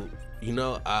 So you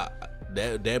know,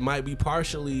 that might be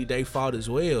partially their fault as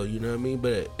well. You know what I mean?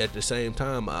 But at the same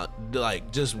time,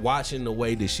 like just watching the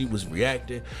way that she was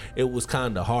reacting, it was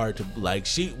kind of hard to like.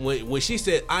 When she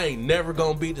said, "I ain't never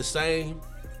gonna be the same."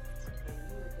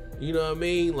 You know what I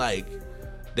mean? Like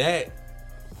that's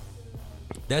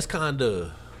kind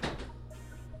of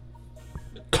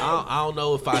I don't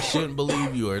know if I shouldn't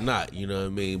believe you or not, you know what I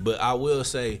mean? But I will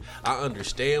say I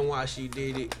understand why she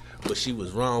did it, but she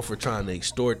was wrong for trying to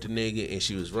extort the nigga, and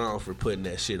she was wrong for putting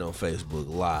that shit on Facebook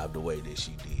Live the way that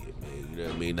she did, man. You know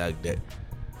what I mean? Like that.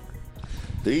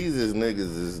 These is niggas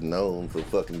is known for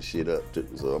fucking shit up too,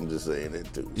 so I'm just saying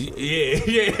that too. So.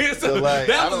 Yeah. So like,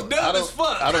 that I was don't, dumb I don't, as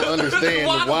fuck. I don't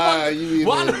understand why you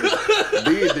even did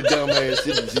the dumbass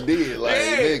shit that you did, like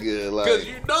nigga, like. Because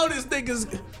you know this nigga's,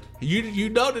 you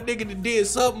know the nigga that did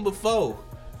something before,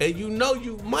 and you know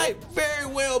you might very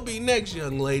well be next,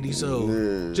 young lady. So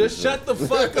Yeah. just shut the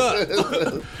fuck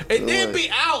up, and then be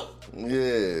out.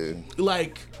 Yeah.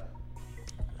 Like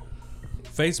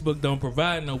Facebook don't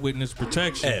provide no witness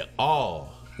protection. at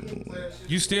all,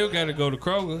 You still got to go to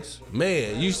Kroger's.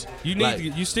 man. You You like,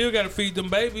 need to, you still got to feed them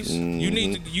babies. You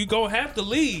need to, you gonna have to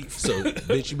leave. so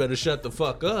bitch, you better shut the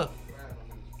fuck up.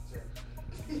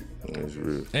 That's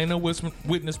real. Ain't no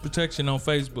witness protection on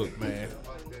Facebook, man.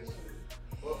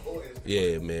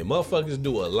 Yeah, man. Motherfuckers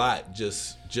do a lot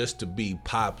just to be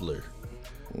popular.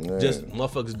 Just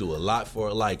motherfuckers do a lot for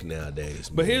a like nowadays.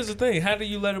 But man. here's the thing: how do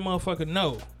you let a motherfucker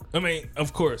know? I mean,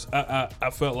 of course, I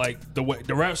felt like the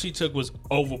route she took was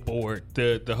overboard.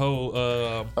 The whole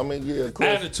I mean, yeah, of course.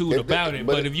 attitude about it.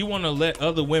 But if you want to let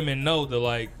other women know that,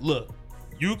 like, look,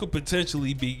 you could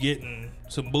potentially be getting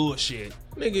some bullshit,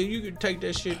 Nigga, you can take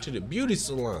that shit to the beauty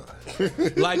salon,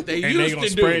 like they and used they gonna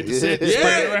to spread do. the shit, Yeah,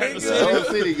 spread it around nigga. the the whole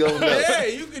city go nuts. Yeah,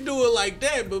 you can do it like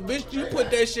that, but bitch, you put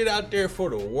that shit out there for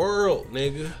the world,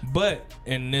 nigga. But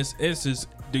in this instance,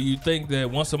 do you think that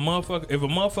if a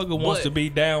motherfucker wants But- to be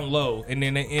down low and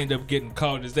then they end up getting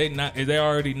caught, is they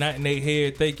already not in their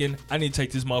head thinking, I need to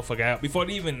take this motherfucker out before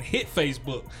they even hit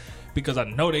Facebook because I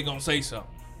know they gonna say something.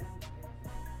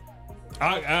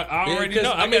 I already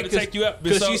know. I gotta take you out.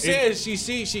 Because So she said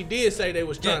she did say they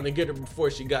was trying to get her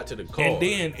before she got to the car. and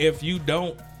then if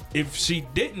she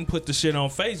didn't put the shit on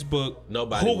Facebook,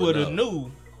 Nobody who would would have know.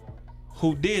 knew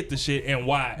who did the shit and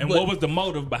why and But what was the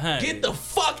motive behind get it. the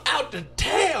fuck out the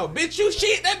town, bitch. You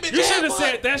shit that bitch. You should had have one.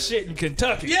 said that shit in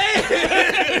Kentucky. Yeah.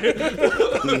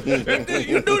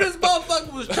 You knew this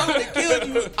motherfucker was trying to kill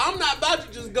you. I'm not about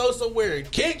to just go somewhere and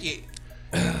kick it.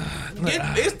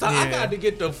 It's time. I Yeah. got to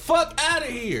get the fuck out of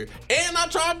here. And I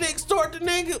tried to extort the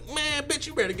nigga. Man, bitch,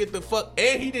 you better get the fuck.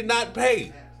 And he did not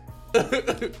pay.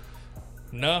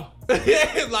 No.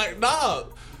 Yeah, like, nah.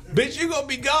 Bitch, you gonna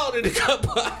be gone in a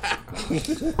couple hours.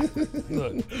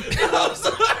 Look, I'm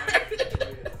sorry.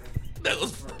 That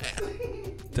was bad.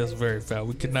 that's very foul.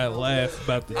 We cannot laugh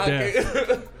about the I death can't-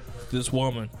 of this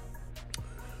woman.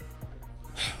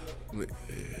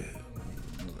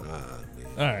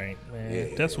 All right,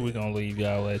 man. That's what we're gonna leave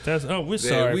y'all at. We're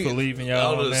sorry for leaving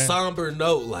y'all on on a that. somber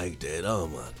note like that. Oh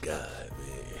my god,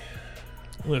 man.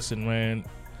 Listen, man.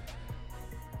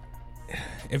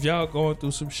 If y'all going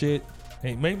through some shit,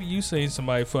 hey, maybe you seen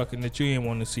somebody fucking that you didn't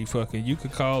want to see fucking. You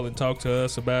could call and talk to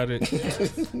us about it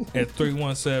at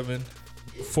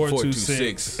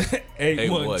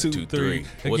 317-426-8123. Once again,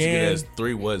 Again, that's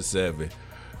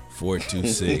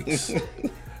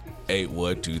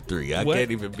 317-426-8123. I What?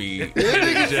 can't even be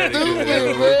energetic.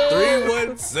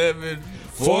 317-426-8123.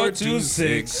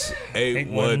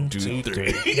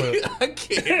 426-8123. I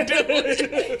can't do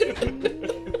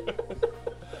it.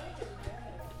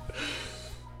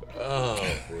 Oh,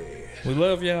 man. We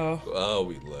love y'all. Oh,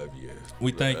 we love you.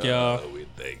 We thank y'all. We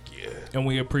thank you. And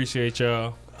we appreciate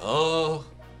y'all. Oh,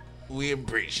 we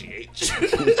appreciate you.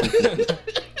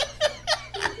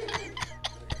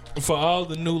 For all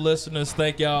the new listeners,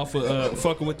 thank y'all for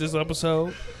fucking with this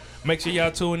episode. Make sure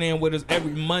y'all tune in with us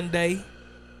every Monday,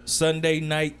 Sunday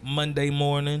night, Monday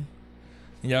morning.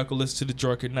 And y'all can listen to the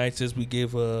Drunken Nights as we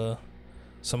give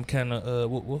some kind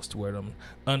of what's the word?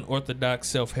 Unorthodox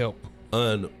self-help.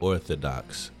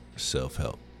 Unorthodox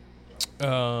self-help.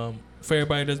 For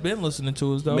everybody that's been listening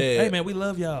to us, though. Man, hey, man, we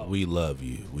love y'all. We love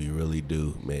you. We really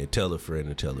do, man. Tell a friend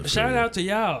and tell a friend. Shout out to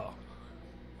y'all.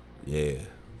 Yeah.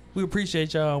 We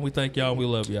appreciate y'all, and we thank y'all, and we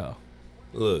love y'all.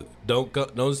 Look,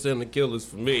 don't send the killers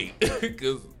for me,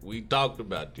 because we talked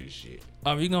about this shit.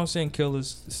 If you gonna send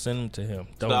killers, send them to him.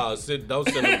 Don't send them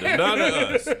to none of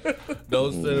us.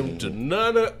 Don't send them to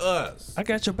none of us. I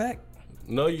got your back.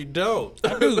 No, you don't.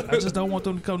 I do. I just don't want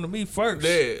them to come to me first.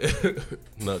 Yeah.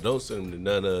 No, don't send them to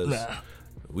none of us. Nah.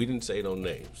 We didn't say no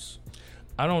names.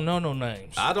 I don't know no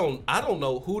names. I don't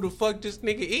know who the fuck this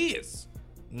nigga is.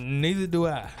 Neither do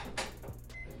I.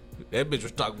 That bitch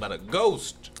was talking about a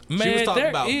ghost. Man, she was talking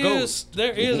about ghosts.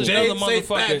 There is James another St.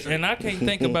 motherfucker, Patrick. and I can't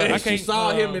think about. I And she can't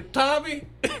saw him in Tommy.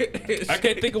 I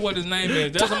can't think of what his name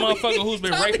is. There's a motherfucker who's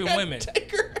been raping women.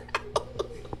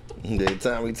 The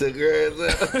time we took her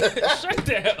ass out. Shut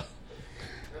down.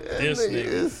 This nigga.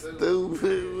 Is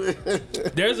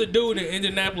stupid. There's a dude in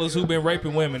Indianapolis who been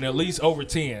raping women at least over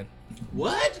 10.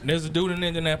 What? There's a dude in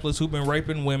Indianapolis who been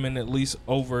raping women at least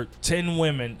over 10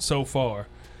 women so far.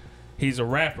 He's a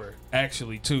rapper,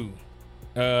 actually, too.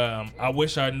 I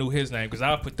wish I knew his name because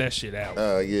I'll put that shit out.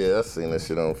 Yeah, I seen that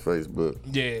shit on Facebook.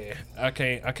 Yeah, I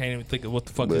can't even think of what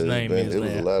the fuck But his name is it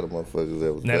was a now. lot of motherfuckers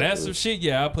that was. Now that's some shit.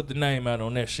 Yeah, I'll put the name out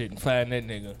on that shit and find that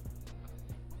nigga.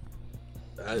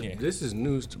 Yeah. This is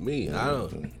news to me. I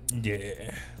don't.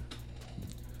 Yeah.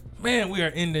 Man, we are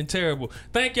ending terrible.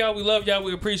 Thank y'all. We love y'all.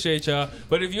 We appreciate y'all.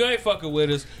 But if you ain't fucking with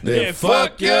us, then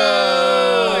fuck y'all.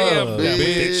 Yeah, bitch.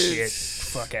 bitch shit.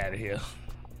 Fuck out of here.